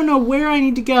everywhere, and I don't know where I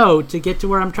need to go to get to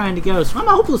where I'm trying to go, so I'm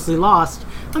hopelessly lost.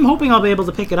 I'm hoping I'll be able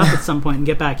to pick it up at some point and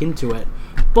get back into it.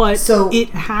 But So, it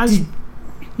has...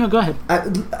 No, go ahead.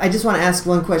 I just want to ask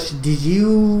one question. Did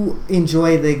you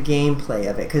enjoy the gameplay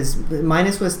of it? Because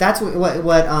Minus was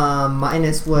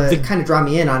Minus was kind of draw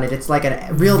me in on it. It's like a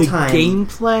real time.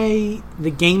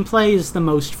 The gameplay is the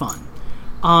most fun.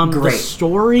 The Great.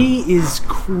 story is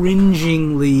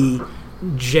cringingly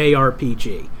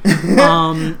JRPG.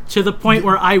 To the point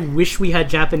where I wish we had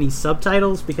Japanese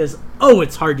subtitles because,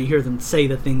 it's hard to hear them say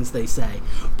the things they say.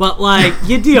 But, like,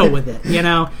 you deal with it, you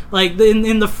know? Like,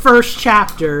 in the first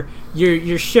chapter,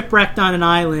 you're shipwrecked on an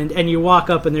island and you walk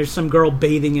up and there's some girl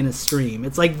bathing in a stream.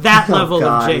 It's like that level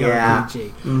God, of JRPG. yeah.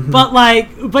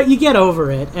 Mm-hmm. But you get over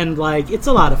it and, like, it's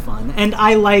a lot of fun. And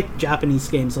I like Japanese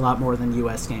games a lot more than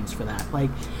US games for that.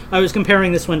 Like, I was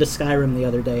comparing this one to Skyrim the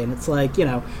other day, and it's like, you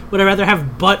know, would I rather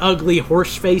have butt-ugly,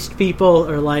 horse-faced people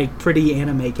or, like, pretty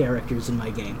anime characters in my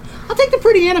game? I'll take the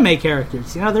pretty anime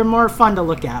characters. You know, they're more fun to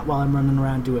look at while I'm running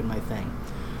around doing my thing.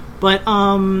 But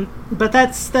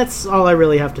that's all I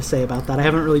really have to say about that. I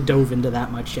haven't really dove into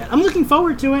that much yet. I'm looking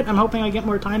forward to it. I'm hoping I get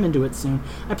more time into it soon.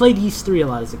 I played Ys 3 a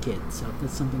lot as a kid, so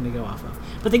that's something to go off of.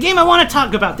 But the game I want to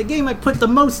talk about, the game I put the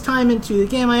most time into, the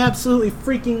game I absolutely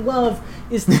freaking love,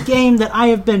 is the game that I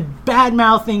have been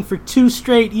bad-mouthing for 2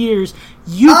 straight years,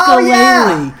 Yooka-Laylee.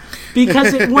 yeah!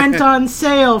 Because it went on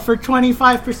sale for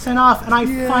 25% off, and I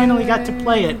finally got to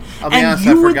play it. I'll be and honest,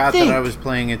 I forgot that I was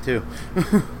playing it too.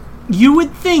 You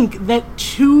would think that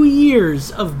 2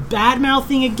 years of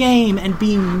bad-mouthing a game and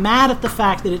being mad at the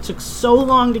fact that it took so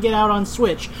long to get out on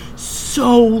Switch,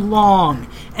 so long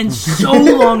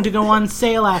to go on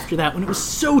sale after that when it was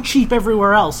so cheap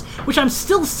everywhere else, which I'm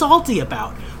still salty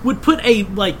about, would put a,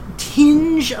 like,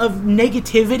 tinge of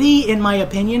negativity in my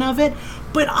opinion of it,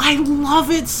 but I love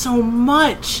it so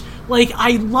much. Like,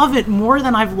 I love it more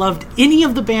than I've loved any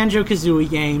of the Banjo-Kazooie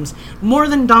games, more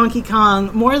than Donkey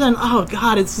Kong, more than, oh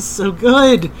god, it's just so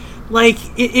good. Like,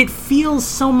 it feels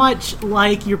so much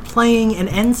like you're playing an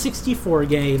N64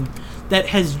 game that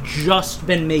has just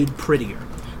been made prettier.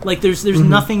 Like, there's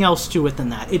nothing else to it than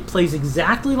that. It plays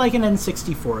exactly like an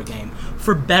N64 game,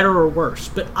 for better or worse.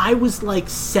 But I was like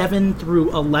 7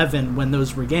 through 11 when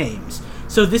those were games.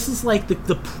 So this is like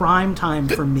the prime time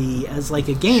for me as like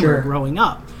a gamer growing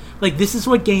up. Like, this is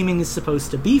what gaming is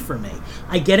supposed to be for me.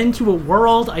 I get into a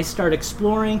world, I start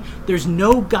exploring, there's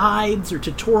no guides or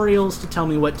tutorials to tell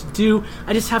me what to do,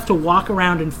 I just have to walk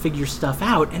around and figure stuff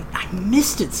out, and I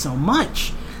missed it so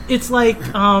much. It's like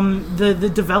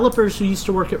the developers who used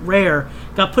to work at Rare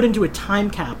got put into a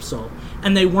time capsule,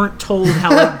 and they weren't told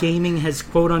how like gaming has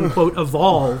quote-unquote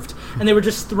evolved, and they were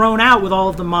just thrown out with all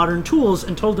of the modern tools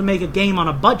and told to make a game on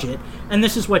a budget, and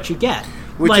this is what you get.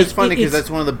 Which like, is funny because that's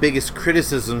one of the biggest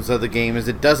criticisms of the game is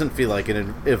it doesn't feel like it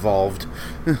evolved.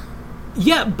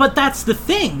 Yeah, but that's the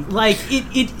thing. Like,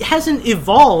 it hasn't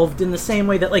evolved in the same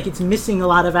way that, like, it's missing a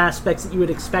lot of aspects that you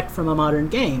would expect from a modern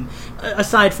game.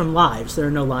 Aside from lives. There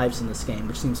are no lives in this game,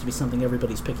 which seems to be something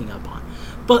everybody's picking up on.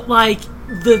 But, like,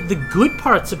 the good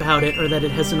parts about it are that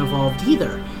it hasn't evolved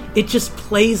either. It just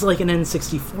plays like an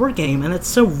N64 game, and it's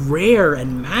so rare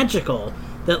and magical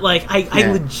that, like,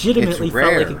 I legitimately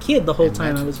felt like a kid the whole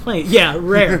time I was playing. Yeah,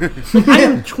 rare. Like, I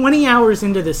am 20 hours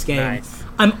into this game. Nice.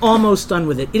 I'm almost done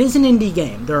with it. It is an indie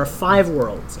game. There are 5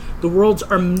 worlds. The worlds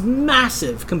are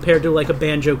massive compared to, like, a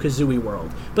Banjo-Kazooie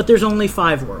world. But there's only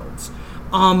 5 worlds.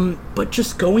 But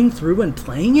just going through and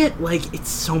playing it, like, it's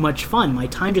so much fun. My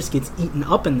time just gets eaten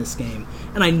up in this game.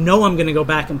 And I know I'm going to go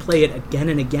back and play it again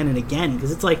and again and again,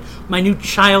 because it's like my new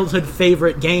childhood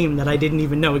favorite game that I didn't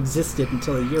even know existed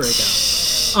until a year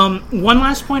ago. One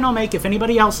last point I'll make, if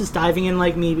anybody else is diving in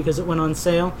like me because it went on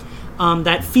sale,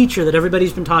 that feature that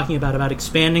everybody's been talking about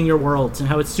expanding your worlds and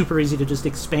how it's super easy to just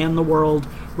expand the world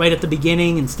right at the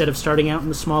beginning instead of starting out in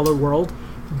the smaller world,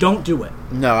 don't do it.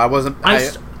 No, I wasn't.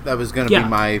 That was going to be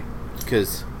my...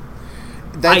 Because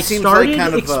that seems like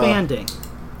kind of... expanding.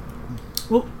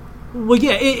 Well,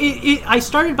 yeah, I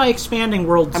started by expanding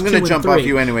worlds 2 and 3. I'm going to jump off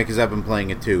you anyway because I've been playing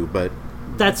it too, but...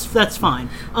 That's fine.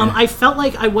 I felt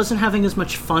like I wasn't having as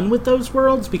much fun with those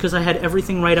worlds because I had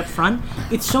everything right up front.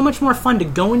 It's so much more fun to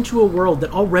go into a world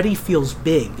that already feels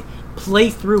big, play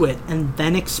through it and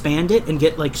then expand it and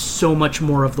get like so much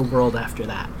more of the world after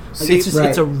that. Like, See, it's just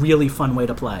it's a really fun way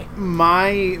to play.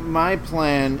 My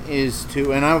plan is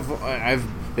to, and I've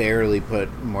barely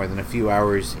put more than a few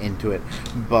hours into it,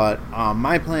 but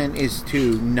my plan is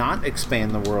to not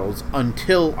expand the worlds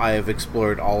until I have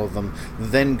explored all of them,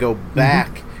 then go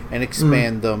back and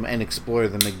expand them and explore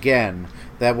them again.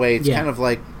 That way it's kind of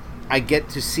like I get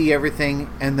to see everything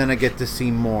and then I get to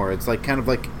see more. It's like kind of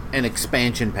like an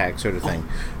expansion pack sort of thing.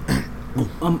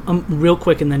 Real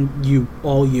quick, and then you.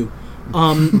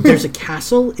 There's a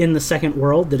castle in the second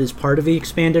world that is part of the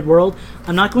expanded world.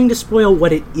 I'm not going to spoil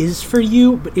what it is for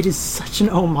you, but it is such an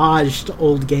homage to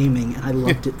old gaming, and I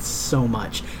loved it so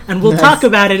much. And we'll talk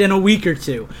about it in a week or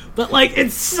two. But, like,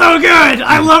 it's so good!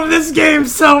 I love this game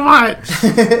so much!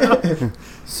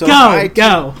 So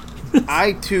Go!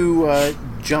 I, too,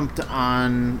 jumped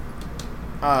on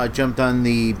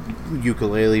the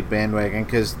ukulele bandwagon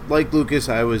because, like Lucas,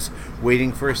 I was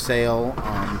waiting for a sale.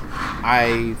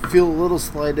 I feel a little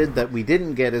slighted that we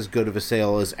didn't get as good of a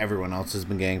sale as everyone else has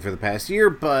been getting for the past year,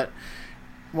 but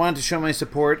wanted to show my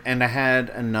support, and I had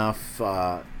enough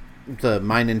my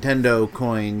Nintendo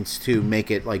coins to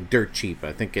make it like dirt cheap.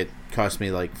 I think it cost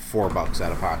me like $4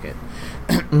 out of pocket.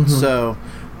 So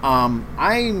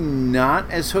I'm not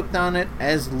as hooked on it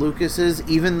as Lucas is,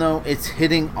 even though it's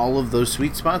hitting all of those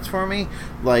sweet spots for me.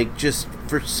 Like, just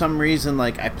for some reason,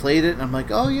 like, I played it and I'm like,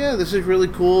 oh yeah, this is really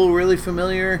cool, really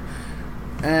familiar.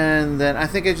 And then I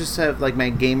think I just have, like,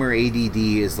 my gamer ADD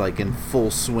is, like, in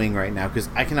full swing right now because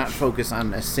I cannot focus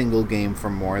on a single game for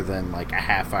more than, like, a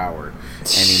half hour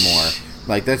anymore.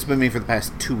 Like, that's been me for the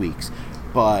past 2 weeks.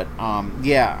 But,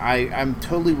 yeah, I'm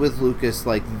totally with Lucas.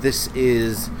 Like, this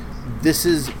is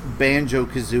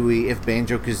Banjo-Kazooie if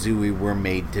Banjo-Kazooie were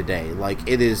made today. Like,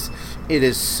 it is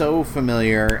so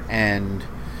familiar and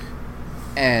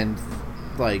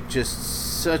like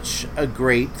just such a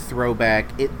great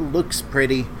throwback. It looks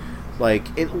pretty. Like,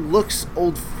 it looks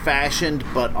old-fashioned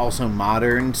but also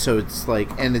modern, so it's like,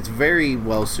 and it's very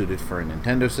well suited for a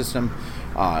Nintendo system.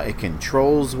 It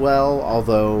controls well,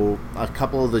 although a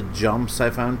couple of the jumps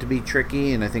I found to be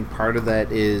tricky, and I think part of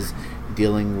that is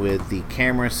dealing with the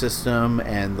camera system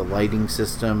and the lighting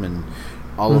system and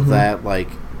all of that. Like,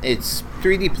 it's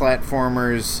 3D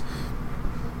platformers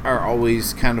are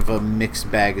always kind of a mixed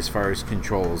bag as far as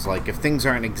controls. Like, if things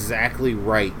aren't exactly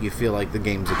right, you feel like the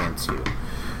game's against you.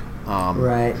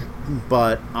 Right.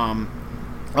 But I'll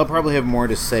probably have more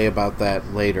to say about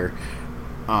that later.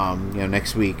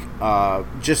 Next week.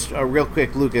 Just real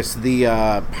quick, Lucas, the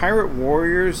Pirate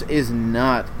Warriors is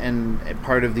not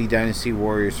part of the Dynasty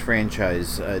Warriors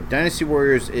franchise. Dynasty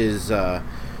Warriors is, Koei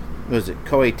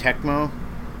Tecmo,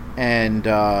 and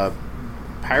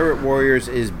Pirate Warriors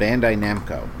is Bandai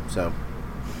Namco. So,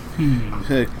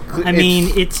 I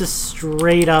mean, it's a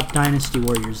straight up Dynasty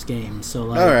Warriors game. So,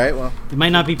 like, all right, well, it might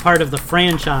not be part of the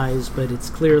franchise, but it's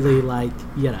clearly like,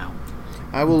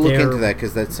 I will look into that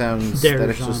because that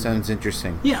actually sounds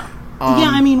interesting. Yeah.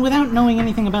 I mean, without knowing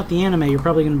anything about the anime, you're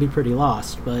probably going to be pretty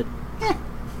lost, but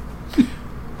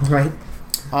Right.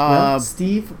 Well,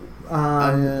 Steve,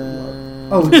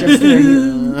 Justin,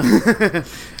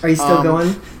 are you still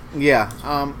going? Yeah.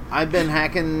 I've been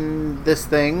hacking this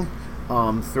thing,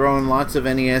 throwing lots of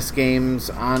NES games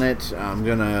on it. I'm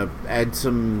going to add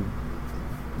some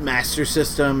Master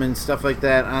System and stuff like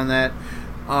that on that.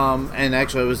 And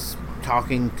actually, I was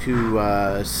talking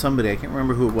to somebody, I can't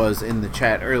remember who it was, in the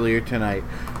chat earlier tonight,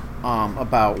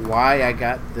 about why I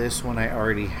got this when I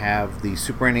already have the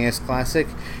Super NES Classic.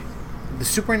 The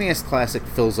Super NES Classic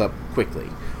fills up quickly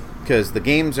because the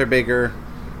games are bigger,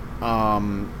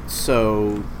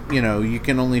 so you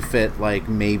can only fit like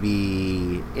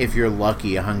maybe, if you're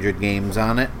lucky, 100 games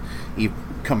on it,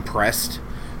 compressed.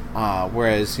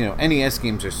 Whereas NES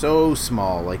games are so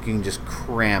small, like you can just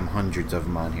cram hundreds of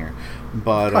them on here.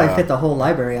 But probably fit the whole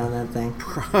library on that thing.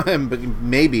 But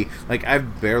maybe, like,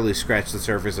 I've barely scratched the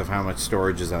surface of how much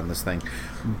storage is on this thing.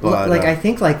 But like, I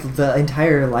think like the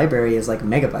entire library is like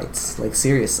megabytes. Like,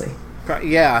 seriously.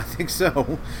 Yeah, I think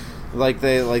so. Like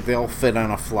they all fit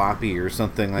on a floppy or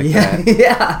something like that.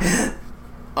 Yeah.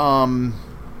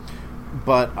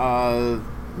 But I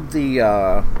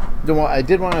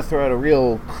did want to throw out a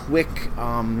real quick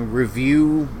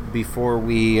review before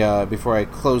I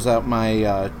close out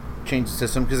my change the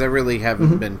system, because I really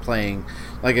haven't been playing.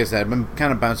 Like I said, I've been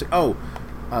kind of bouncing.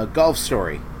 Golf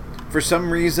Story. For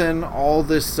some reason, all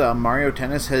this Mario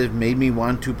Tennis has made me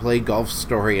want to play Golf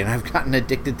Story, and I've gotten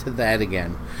addicted to that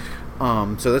again.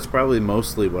 So that's probably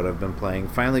mostly what I've been playing.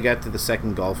 Finally got to the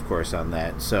second golf course on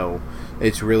that, so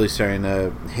it's really starting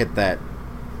to hit that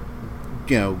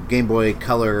Game Boy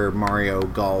Color Mario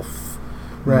Golf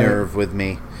Right. nerve with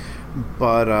me.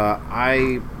 But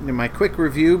my quick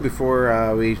review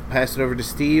before we pass it over to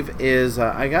Steve is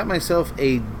I got myself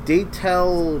a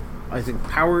Daytel, I think,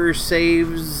 Power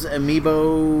Saves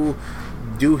Amiibo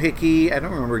doohickey. I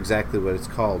don't remember exactly what it's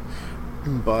called.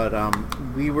 But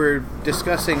we were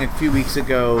discussing a few weeks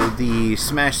ago the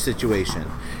Smash situation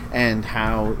and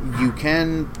how you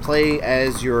can play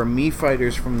as your Mii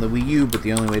fighters from the Wii U, but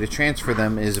the only way to transfer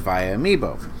them is via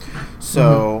Amiibo.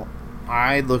 So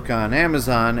I look on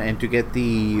Amazon, and to get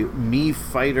the Mii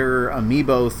Fighter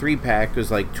Amiibo 3-pack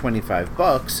was like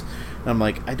 $25. And I'm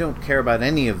like, I don't care about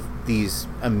any of these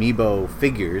Amiibo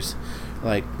figures.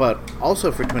 But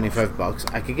also for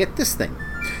 $25, I could get this thing.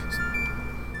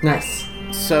 Nice.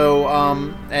 So,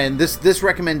 and this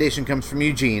recommendation comes from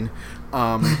Eugene,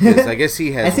 because I guess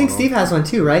he has. I think one. Steve has one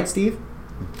too, right, Steve?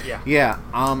 Yeah.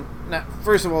 Now,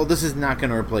 first of all, this is not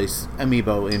going to replace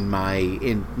Amiibo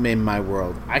in my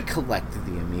world. I collect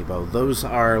the Amiibo. Those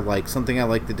are like something I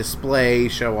like to display,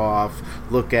 show off,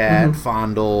 look at,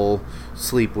 fondle,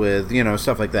 sleep with,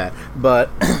 stuff like that. But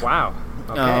Wow.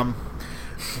 Okay.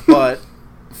 but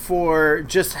for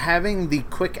just having the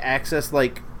quick access,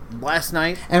 like last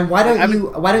night. And why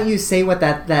don't you say what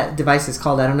that device is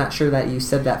called? I'm not sure that you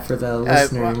said that for the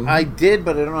listener. I did,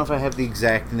 but I don't know if I have the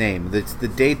exact name. It's the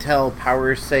Daytel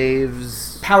Power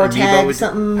Saves Power Tag Amiibo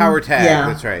something. Power Tag. Yeah.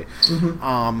 That's right.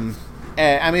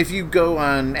 I mean, if you go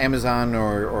on Amazon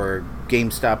or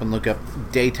GameStop and look up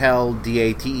Daytel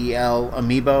DATEL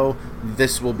Amiibo,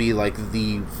 this will be like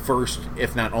the first,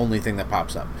 if not only, thing that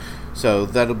pops up. So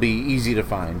that'll be easy to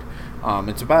find.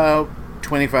 It's about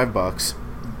 $25.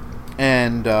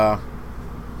 And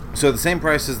so the same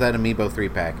price as that Amiibo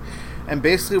 3-pack. And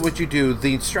basically what you do,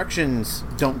 the instructions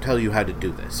don't tell you how to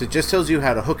do this. It just tells you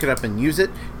how to hook it up and use it.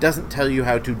 It doesn't tell you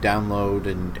how to download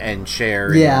and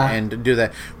share and do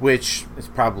that, which is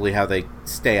probably how they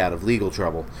stay out of legal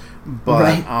trouble.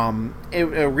 But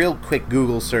a real quick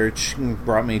Google search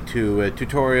brought me to a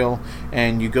tutorial,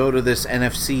 and you go to this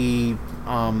NFC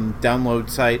download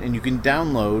site, and you can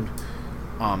download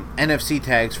NFC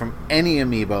tags from any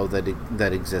Amiibo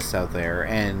that exists out there,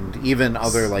 and even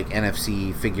other like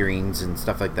NFC figurines and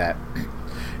stuff like that.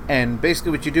 And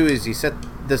basically what you do is you set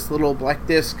this little black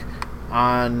disc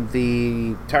on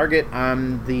the target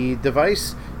on the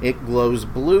device. It glows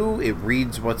blue. It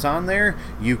reads what's on there.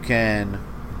 You can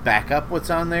back up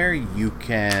what's on there. You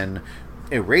can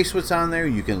erase what's on there.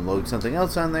 You can load something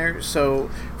else on there. So,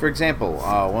 for example,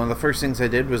 one of the first things I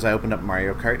did was I opened up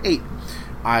Mario Kart 8.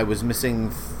 I was missing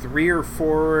 3 or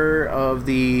 4 of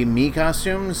the Mii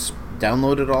costumes,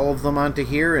 downloaded all of them onto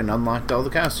here, and unlocked all the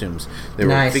costumes. They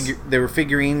were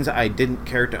figurines I didn't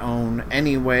care to own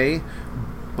anyway,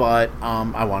 but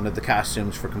I wanted the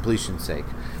costumes for completion's sake.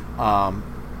 And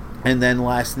then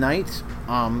last night,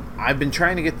 I've been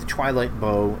trying to get the Twilight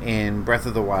Bow in Breath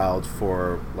of the Wild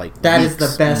for like that weeks is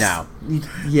the best now.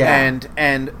 Yeah.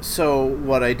 And so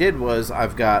what I did was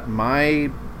I've got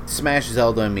my Smash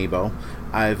Zelda amiibo.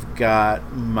 I've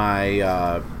got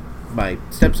my my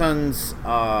stepson's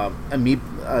Zelda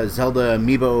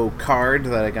amiibo card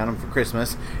that I got him for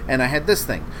Christmas, and I had this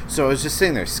thing. So I was just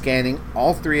sitting there scanning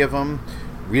all 3 of them,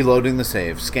 reloading the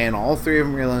save, scan all 3 of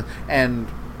them, reload, and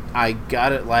I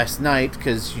got it last night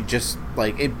because you just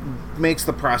like it makes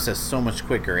the process so much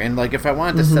quicker. And like if I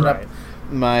wanted to set up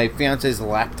my fiance's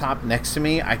laptop next to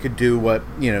me, I could do what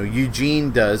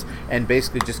Eugene does and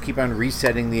basically just keep on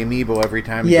resetting the amiibo every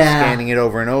time and just scanning it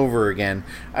over and over again.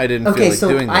 I didn't feel like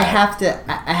doing that. I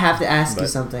have to ask you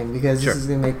something, because this is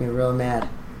gonna make me real mad.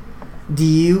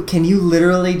 Can you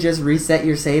literally just reset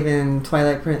your save in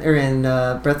Twilight or in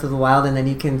Breath of the Wild, and then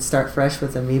you can start fresh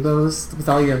with amiibos, with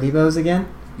all your amiibos again?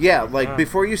 Yeah, like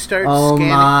before you start scanning. Oh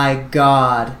my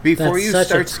god. Before That's you such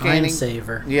start a scanning. time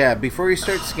saver. Yeah, before you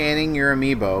start scanning your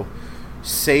amiibo,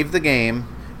 save the game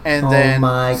and then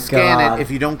scan it.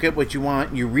 If you don't get what you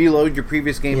want, you reload your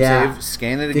previous game save,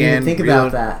 scan it again. Think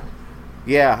about that.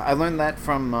 Yeah, I learned that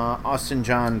from Austin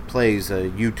John Plays, a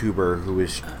YouTuber who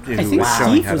was I think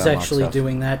Steve was actually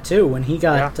doing that too when he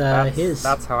got his.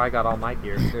 That's how I got all my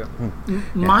gear too.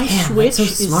 My Switch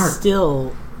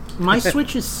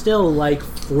is still like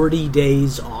 40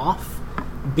 days off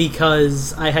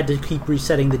because I had to keep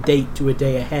resetting the date to a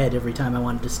day ahead every time I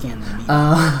wanted to scan the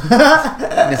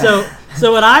amiibo.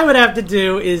 So what I would have to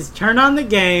do is turn on the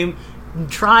game,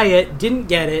 try it, didn't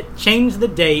get it, change the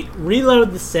date,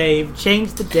 reload the save,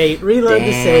 change the date, reload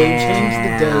the save,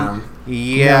 change the date.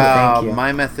 Yeah,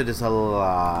 my method is a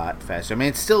lot faster. I mean,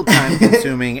 it's still time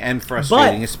consuming and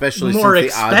frustrating, especially since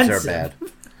the odds are bad.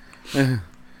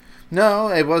 No,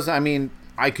 it was. I mean,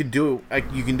 I could do it.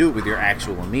 You can do it with your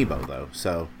actual amiibo, though.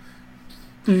 So,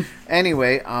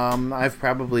 Anyway, I've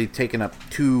probably taken up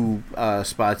 2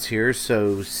 spots here.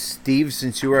 So, Steve,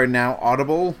 since you are now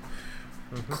audible,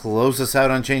 close us out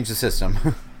on Change the System.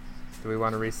 Do we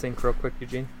want to resync real quick,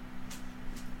 Eugene?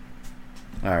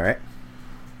 All right.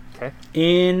 Okay.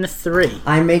 In 3.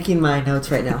 I'm making my notes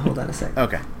right now. Hold on a second.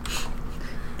 Okay.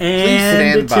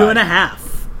 And stand by. 2.5.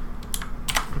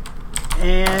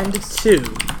 And 2.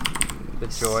 The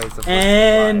joys of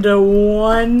And life.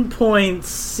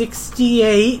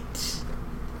 1.68.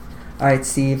 All right,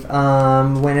 Steve.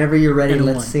 Whenever you're ready, And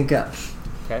let's 1. sync up.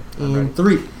 Okay. I'm In ready.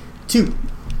 3, 2,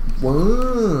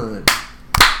 1.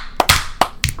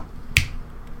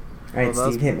 All right, Well,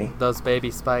 Steve, hit me. Those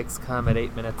baby spikes come at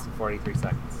 8 minutes and 43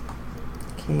 seconds.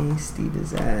 Okay, Steve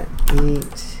is at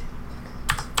 8.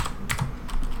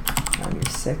 On your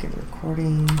second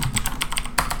recording.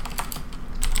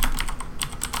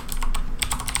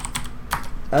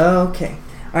 Okay.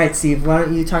 All right, Steve, why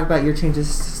don't you talk about your changes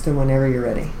system whenever you're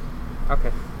ready?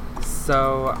 Okay.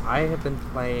 So I have been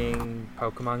playing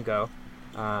Pokemon Go.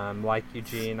 Like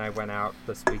Eugene, I went out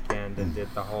this weekend and did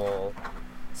the whole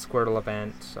Squirtle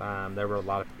event. There were a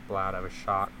lot of people out. I was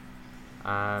shocked.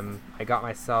 I got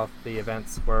myself the event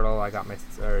Squirtle. I got an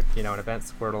event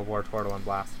Squirtle, Wartortle, and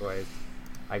Blastoise.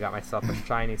 I got myself a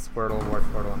shiny Squirtle,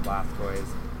 Wartortle, and Blastoise.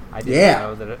 I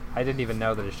didn't even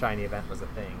know that a shiny event was a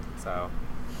thing. So,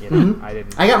 I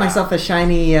didn't. I got myself a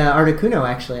shiny Articuno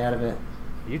actually out of it.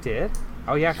 You did?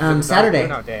 Oh yeah, 'cause it was Saturday.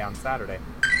 Articuno Day on Saturday,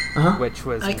 Uh-huh. which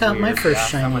was I got my weird. first Yeah,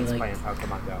 shiny, someone's like- playing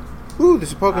Pokemon Go. Ooh,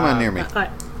 there's a Pokemon near me.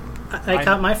 I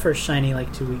got my first shiny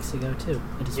like 2 weeks ago too.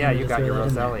 I just Yeah, wanted you to got throw your that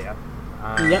in there. Roselia.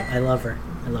 Yep, I love her.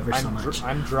 I love her so much.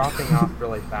 I'm dropping off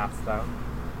really fast though,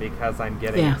 because I'm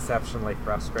getting Yeah. exceptionally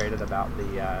frustrated about the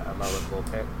Alola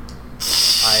Vulpix.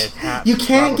 You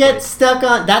can't get stuck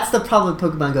on. That's the problem with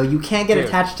Pokemon Go. You can't get Dude.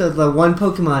 attached to the one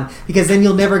Pokemon because then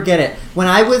you'll never get it. When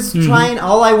I was trying,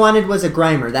 all I wanted was a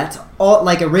Grimer. That's all,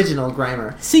 like original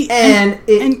Grimer. See, and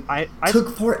it and I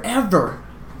took forever.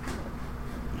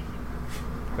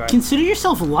 go ahead. consider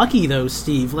yourself lucky though,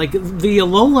 Steve. Like the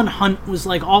Alolan hunt was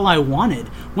like all I wanted.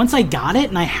 Once I got it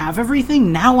and I have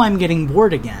everything, now I'm getting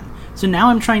bored again. So now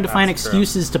I'm trying to find That's true.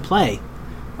 excuses to play.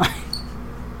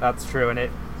 That's true, and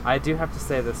I do have to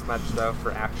say this much though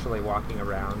for actually walking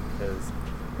around, because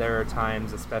there are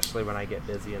times, especially when I get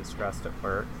busy and stressed at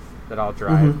work, that I'll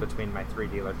drive between my 3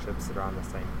 dealerships that are on the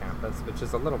same campus, which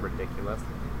is a little ridiculous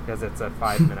because it's a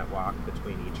 5-minute walk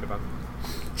between each of them.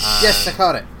 Yes, I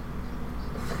caught it.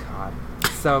 God.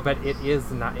 So, but it is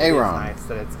not. It is Aaron. nice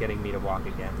that it's getting me to walk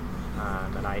again,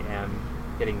 and I am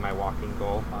hitting my walking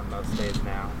goal on most days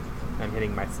now. I'm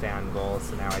hitting my stand goals,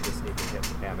 so now I just need to hit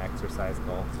the damn exercise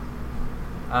goals.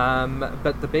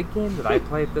 But the big game that I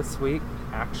played this week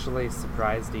actually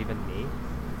surprised even me.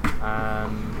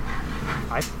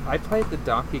 I played the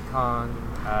Donkey Kong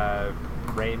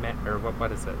Rayman, or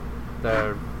what is it?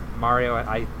 The Mario.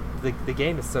 The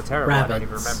game is so terrible. I don't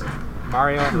even Rabbids.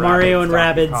 remember. Mario and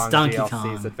Rabbids Donkey Donkey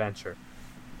Kong's Kong. Adventure.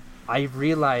 I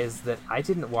realized that I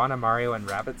didn't want a Mario and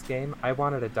Rabbids game. I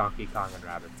wanted a Donkey Kong and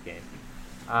Rabbids game.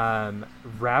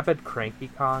 Rabbid Cranky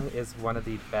Kong is one of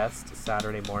the best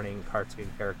Saturday morning cartoon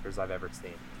characters I've ever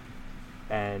seen.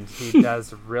 And he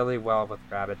does really well with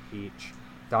Rabbid Peach.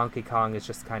 Donkey Kong is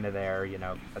just kind of there,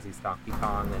 because he's Donkey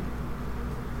Kong.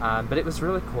 And but it was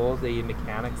really cool, the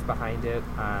mechanics behind it.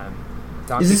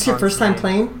 Donkey Is this your Kong's first time name-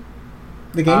 playing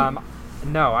the game?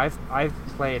 No, I've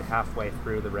played halfway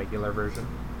through the regular version.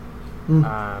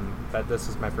 But this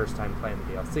was my first time playing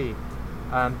the DLC.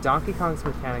 Donkey Kong's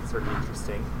mechanics are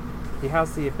interesting. He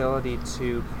has the ability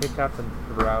to pick up and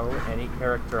throw any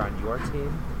character on your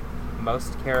team,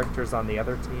 most characters on the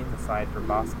other team, aside from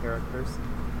boss characters,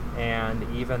 and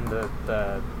even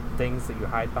the things that you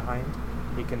hide behind.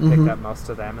 He can pick up most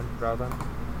of them and throw them.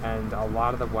 And a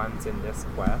lot of the ones in this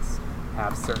quest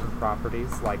have certain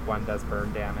properties, like one does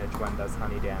burn damage, one does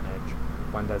honey damage,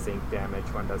 one does ink damage,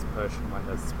 one does push, and one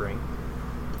does spring.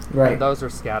 Right. And those are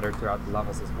scattered throughout the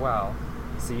levels as well.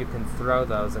 So you can throw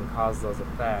those and cause those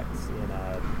effects in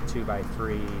a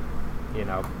 2x3,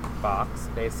 box,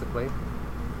 basically.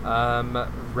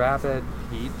 Rabbid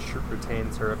Peach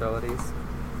retains her abilities.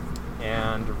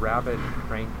 And Rabbid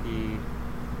Cranky,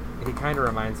 he kind of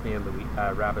reminds me of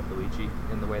Rabbid Luigi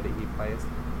in the way that he plays.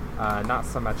 Not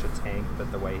so much a tank,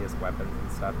 but the way his weapons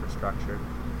and stuff are structured.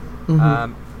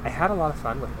 I had a lot of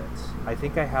fun with it. I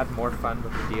think I had more fun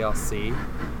with the DLC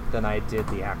than I did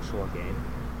the actual game.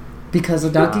 Because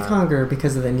of Donkey Kong or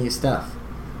because of the new stuff?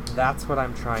 That's what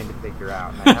I'm trying to figure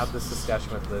out. And I had this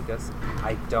discussion with Lucas.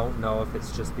 I don't know if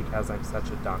it's just because I'm such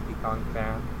a Donkey Kong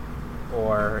fan,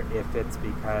 or if it's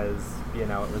because, it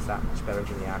was that much better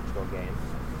than the actual game.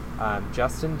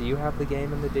 Justin, do you have the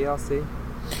game in the DLC?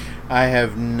 I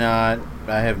have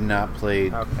not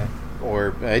played, Okay.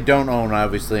 or I don't own,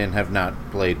 obviously, and have not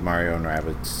played Mario and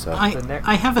Rabbids. So. I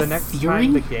have the a next theory.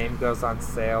 time the game goes on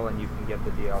sale and you can get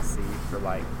the DLC for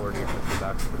like $40 or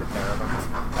 $50 for the pair of them,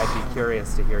 I'd be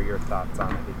curious to hear your thoughts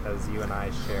on it because you and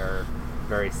I share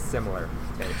very similar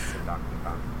tastes in Donkey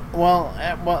Kong. Well,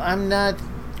 I'm not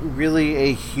really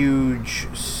a huge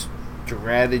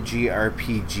strategy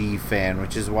RPG fan,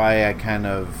 which is why I kind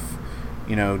of,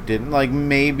 didn't like.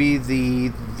 Maybe the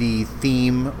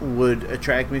theme would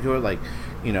attract me to it. Like,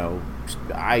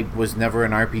 I was never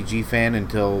an RPG fan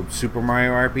until Super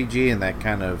Mario RPG, and that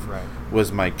kind of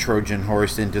was my Trojan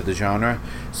horse into the genre.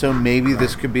 So maybe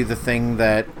this could be the thing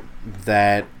that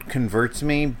converts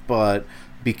me, but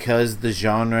because the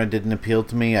genre didn't appeal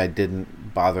to me, I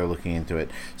didn't bother looking into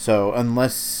it. So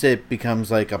unless it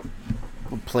becomes like a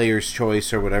player's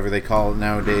choice or whatever they call it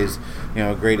nowadays,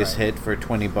 greatest hit for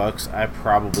 $20, I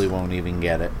probably won't even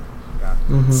get it.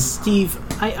 Mm-hmm. Steve,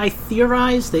 I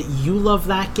theorize that you love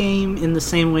that game in the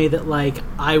same way that like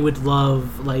I would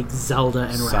love like Zelda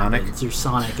and Sonic? Rabbids or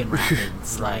Sonic and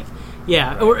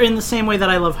Rabbids. Or in the same way that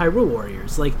I love Hyrule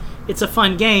Warriors. Like, it's a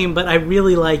fun game, but I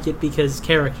really like it because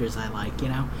characters I like,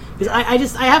 Because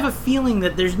I have a feeling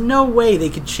that there's no way they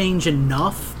could change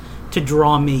enough to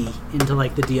draw me into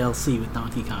like the DLC with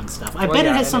Donkey Kong stuff. I bet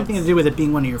it has something to do with it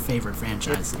being one of your favorite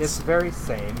franchises. It's very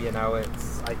same,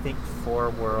 it's I think 4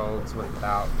 worlds with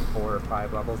about 4 or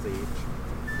 5 levels each.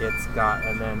 It's got,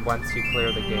 and then once you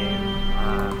clear the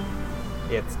game,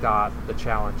 it's got the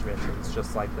challenge missions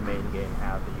just like the main game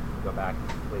had that you can go back and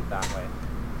complete that way.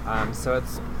 So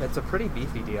it's a pretty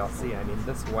beefy DLC. I mean,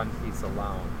 this one piece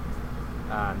alone,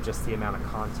 just the amount of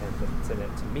content that's in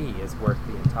it to me is worth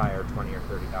the entire $20 or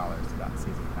 $30 of that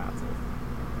season passes.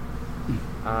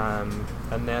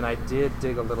 And then I did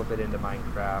dig a little bit into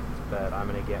Minecraft, but I'm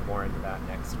going to get more into that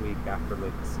next week after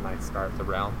Lucas and I start The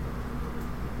Realm.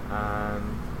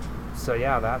 So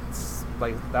yeah, that's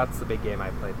the big game I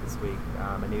played this week.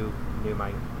 A new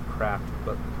Minecraft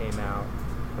book came out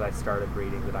that I started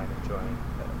reading that I'm enjoying,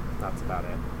 but that's about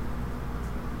it.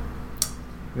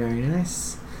 Very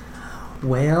nice.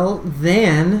 Well,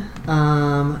 then,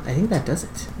 I think that does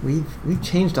it. We've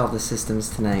changed all the systems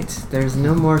tonight. There's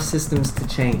no more systems to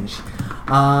change.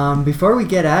 Before we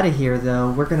get out of here,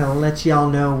 though, we're going to let y'all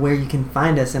know where you can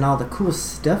find us and all the cool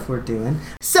stuff we're doing.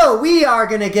 So we are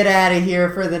going to get out of here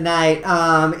for the night.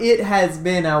 It has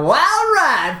been a wild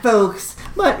ride, folks.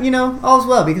 But, all's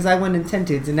well, because I won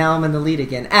Nintendo's, and now I'm in the lead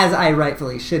again, as I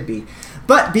rightfully should be.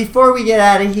 But before we get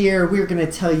out of here, we're going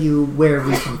to tell you where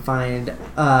we can find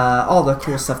all the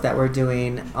cool stuff that we're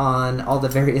doing on all the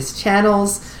various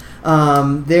channels.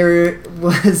 There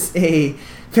was a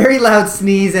very loud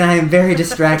sneeze, and I am very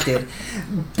distracted.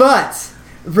 But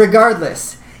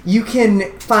regardless, you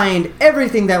can find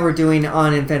everything that we're doing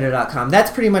on Infendo.com.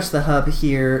 That's pretty much the hub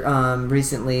here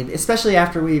recently, especially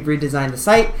after we've redesigned the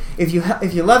site. If you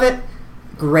love it,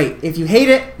 great. If you hate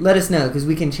it, let us know, because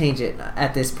we can change it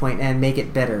at this point and make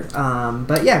it better.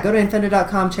 But yeah, go to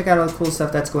Infendo.com, check out all the cool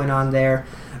stuff that's going on there.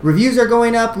 Reviews are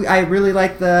going up. I really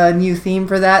like the new theme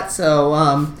for that,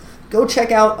 so go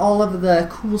check out all of the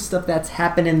cool stuff that's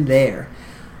happening there.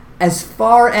 As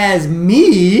far as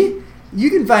me, you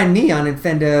can find me on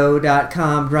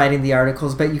Infendo.com writing the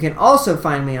articles, but you can also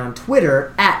find me on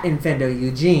Twitter at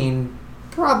InfendoEugene,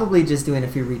 probably just doing a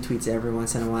few retweets every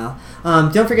once in a while.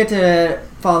 Don't forget to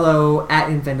follow at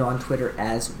Infendo on Twitter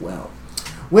as well.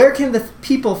 Where can the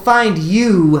people find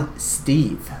you,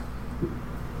 Steve?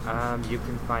 You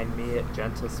can find me at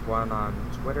Gentis1 on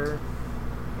Twitter,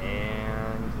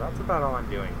 and that's about all I'm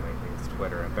doing lately is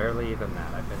Twitter, and barely even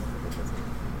that. I've been really busy.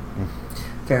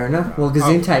 Fair enough. Well,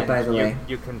 Gesundheit, by the way.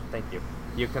 Thank you.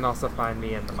 You can also find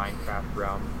me in the Minecraft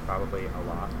realm, probably a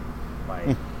lot.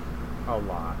 Like, a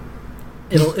lot.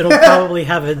 It'll probably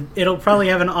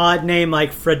have an odd name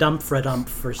like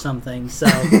Fredump or something. So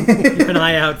keep an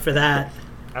eye out for that.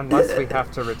 Unless we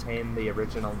have to retain the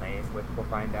original name, which we'll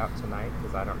find out tonight,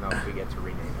 because I don't know if we get to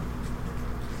rename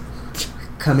it.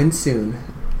 Coming soon.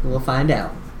 We'll find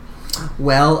out.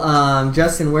 Well,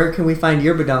 Justin, where can we find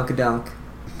your badonkadonk?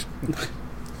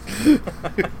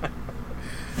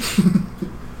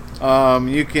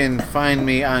 You can find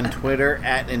me on Twitter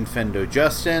at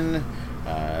InfendoJustin.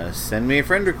 Send me a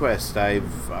friend request.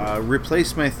 I've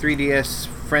replaced my 3DS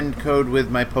friend code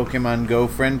with my Pokemon Go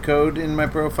friend code in my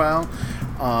profile.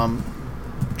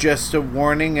 Just a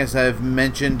warning, as I've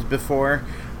mentioned before,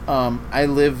 I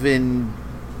live in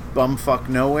bumfuck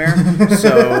nowhere,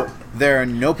 so there are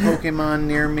no Pokemon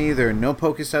near me, there are no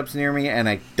Pokestops near me, and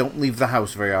I don't leave the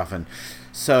house very often.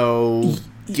 So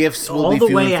gifts will all be the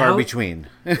few way and far out? between.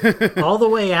 All the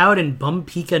way out in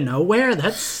Bumpika nowhere?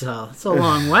 That's a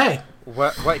long way.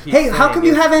 What he's Hey, how saying come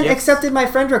you is haven't gifts- accepted my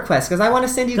friend request? Because I want to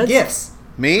send you That's- gifts.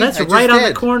 Me? That's I just right on the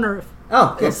did. corner. Of,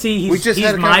 Oh, good. see, We just he's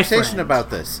had a my conversation friend. about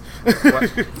this.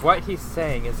 What he's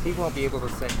saying is he won't be able to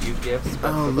send you gifts,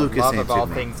 but Oh, for the Lucas love of all answered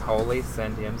me. things holy,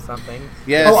 send him something.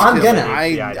 Yes, Oh, I'm 'cause gonna.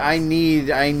 I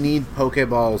need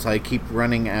Pokeballs. I keep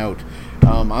running out.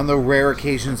 On the rare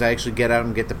occasions I actually get out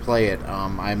and get to play it,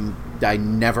 I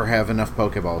never have enough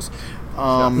Pokeballs.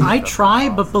 I try,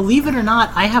 but believe it or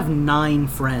not, I have 9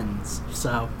 friends.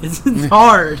 So it's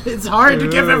hard. It's hard to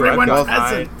give everyone I've got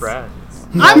presents. 9 friends.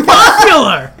 I'm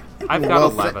popular! I've got Well,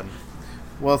 11.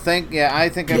 Well, I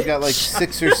think I've got like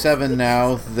 6 or 7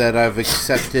 now that I've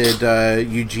accepted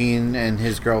Eugene and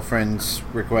his girlfriend's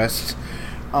requests.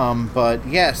 But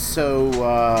yes,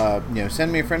 so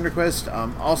send me a friend request.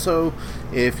 Also,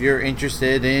 if you're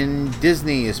interested in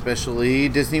Disney, especially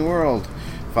Disney World,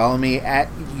 follow me at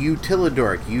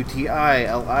Utilidork,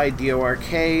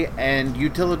 UTILIDORK, and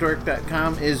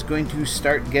utilidork.com is going to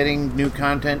start getting new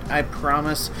content, I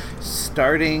promise,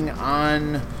 starting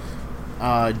on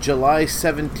July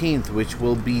 17th, which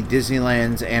will be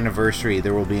Disneyland's anniversary.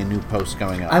 There will be a new post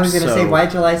going up. I was going to So- say, why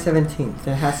July 17th?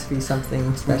 There has to be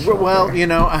something special. Well,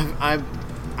 there.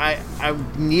 I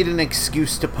need an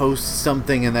excuse to post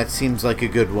something, and that seems like a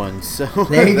good one. So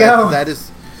There you go. That is,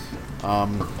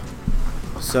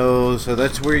 so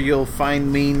that's where you'll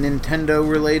find me Nintendo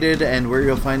related, and where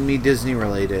you'll find me Disney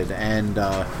related. And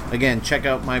again, check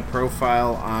out my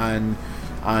profile on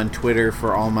Twitter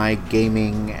for all my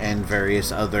gaming and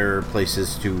various other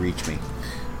places to reach me.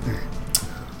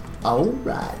 All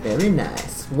right, very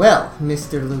nice. Well,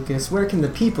 Mr. Lucas, where can the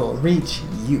people reach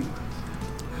you?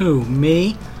 Who,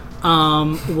 me?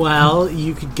 Well,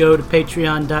 you could go to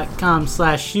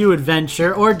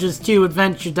patreon.com/youadventure or just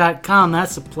youadventure.com.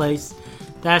 That's a place.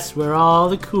 That's where all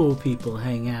the cool people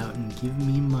hang out and give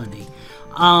me money.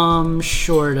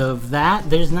 Short of that,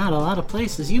 there's not a lot of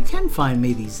places you can find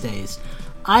me these days.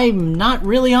 I'm not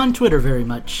really on Twitter very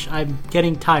much. I'm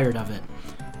getting tired of it.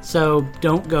 So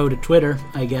don't go to Twitter,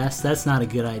 I guess. That's not a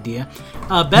good idea.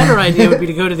 A better idea would be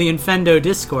to go to the Infendo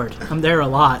Discord. I'm there a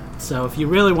lot. So if you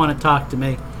really want to talk to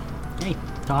me, hey,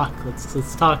 talk.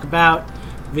 Let's talk about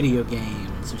video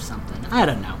games or something. I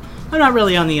don't know. I'm not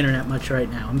really on the internet much right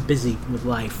now. I'm busy with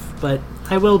life. But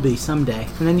I will be someday.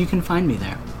 And then you can find me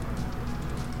there.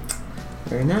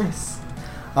 Very nice.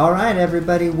 All right,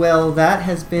 everybody. Well, that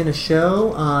has been a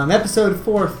show. Episode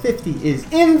 450 is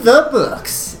in the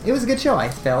books. It was a good show, I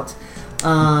felt.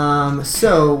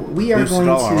 So we are Boosted going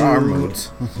all to our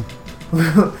moods.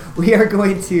 we are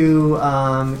going to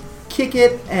kick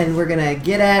it, and we're gonna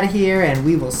get out of here, and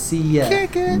we will see you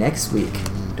Kick it. next week.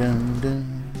 Dun,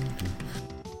 dun.